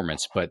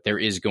performance, but there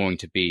is going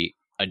to be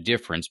a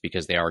difference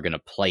because they are going to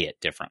play it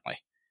differently.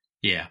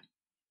 Yeah.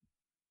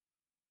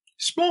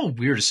 Small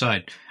weird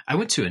aside, I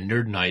went to a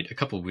nerd night a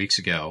couple of weeks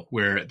ago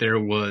where there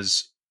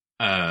was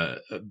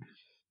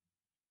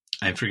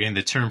I'm forgetting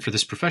the term for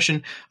this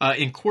profession.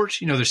 In court,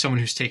 there's someone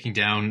who's taking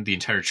down the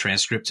entire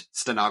transcript.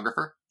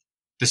 Stenographer?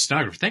 The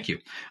stenographer, thank you.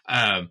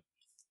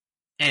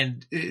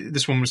 And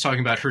this woman was talking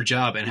about her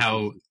job and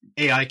how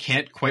AI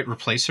can't quite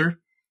replace her,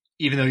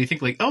 even though you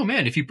think like, oh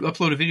man, if you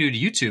upload a video to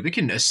YouTube, it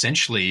can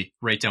essentially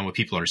write down what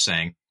people are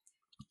saying.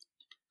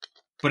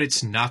 But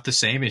it's not the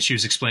same. And she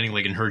was explaining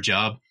like in her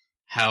job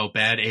how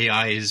bad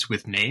AI is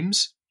with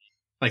names.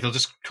 Like they'll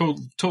just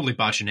totally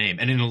botch a name.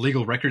 And in a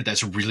legal record,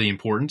 that's really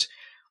important.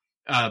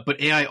 But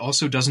AI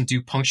also doesn't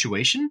do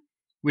punctuation,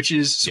 which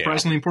is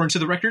surprisingly important to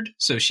the record.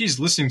 So she's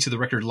listening to the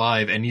record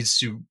live and needs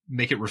to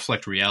make it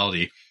reflect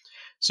reality.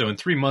 So in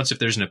 3 months, if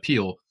there's an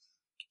appeal,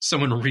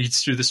 someone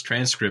reads through this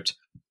transcript,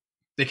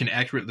 they can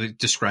accurately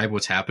describe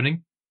what's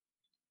happening.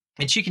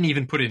 And she can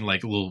even put in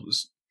like little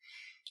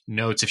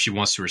notes if she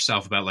wants to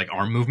herself about like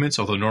arm movements,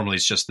 although normally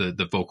it's just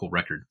the vocal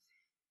record.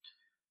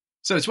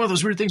 So it's one of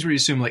those weird things where you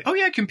assume like, oh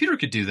yeah, a computer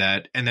could do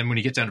that. And then when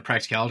you get down to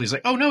practicality, it's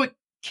like, oh no, it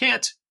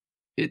can't.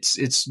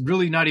 It's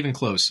really not even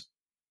close.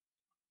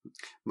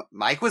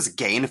 Mike was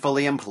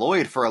gainfully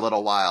employed for a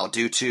little while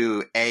due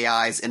to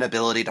AI's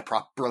inability to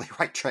properly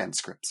write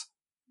transcripts.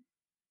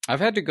 I've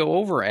had to go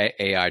over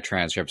AI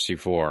transcripts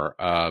before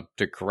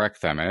to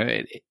correct them.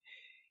 AI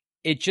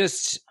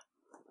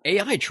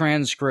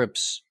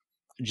transcripts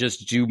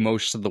just do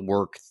most of the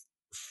work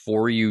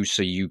for you,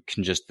 so you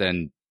can just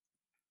then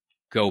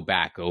go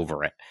back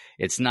over it.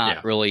 It's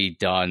not really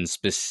done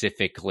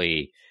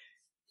specifically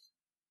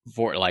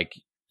for like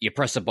you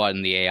press a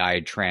button, the AI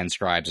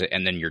transcribes it,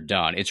 and then you're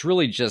done. It's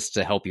really just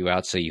to help you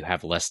out so you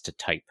have less to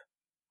type.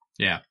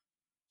 Yeah.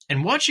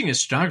 And watching a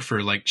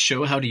stenographer like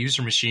show how to use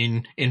her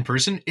machine in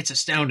person, it's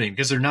astounding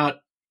because they're not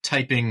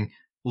typing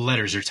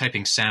letters, they're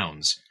typing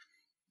sounds.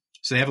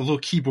 So they have a little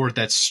keyboard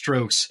that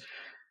strokes.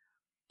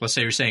 Let's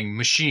say you're saying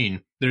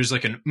machine. There's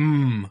like an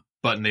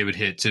button they would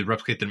hit to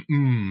replicate the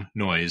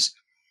noise.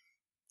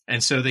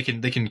 And so they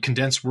can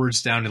condense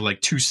words down to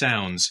like 2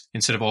 sounds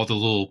instead of all the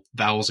little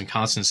vowels and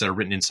consonants that are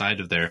written inside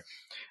of there.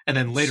 And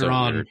then later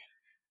on,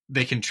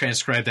 they can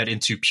transcribe that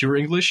into pure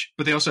English,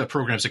 but they also have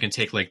programs that can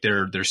take like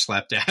their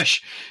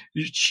slapdash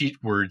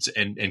cheat words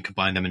and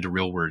combine them into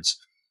real words.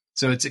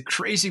 So it's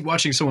crazy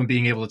watching someone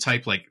being able to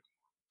type like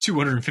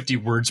 250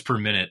 words per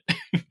minute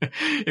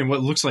in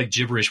what looks like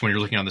gibberish when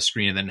you're looking on the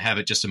screen, and then have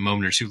it just a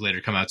moment or two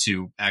later come out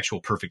to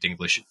actual perfect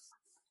English.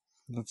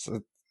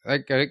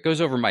 It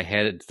goes over my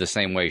head the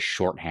same way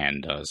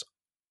shorthand does.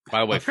 By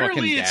the way,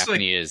 apparently fucking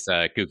Daphne like, is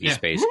Kooky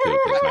Space Kook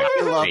is my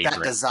I love favorite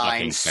that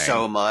design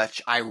so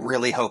much. I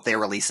really hope they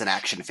release an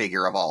action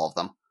figure of all of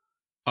them.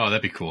 Oh,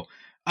 that'd be cool.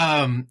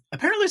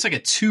 Apparently it's like a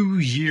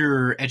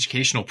 2-year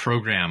educational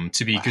program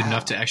to be good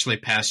enough to actually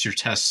pass your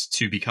tests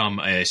to become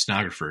a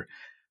stenographer.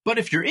 But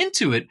if you're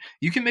into it,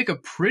 you can make a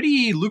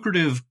pretty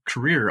lucrative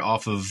career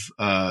off of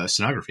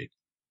stenography.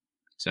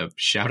 So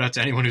shout out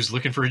to anyone who's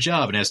looking for a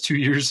job and has 2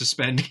 years to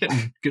spend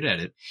getting good at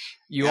it.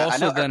 You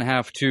also then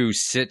have to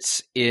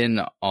sit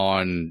in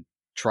on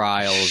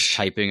trials,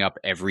 typing up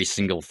every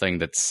single thing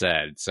that's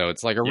said. So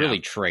it's like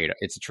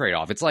it's a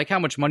trade-off. It's like how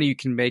much money you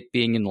can make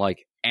being in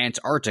like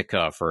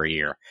Antarctica for a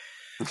year.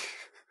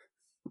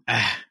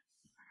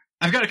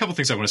 I've got a couple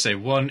things I want to say.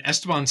 One,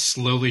 Esteban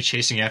slowly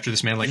chasing after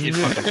this man like it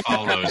fucking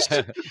follows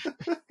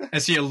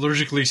as he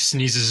allergically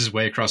sneezes his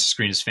way across the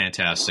screen is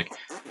fantastic.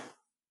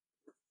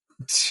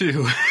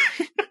 Two,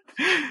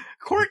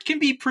 court can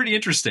be pretty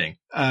interesting.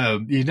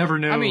 You never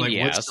know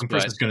what some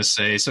person's going to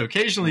say. So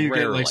occasionally you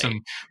get like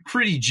some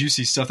pretty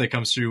juicy stuff that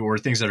comes through, or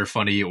things that are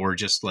funny, or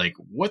just like,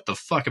 what the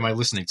fuck am I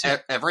listening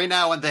to? Every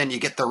now and then you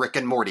get the Rick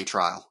and Morty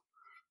trial.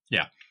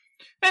 Yeah.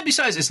 And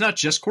besides, it's not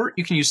just court.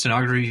 You can use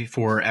stenography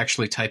for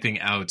actually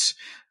typing out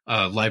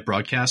live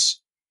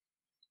broadcasts.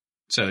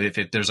 So if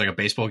there's like a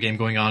baseball game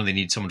going on and they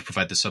need someone to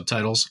provide the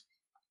subtitles,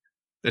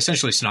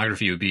 essentially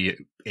stenography would be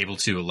able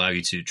to allow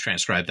you to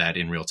transcribe that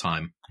in real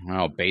time.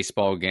 Oh,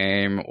 baseball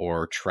game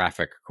or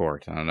traffic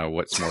court. I don't know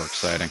what's more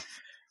exciting.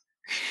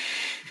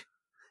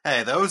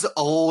 Hey, those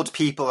old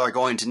people are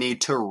going to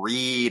need to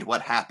read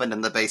what happened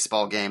in the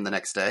baseball game the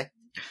next day.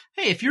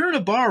 Hey, if you're in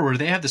a bar where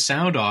they have the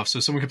sound off so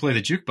someone can play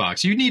the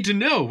jukebox, you need to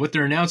know what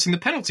they're announcing the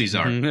penalties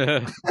are.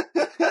 You're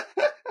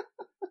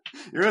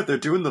out there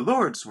doing the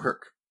Lord's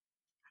work.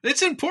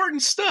 It's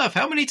important stuff.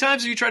 How many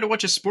times have you tried to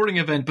watch a sporting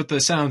event but the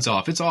sound's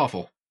off? It's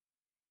awful.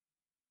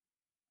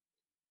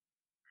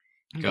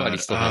 God, he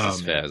still has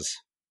his fez.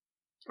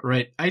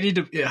 Right.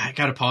 I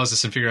gotta pause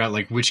this and figure out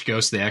like which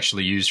ghost they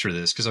actually used for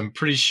this, because I'm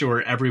pretty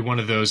sure every one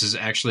of those is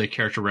actually a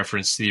character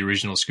reference to the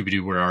original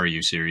Scooby-Doo Where Are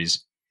You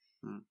series.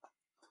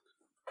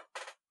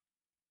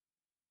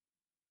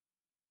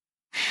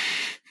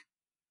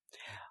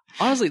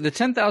 Honestly, the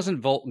 10,000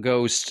 volt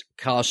ghost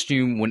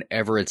costume,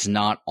 whenever it's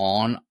not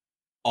on,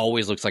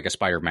 always looks like a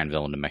Spider-Man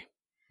villain to me.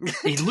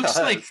 It looks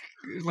like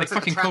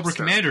fucking Cobra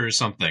Commander or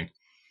something.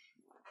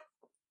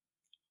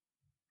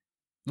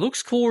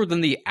 Looks cooler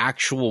than the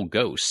actual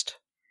ghost.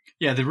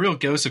 Yeah, the real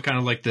ghosts are kind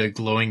of like the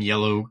glowing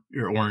yellow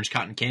or orange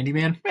cotton candy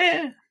man.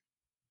 I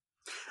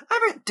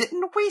mean,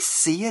 didn't we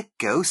see a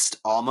ghost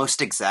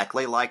almost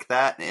exactly like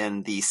that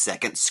in the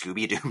second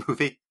Scooby-Doo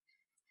movie?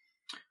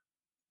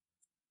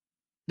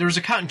 There was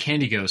a cotton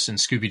candy ghost in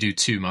Scooby-Doo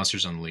 2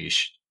 Monsters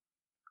Unleashed.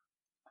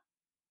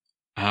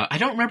 I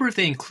don't remember if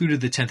they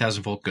included the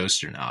 10,000 volt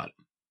ghost or not.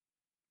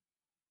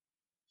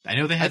 I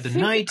know they had the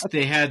knight,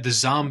 they had the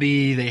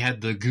zombie, they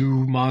had the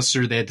goo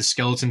monster, they had the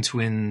skeleton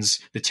twins,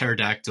 the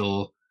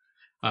pterodactyl,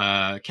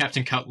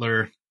 Captain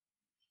Cutler.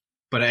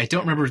 But I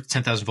don't remember if the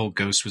 10,000 volt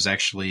ghost was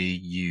actually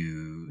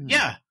you.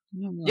 Yeah,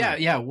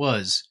 it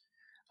was.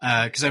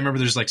 Because I remember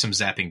there's like some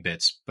zapping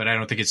bits, but I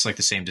don't think it's like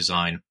the same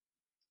design.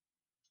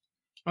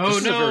 Oh, this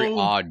is a very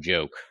odd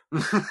joke.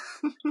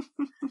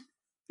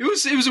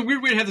 It was a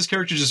weird way to have this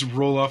character just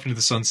roll off into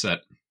the sunset.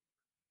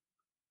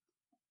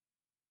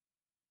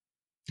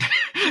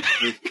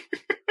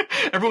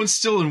 Everyone's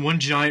still in one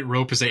giant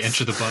rope as they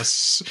enter the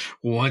bus,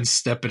 one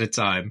step at a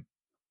time.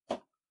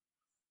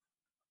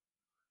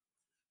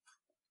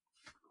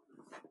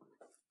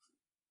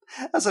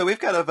 So we've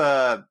kind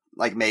of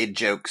made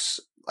jokes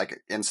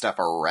like and stuff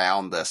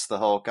around this the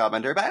whole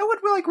commentary, but I would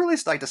really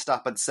like to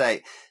stop and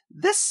say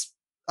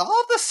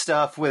all the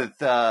stuff with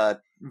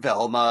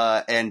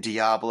Velma and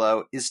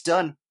Diablo is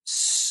done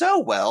so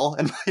well,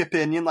 in my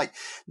opinion. Like,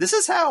 this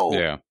is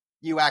how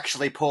you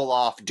actually pull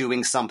off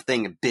doing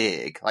something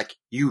big. Like,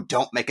 you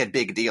don't make a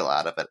big deal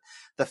out of it.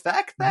 The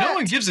fact that no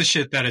one gives a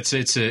shit that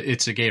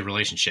it's a gay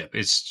relationship.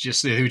 It's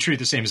just they would treat it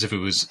the same as if it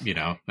was,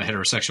 a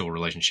heterosexual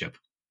relationship.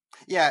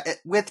 Yeah,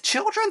 with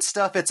children's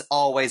stuff, it's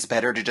always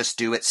better to just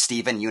do it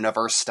Steven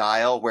Universe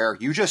style, where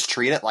you just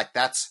treat it like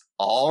that's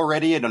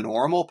already in a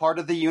normal part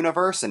of the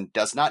universe and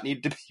does not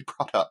need to be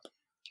brought up.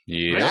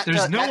 Yeah, right?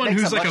 There's no one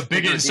who's like a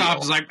bigot and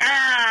soft is like,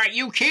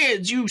 you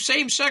kids, you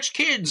same-sex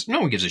kids. No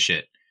one gives a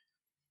shit.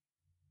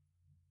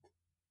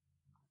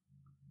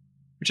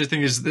 Which I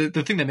think is the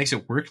thing that makes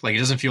it work. Like, it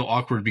doesn't feel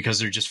awkward because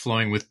they're just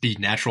flowing with the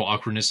natural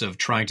awkwardness of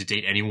trying to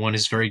date anyone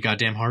is very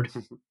goddamn hard.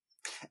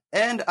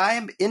 And I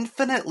am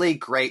infinitely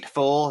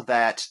grateful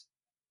that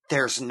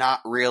there's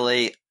not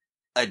really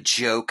a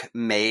joke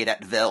made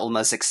at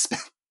Velma's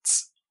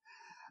expense.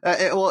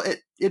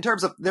 In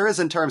terms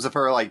of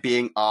her like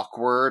being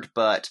awkward,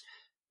 but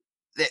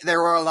there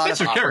were a lot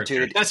that's of her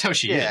opportunities. Character. That's how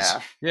she is.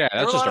 Yeah,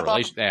 that's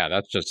just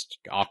that's just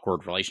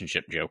awkward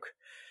relationship joke.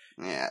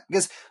 Yeah,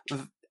 because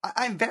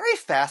I'm very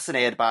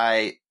fascinated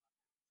by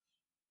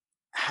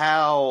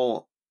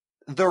how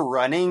the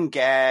running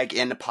gag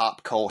in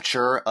pop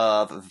culture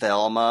of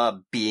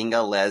Velma being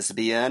a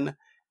lesbian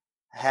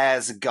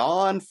has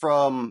gone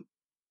from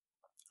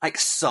like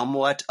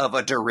somewhat of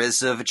a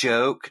derisive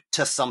joke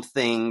to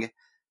something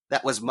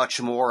that was much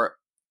more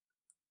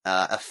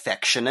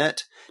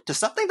affectionate, to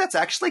something that's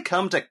actually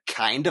come to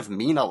kind of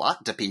mean a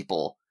lot to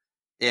people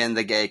in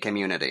the gay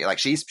community. Like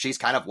she's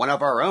kind of one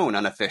of our own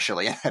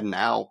unofficially, and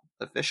now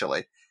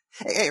officially.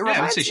 I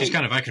would say she's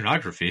kind of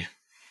iconography.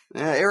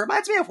 It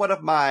reminds me of one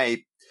of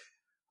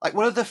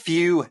the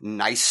few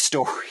nice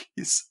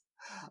stories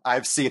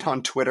I've seen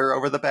on Twitter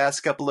over the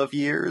past couple of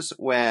years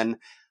when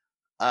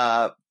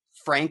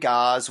Frank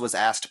Oz was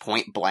asked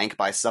point blank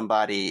by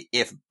somebody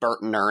if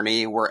Bert and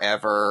Ernie were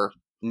ever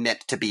meant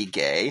to be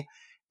gay.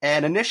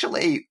 And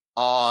initially,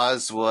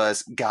 Oz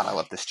was... God, I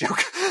love this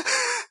joke.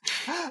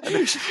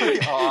 Initially,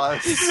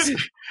 Oz...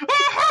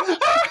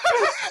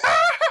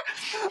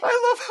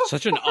 I love how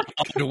such an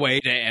odd way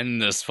to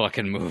end this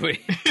fucking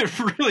movie. It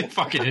really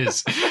fucking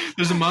is.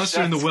 There's a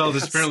monster in the well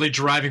that's apparently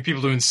driving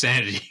people to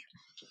insanity.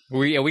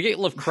 We get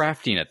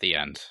Lovecraftian at the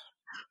end.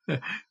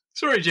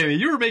 Sorry, Jamie,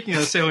 you were making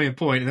a salient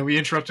point, and then we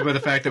interrupted by the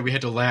fact that we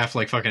had to laugh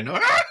like fucking...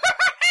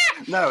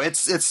 No,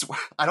 it's...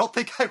 I don't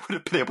think I would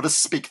have been able to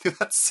speak through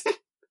that scene.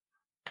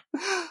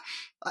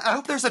 I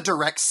hope there's a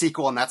direct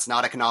sequel and that's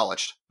not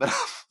acknowledged. But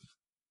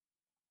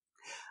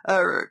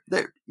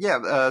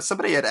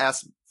somebody had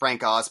asked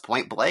Frank Oz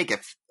point blank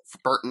if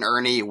Bert and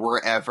Ernie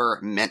were ever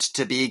meant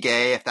to be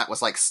gay, if that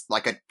was like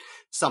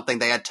something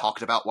they had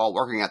talked about while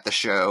working at the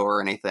show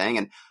or anything.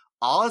 And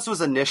Oz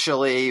was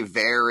initially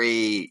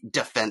very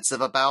defensive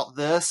about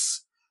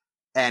this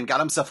and got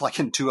himself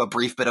into a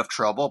brief bit of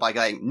trouble by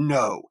going,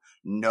 no,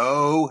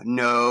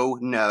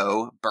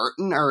 Bert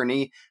and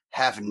Ernie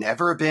have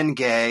never been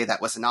gay.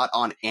 That was not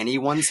on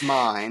anyone's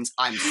minds.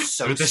 I'm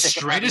so They're the sick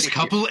straightest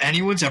couple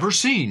anyone's ever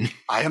seen.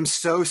 I am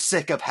so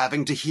sick of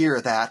having to hear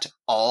that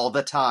all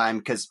the time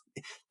because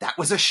that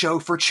was a show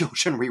for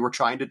children. We were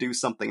trying to do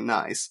something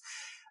nice.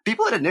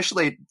 People had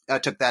initially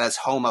took that as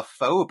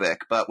homophobic,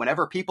 but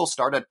whenever people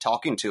started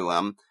talking to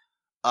him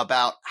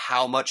about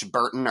how much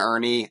Bert and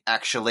Ernie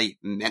actually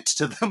meant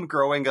to them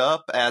growing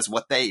up as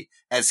what they,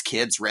 as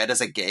kids, read as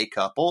a gay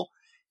couple,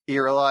 he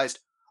realized,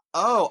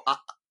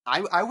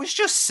 I was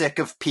just sick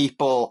of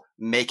people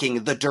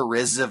making the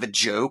derisive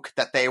joke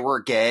that they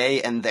were gay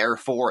and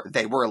therefore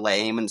they were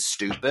lame and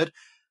stupid.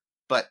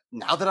 But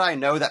now that I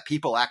know that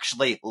people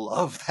actually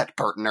love that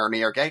Bert and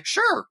Ernie are gay,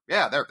 sure,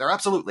 yeah, they're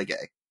absolutely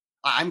gay.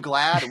 I'm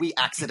glad we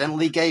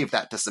accidentally gave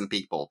that to some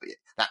people.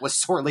 That was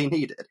sorely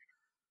needed.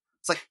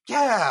 It's like,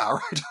 yeah,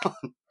 right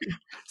on.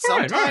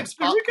 Sometimes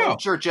pop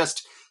culture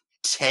just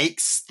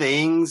takes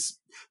things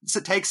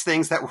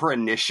that were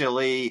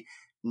initially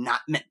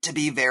not meant to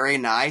be very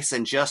nice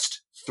and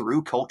just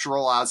through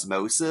cultural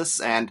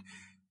osmosis and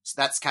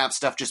that's kind of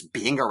stuff just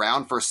being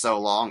around for so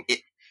long,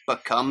 it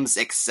becomes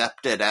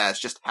accepted as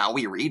just how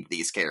we read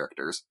these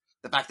characters.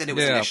 The fact that it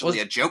was initially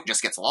a joke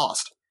just gets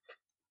lost.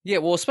 Yeah,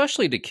 well,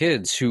 especially to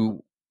kids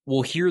who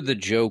will hear the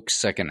joke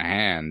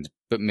secondhand,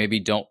 but maybe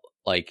don't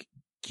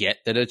get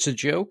that it's a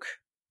joke.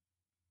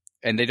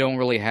 And they don't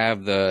really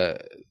have the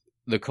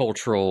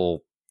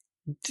cultural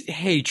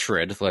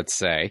hatred, let's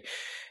say,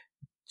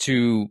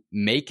 to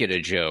make it a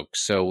joke.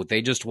 So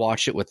they just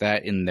watch it with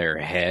that in their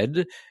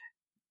head.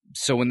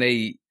 So when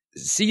they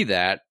see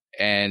that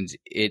and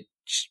it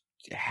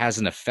has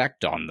an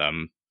effect on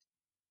them,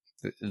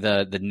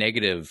 the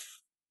negative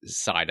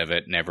side of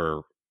it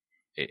never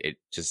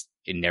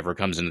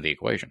comes into the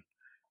equation.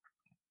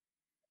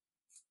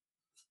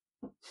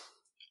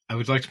 I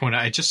would like to point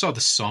out, I just saw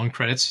the song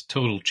credits,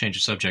 total change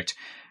of subject.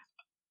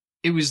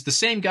 It was the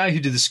same guy who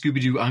did the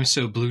Scooby-Doo I'm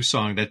So Blue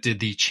song that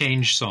did the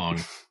Change song.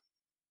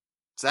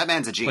 So that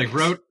man's a genius.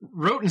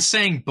 Wrote and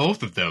sang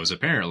both of those,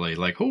 apparently.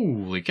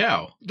 Holy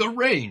cow. The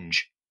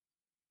range.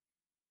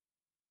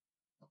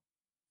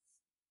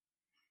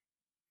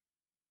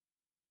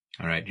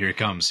 All right, here it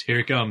comes.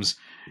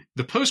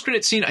 The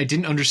post-credit scene, I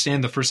didn't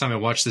understand the first time I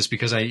watched this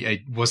because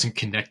I wasn't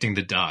connecting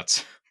the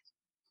dots.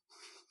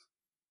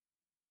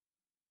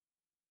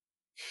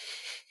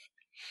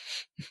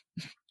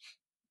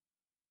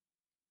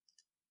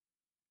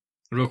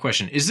 Real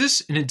question. Is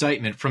this an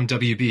indictment from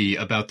WB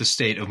about the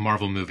state of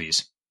Marvel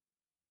movies?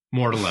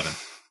 More at 11.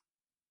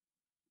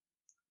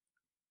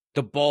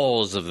 The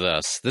balls of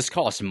this. This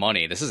costs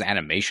money. This is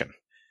animation.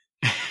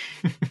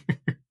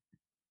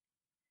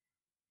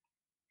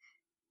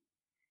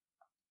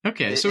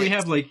 Okay, so we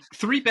have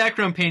 3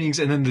 background paintings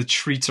and then the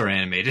treats are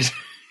animated.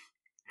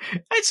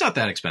 It's not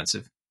that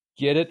expensive.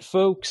 Get it,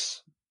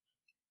 folks?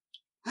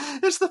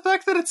 It's the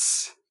fact that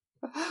it's...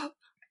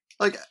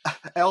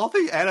 all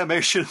the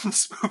animation in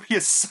this movie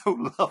is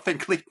so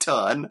lovingly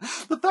done.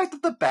 The fact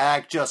that the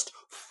bag just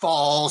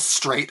falls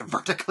straight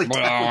vertically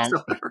down.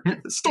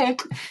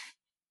 Stonk!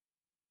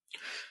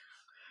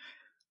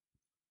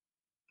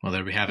 Well,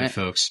 there we have it,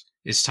 folks.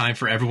 It's time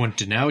for everyone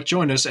to now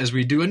join us as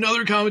we do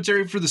another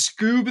commentary for the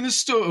Scoob and the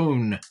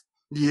Stone.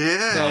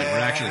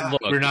 Yeah.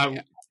 We're not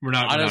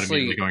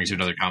immediately going to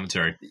another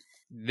commentary.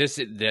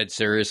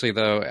 Seriously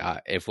though,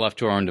 if left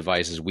to our own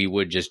devices, we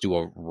would just do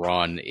a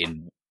run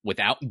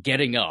without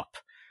getting up,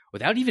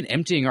 without even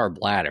emptying our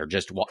bladder,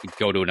 just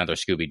go to another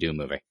Scooby-Doo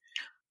movie.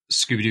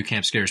 Scooby-Doo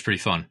Camp Scare is pretty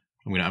fun.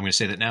 I'm gonna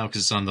say that now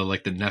because it's on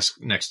the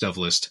next of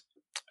list.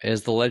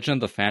 Is The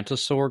Legend of the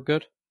Phantasaur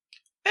good?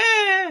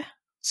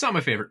 It's not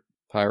my favorite.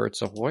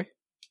 Pirates Ahoy?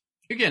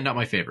 Again, not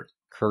my favorite.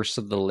 Curse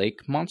of the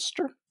Lake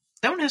Monster?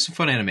 That one has some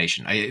fun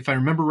animation. If I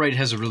remember right, it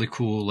has a really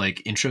cool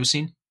like intro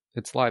scene.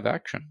 It's live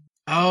action.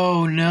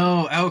 Oh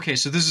no! Okay,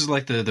 so this is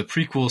like the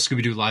prequel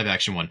Scooby-Doo live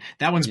action one.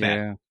 That one's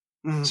bad.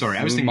 Sorry,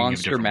 I was thinking Monster of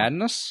a different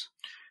Madness.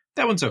 One.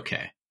 That one's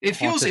okay. It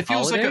feels like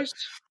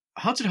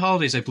Haunted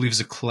Holidays. I believe is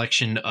a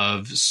collection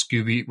of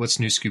What's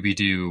New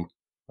Scooby-Doo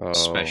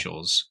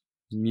specials.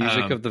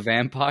 Music of the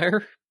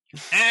Vampire.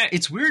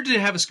 It's weird to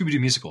have a Scooby-Doo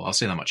musical. I'll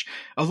say that much.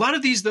 A lot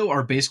of these though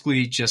are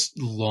basically just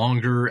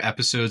longer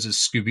episodes of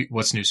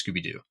What's New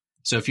Scooby-Doo.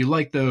 So if you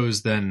like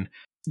those, then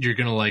you're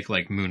gonna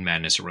like Moon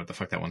Madness or what the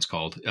fuck that one's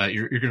called.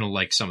 You're gonna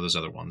like some of those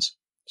other ones.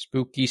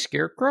 Spooky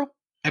Scarecrow.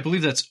 I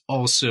believe that's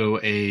also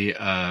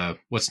a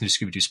What's New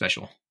Scooby-Doo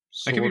special.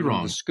 I could be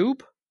wrong. The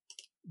Scoop.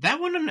 That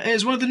one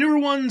is one of the newer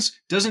ones.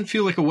 Doesn't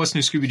feel like a What's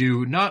New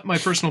Scooby-Doo. Not my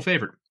personal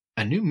favorite.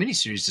 A new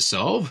miniseries to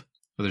solve.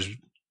 Well, there's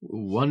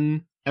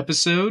one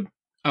episode.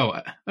 Oh,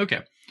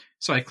 okay.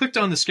 So I clicked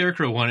on the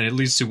Scarecrow one, and it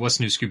leads to What's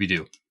New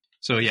Scooby-Doo.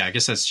 So yeah, I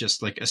guess that's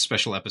just like a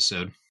special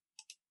episode.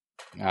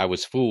 I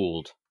was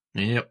fooled.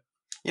 Yep.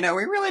 You know,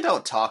 we really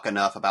don't talk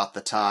enough about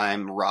the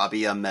time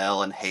Robbie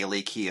Amell and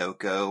Haley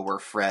Kiyoko were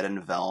Fred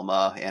and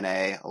Velma in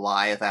a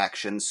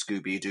live-action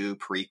Scooby-Doo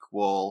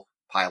prequel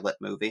pilot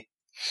movie.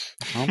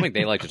 I don't think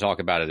they like to talk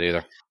about it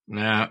either.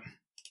 Nah.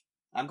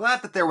 I'm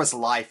glad that there was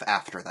life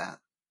after that.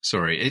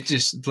 Sorry, it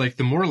just, like,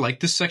 the more like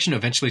this section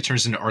eventually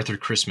turns into Arthur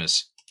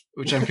Christmas,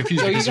 which I'm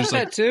confused So you because got there's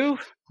that like... too?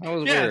 That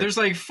was weird. There's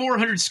like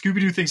 400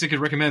 Scooby-Doo things I could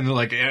recommend. They're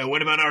like,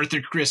 what about Arthur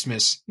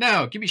Christmas?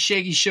 No, give me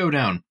Shaggy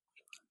Showdown.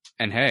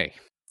 And hey,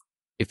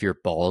 if your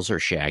balls are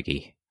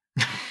shaggy,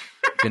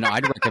 then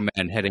I'd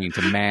recommend heading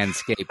to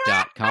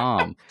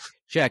manscaped.com.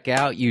 Check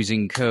out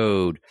using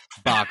code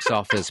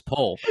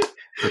BOXOFFICEPULP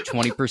for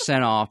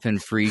 20% off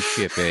and free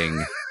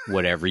shipping,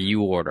 whatever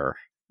you order.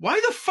 Why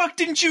the fuck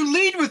didn't you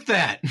lead with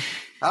that?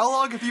 How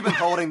long have you been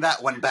holding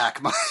that one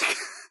back, Mike?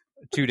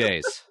 2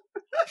 days.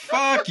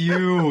 Fuck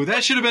you.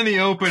 That should have been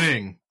the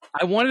opening.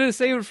 I wanted to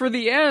save it for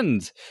the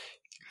end.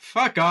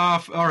 Fuck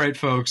off. All right,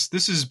 folks.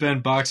 This has been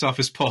Box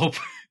Office Pulp.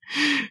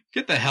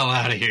 Get the hell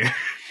out of here.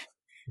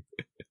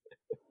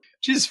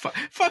 Just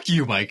fuck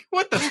you, Mike.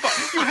 What the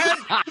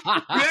fuck?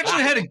 You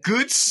actually had a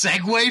good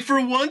segue for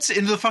once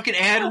into the fucking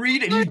ad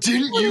read, and you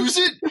didn't use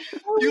it?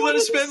 You let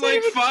us spend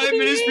like 5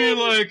 minutes being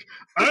like,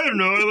 I don't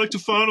know, I like to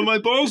fondle my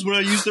balls when I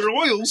use their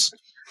oils.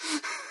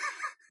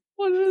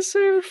 Wanted to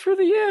save it for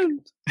the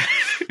end.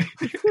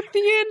 Fit the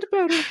end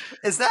better.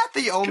 Is that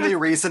the only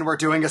reason we're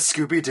doing a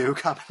Scooby-Doo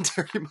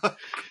commentary, Mike?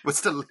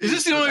 Is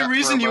this the only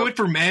reason you went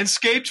for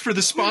Manscaped for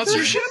the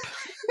sponsorship?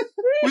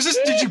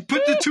 Did you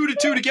put the two to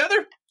two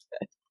together?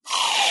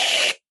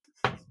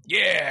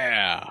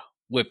 Yeah.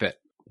 Whip it.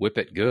 Whip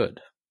it good.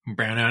 I've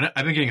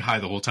been getting high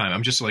the whole time.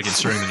 I'm just like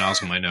inserting the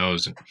nozzle in my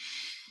nose. And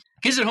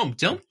kids at home,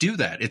 don't do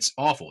that. It's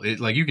awful.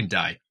 You can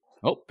die.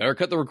 Oh, better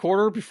cut the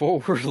recorder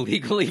before we're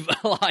legally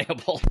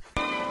liable.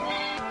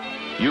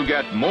 You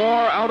get more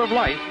out of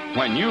life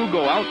when you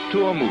go out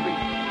to a movie.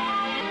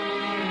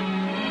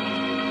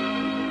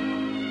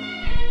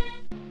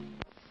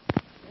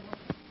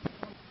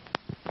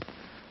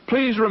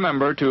 Please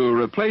remember to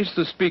replace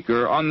the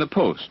speaker on the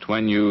post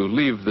when you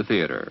leave the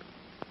theater.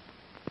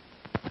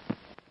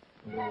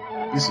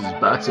 This is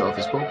Box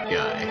Office Pulp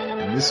Guy,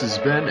 and this has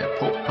been a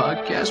Pulp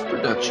Podcast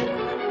production.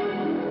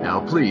 Now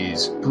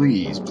please,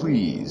 please,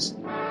 please,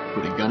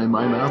 put a gun in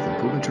my mouth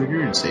and pull the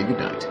trigger and say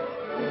goodnight.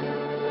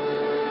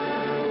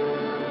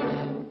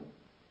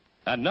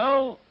 And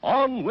now,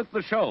 on with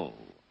the show.